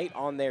right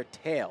on their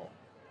tail.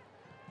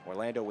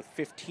 Orlando with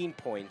 15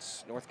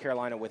 points, North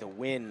Carolina with a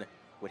win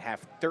would have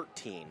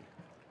 13.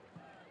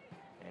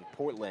 And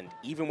Portland,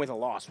 even with a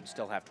loss, would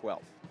still have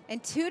 12.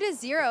 And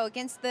 2-0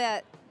 against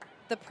the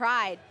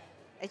Pride.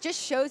 It just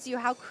shows you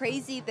how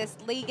crazy this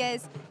league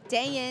is,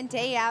 day in,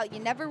 day out. You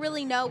never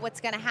really know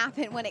what's going to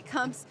happen when it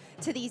comes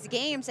to these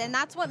games, and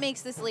that's what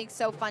makes this league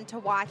so fun to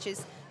watch.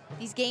 Is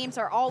these games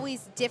are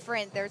always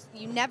different.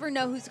 You never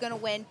know who's going to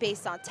win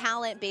based on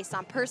talent, based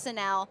on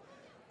personnel,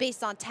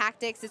 based on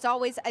tactics. It's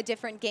always a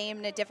different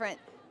game and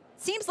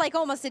seems like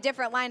almost a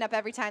different lineup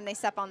every time they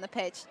step on the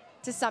pitch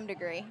to some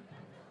degree.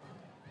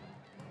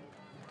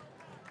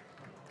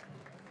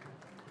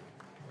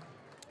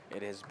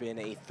 It has been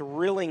a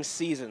thrilling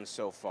season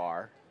so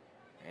far,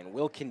 and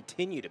will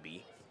continue to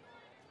be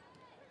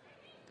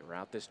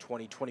throughout this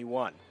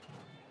 2021.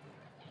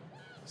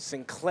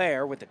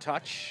 Sinclair with the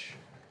touch,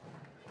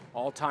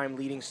 all-time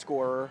leading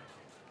scorer,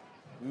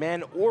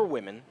 men or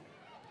women,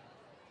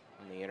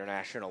 on the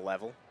international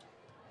level.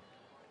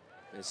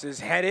 This is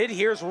headed,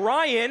 here's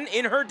Ryan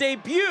in her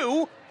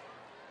debut.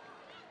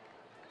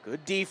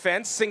 Good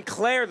defense,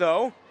 Sinclair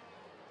though,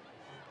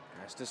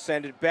 has to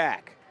send it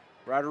back.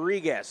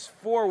 Rodriguez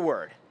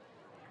forward.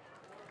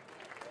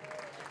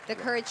 The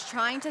Courage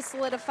trying to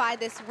solidify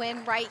this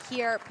win right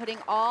here, putting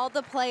all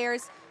the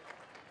players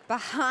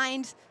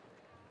behind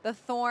the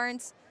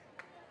Thorns.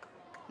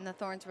 And the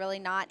Thorns really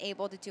not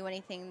able to do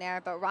anything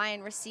there. But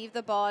Ryan received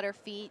the ball at her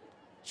feet,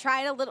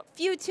 tried a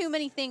few too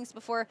many things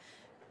before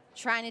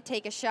trying to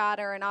take a shot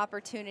or an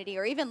opportunity,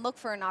 or even look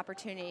for an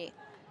opportunity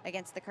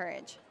against the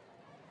Courage.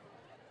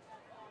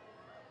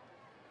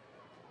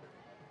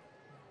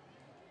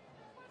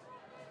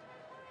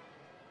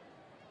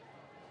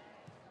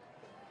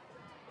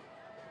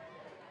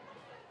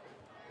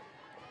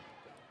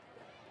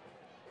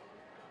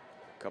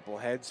 Couple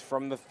heads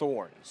from the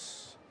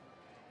Thorns.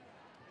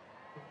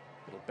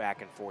 A little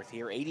back and forth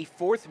here.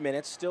 84th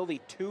minute, still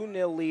the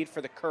 2-0 lead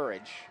for the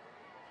Courage.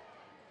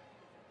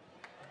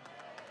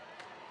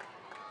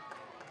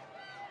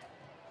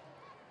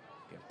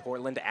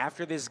 Portland,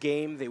 after this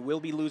game, they will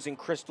be losing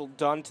Crystal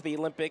Dunn to the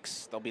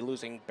Olympics. They'll be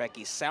losing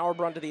Becky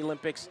Sauerbrunn to the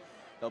Olympics.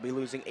 They'll be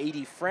losing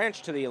Adie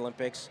French to the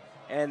Olympics.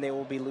 And they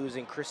will be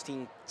losing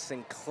Christine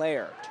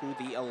Sinclair to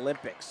the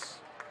Olympics.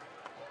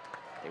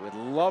 They would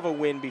love a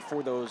win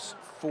before those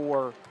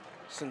 4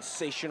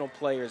 sensational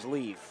players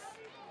leave.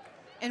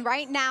 And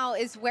right now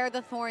is where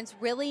the Thorns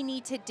really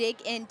need to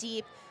dig in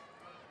deep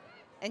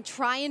and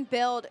try and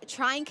build,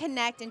 try and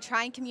connect, and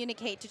try and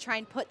communicate to try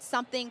and put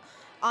something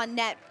on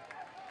net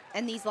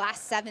in these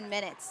last 7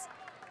 minutes,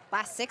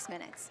 last 6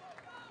 minutes.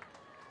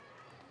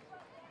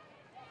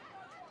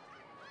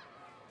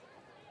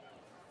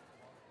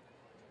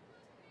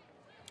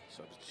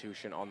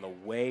 Substitution on the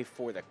way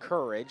for the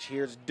Courage.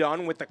 Here's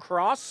Dunn with the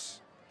cross.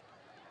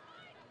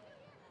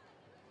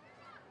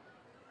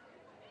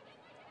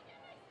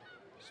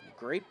 Some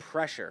great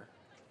pressure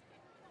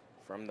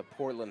from the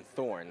Portland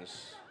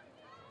Thorns.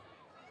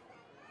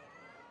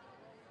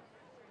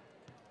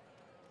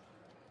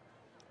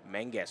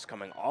 Menges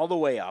coming all the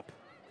way up,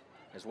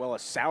 as well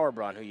as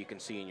Sauerbrunn, who you can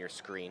see in your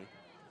screen.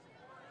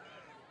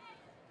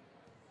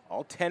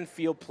 All 10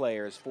 field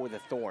players for the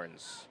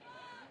Thorns.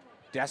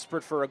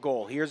 Desperate for a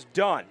goal. Here's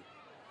Dunn.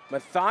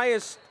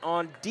 Matthias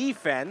on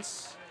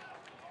defense,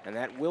 and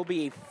that will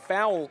be a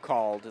foul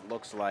called, it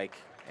looks like,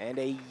 and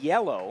a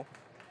yellow,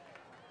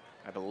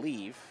 I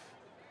believe.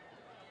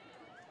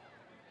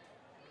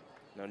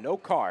 No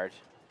card.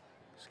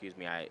 Excuse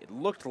me, it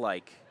looked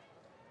like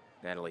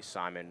Natalie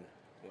Simon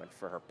went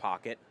for her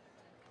pocket,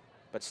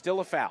 but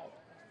still a foul.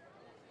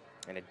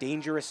 And a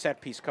dangerous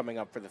set piece coming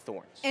up for the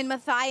Thorns. And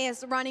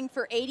Matthias running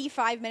for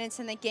 85 minutes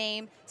in the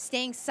game,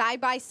 staying side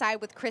by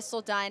side with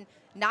Crystal Dunn,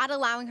 not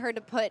allowing her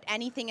to put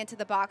anything into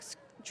the box,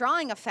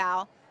 drawing a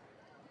foul.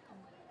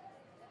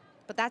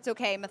 But that's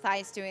okay.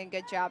 Matthias doing a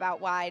good job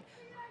out wide,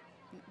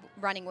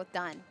 running with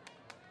Dunn.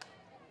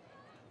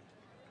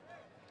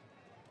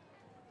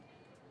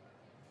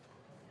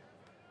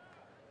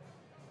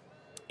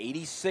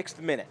 '86th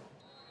minute.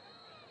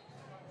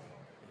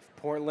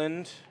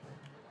 Portland,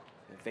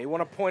 if they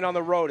want a point on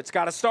the road, it's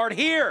got to start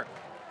here.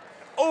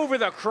 Over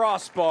the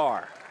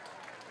crossbar.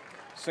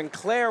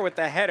 Sinclair with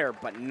the header,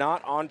 but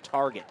not on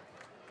target.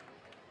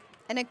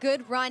 And a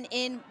good run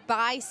in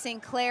by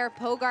Sinclair.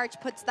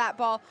 Pogarch puts that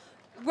ball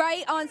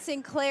right on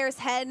Sinclair's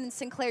head, and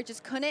Sinclair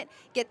just couldn't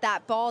get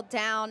that ball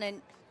down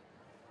and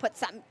put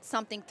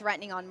something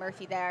threatening on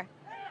Murphy there.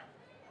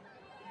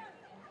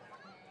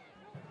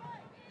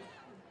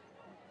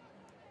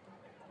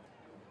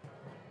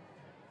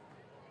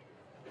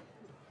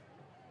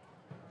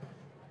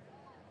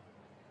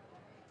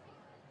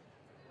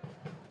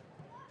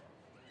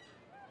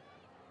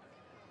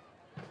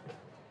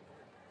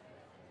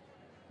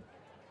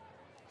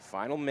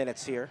 Final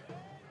minutes here.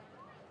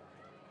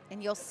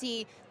 And you'll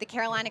see the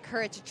Carolina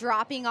Courage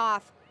dropping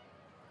off,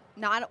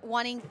 not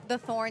wanting the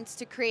Thorns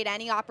to create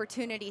any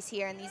opportunities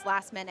here in these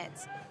last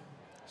minutes.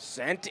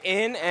 Sent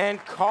in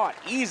and caught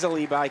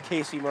easily by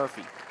Casey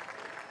Murphy.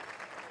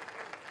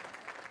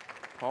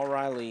 Paul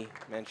Riley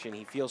mentioned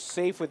he feels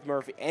safe with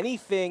Murphy.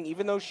 Anything,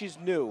 even though she's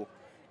new,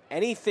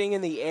 anything in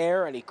the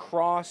air, any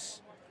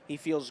cross, he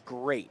feels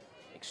great.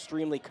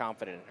 Extremely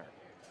confident in her.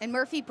 And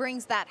Murphy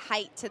brings that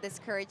height to this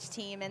Courage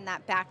team in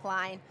that back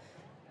line.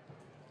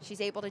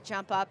 She's able to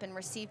jump up and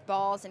receive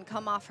balls and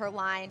come off her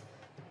line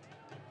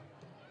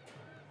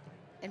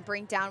and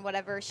bring down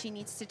whatever she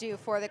needs to do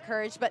for the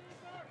Courage. But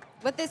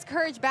with this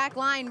Courage back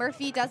line,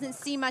 Murphy doesn't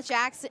see much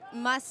action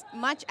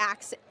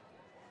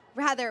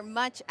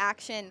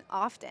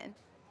often.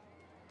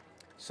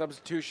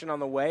 Substitution on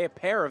the way, a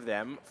pair of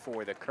them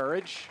for the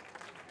Courage.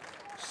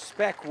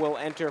 Speck will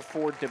enter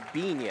for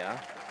Dabinia.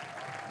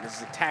 This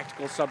is a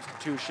tactical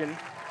substitution.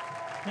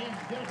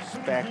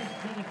 Speck,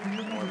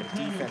 more of a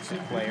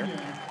defensive player.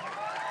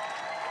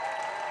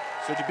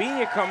 So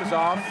Dabinia comes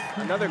off.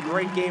 Another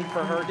great game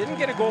for her. Didn't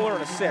get a goal or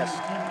an assist,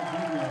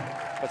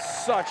 but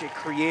such a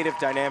creative,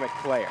 dynamic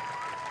player.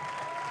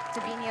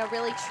 Dabinia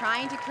really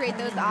trying to create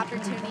those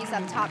opportunities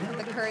up top for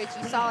the Courage.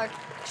 You saw her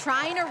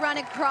trying to run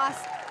across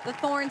the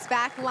Thorns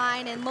back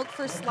line and look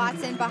for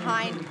slots in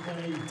behind.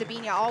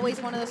 Dabinia, always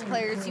one of those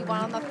players you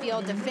want on the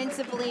field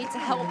defensively to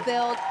help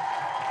build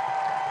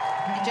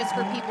and just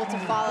for people to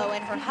follow,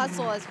 and her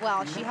hustle as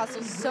well. She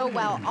hustles so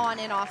well on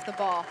and off the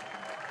ball.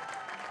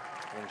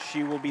 And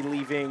she will be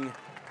leaving,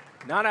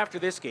 not after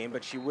this game,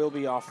 but she will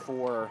be off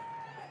for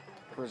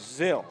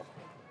Brazil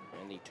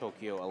in the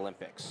Tokyo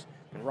Olympics.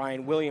 And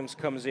Ryan Williams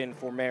comes in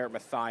for Merritt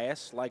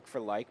Mathias, like for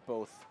like,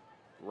 both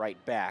right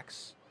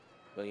backs.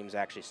 Williams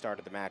actually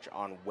started the match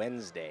on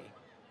Wednesday.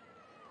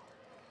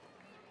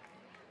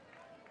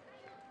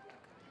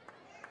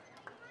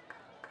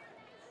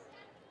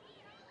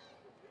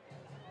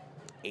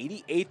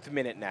 '88th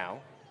minute now.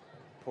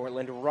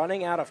 Portland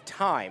running out of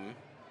time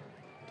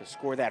to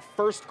score that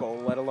first goal,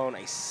 let alone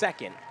a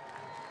second,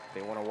 if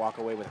they want to walk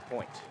away with a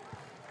point.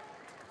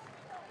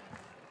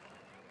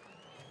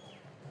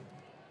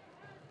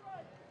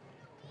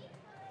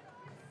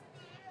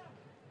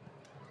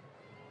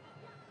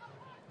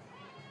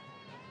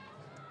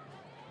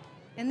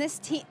 And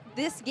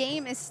this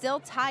game is still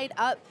tied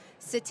up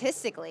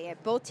statistically.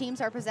 Both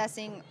teams are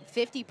possessing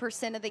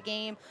 50% of the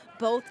game.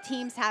 Both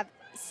teams have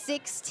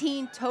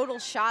 16 total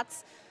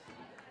shots.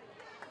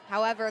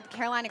 However, the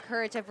Carolina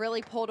Courage have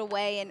really pulled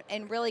away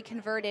and really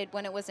converted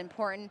when it was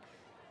important.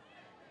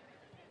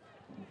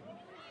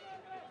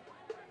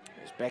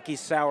 There's Becky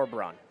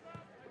Sauerbrunn,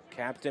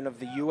 captain of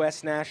the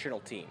U.S. national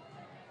team.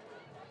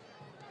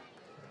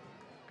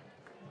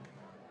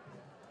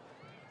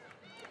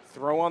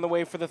 Throw on the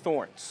way for the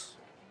Thorns.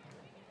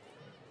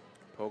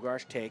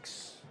 Pogarsh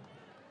takes.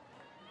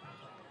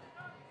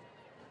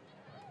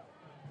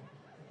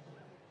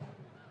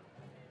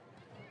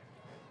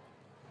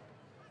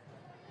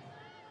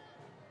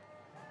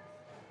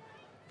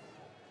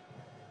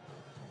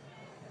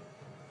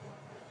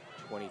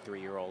 The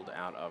 23-year-old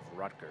out of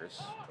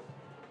Rutgers.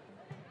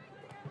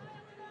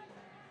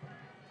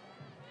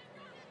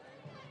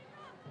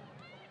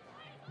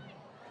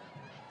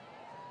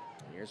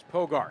 Here's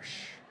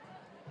Pogarsh.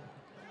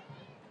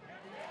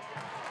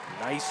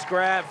 Nice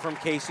grab from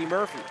Casey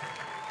Murphy.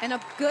 And a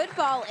good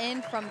ball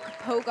in from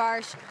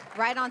Pogarsh,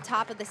 right on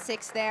top of the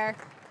 6 there.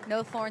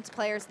 No Thorns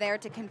players there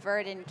to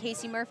convert, and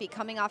Casey Murphy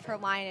coming off her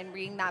line and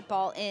reading that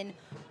ball in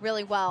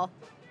really well.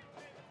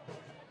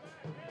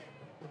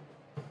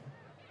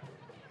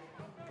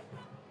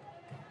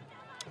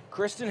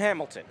 Kristen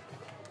Hamilton,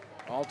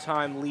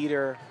 all-time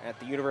leader at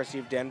the University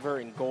of Denver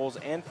in goals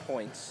and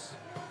points.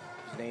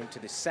 Was named to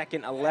the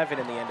second 11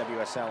 in the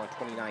NWSL in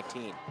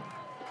 2019.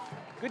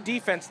 Good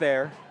defense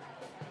there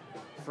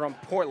from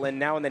Portland.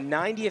 Now in the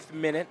 90th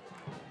minute,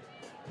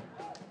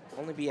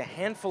 only be a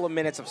handful of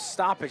minutes of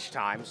stoppage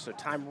time, so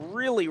time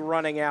really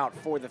running out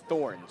for the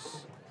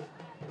Thorns.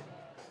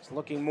 It's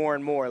looking more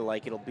and more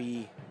like it'll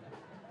be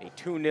a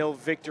 2-0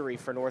 victory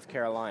for North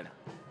Carolina.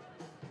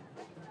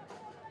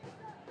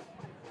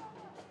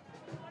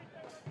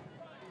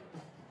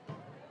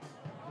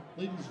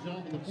 Ladies and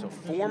gentlemen, So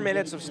 4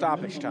 minutes of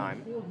stoppage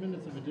time. 4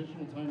 minutes of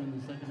additional time in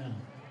the second half.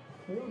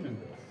 4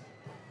 minutes.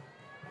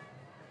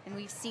 And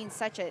we've seen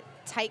such a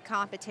tight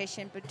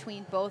competition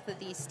between both of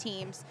these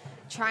teams,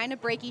 trying to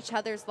break each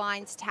other's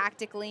lines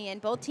tactically,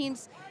 and both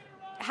teams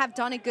have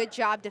done a good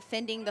job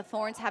defending. The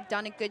Thorns have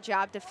done a good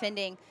job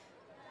defending.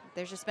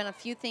 There's just been a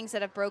few things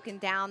that have broken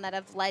down that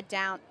have led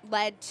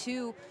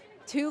to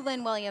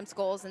Lynn Williams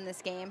goals in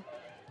this game.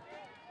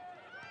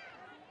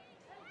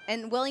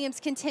 And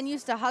Williams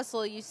continues to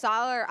hustle. You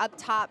saw her up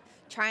top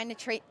trying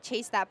to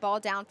chase that ball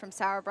down from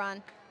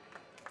Sauerbrunn.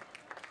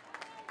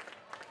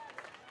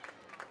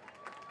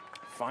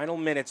 Final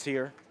minutes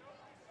here.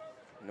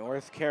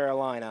 North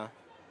Carolina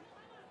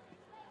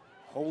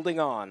holding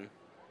on.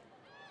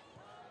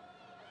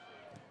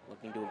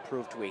 Looking to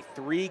improve to a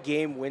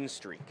 3-game win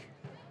streak.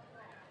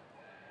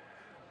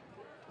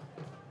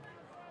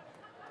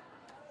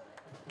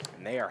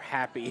 And they are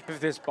happy if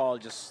this ball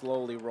just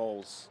slowly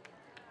rolls.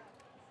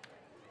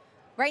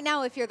 Right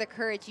now, if you're the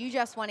Courage, you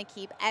just want to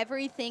keep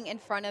everything in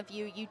front of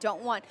you. You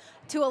don't want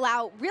to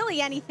allow really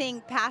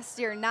anything past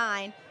your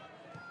 9.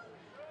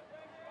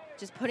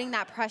 Just putting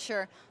that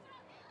pressure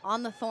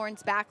on the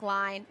Thorns back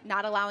line,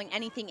 not allowing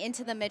anything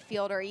into the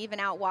midfield or even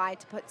out wide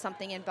to put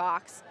something in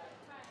box.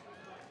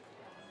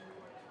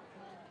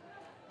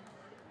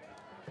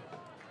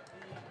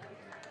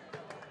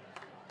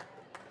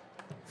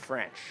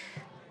 French.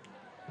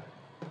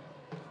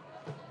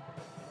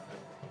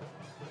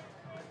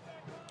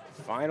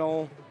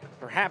 Final,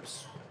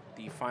 perhaps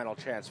the final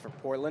chance for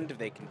Portland if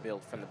they can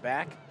build from the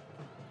back.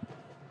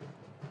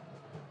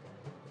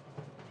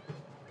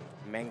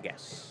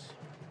 Menges.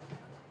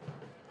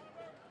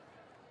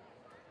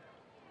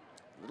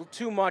 A little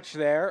too much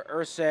there.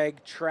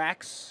 Urseg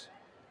tracks.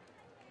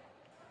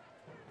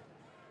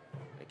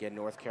 Again,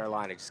 North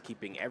Carolina just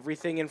keeping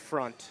everything in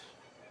front.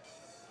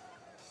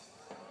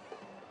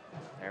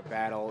 Their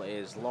battle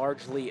is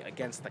largely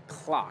against the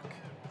clock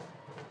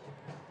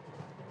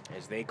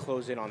as they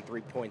close in on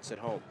 3 points at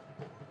home.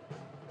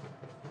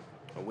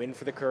 A win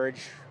for the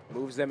Courage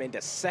moves them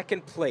into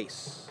second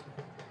place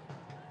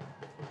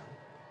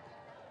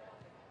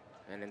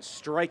and in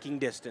striking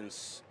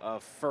distance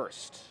of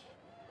first.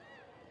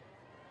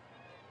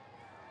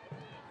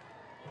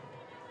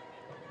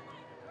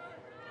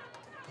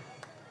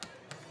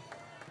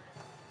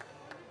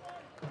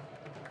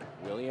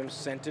 Williams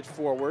sent it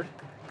forward.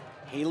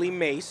 Haley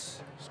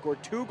Mace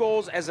Scored 2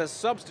 goals as a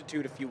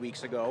substitute a few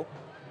weeks ago.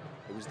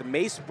 It was the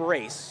Mace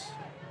brace.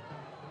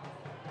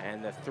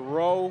 And the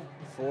throw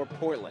for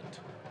Portland.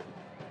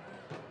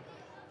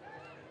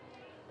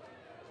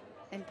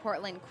 And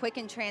Portland quick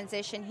in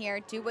transition here.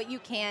 Do what you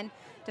can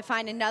to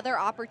find another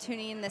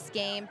opportunity in this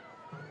game.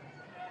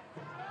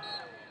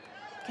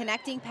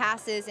 Connecting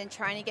passes and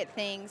trying to get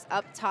things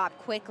up top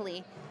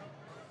quickly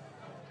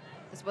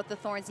is what the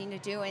Thorns need to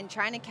do, and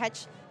trying to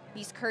catch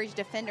these Courage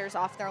defenders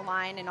off their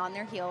line and on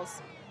their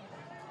heels.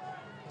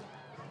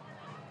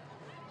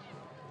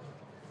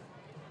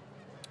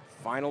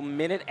 Final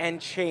minute and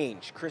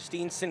change.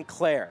 Christine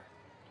Sinclair.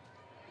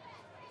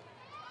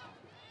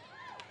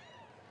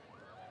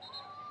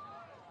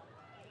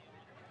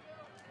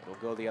 It'll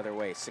go the other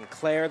way.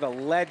 Sinclair, the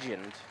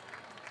legend,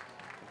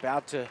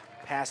 about to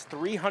pass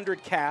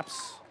 300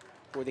 caps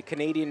for the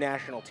Canadian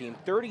national team.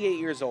 38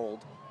 years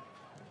old,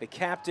 the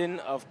captain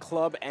of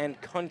club and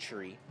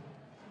country,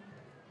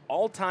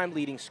 all-time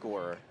leading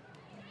scorer.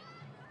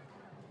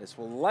 This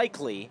will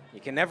likely, you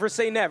can never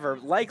say never,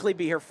 likely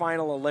be her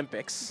final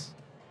Olympics.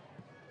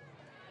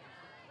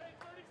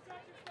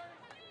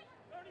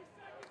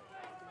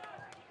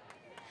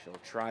 She'll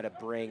try to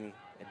bring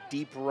a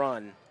deep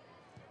run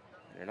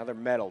and another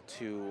medal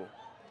to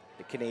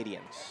the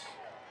Canadians.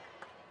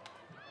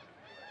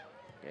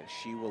 And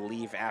she will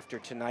leave after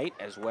tonight,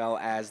 as well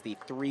as the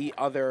 3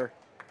 other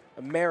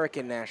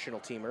American national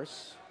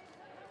teamers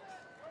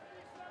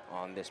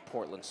on this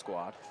Portland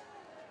squad.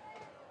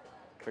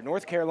 For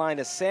North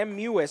Carolina, Sam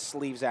Mewis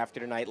leaves after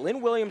tonight. Lynn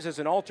Williams as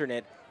an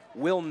alternate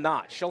will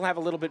not. She'll have a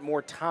little bit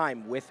more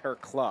time with her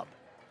club,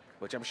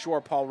 which I'm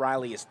sure Paul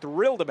Riley is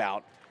thrilled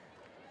about.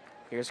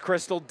 Here's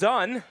Crystal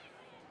Dunn,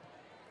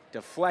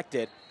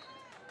 deflected.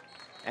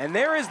 And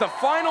there is the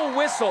final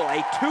whistle,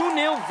 a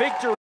 2-0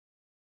 victory.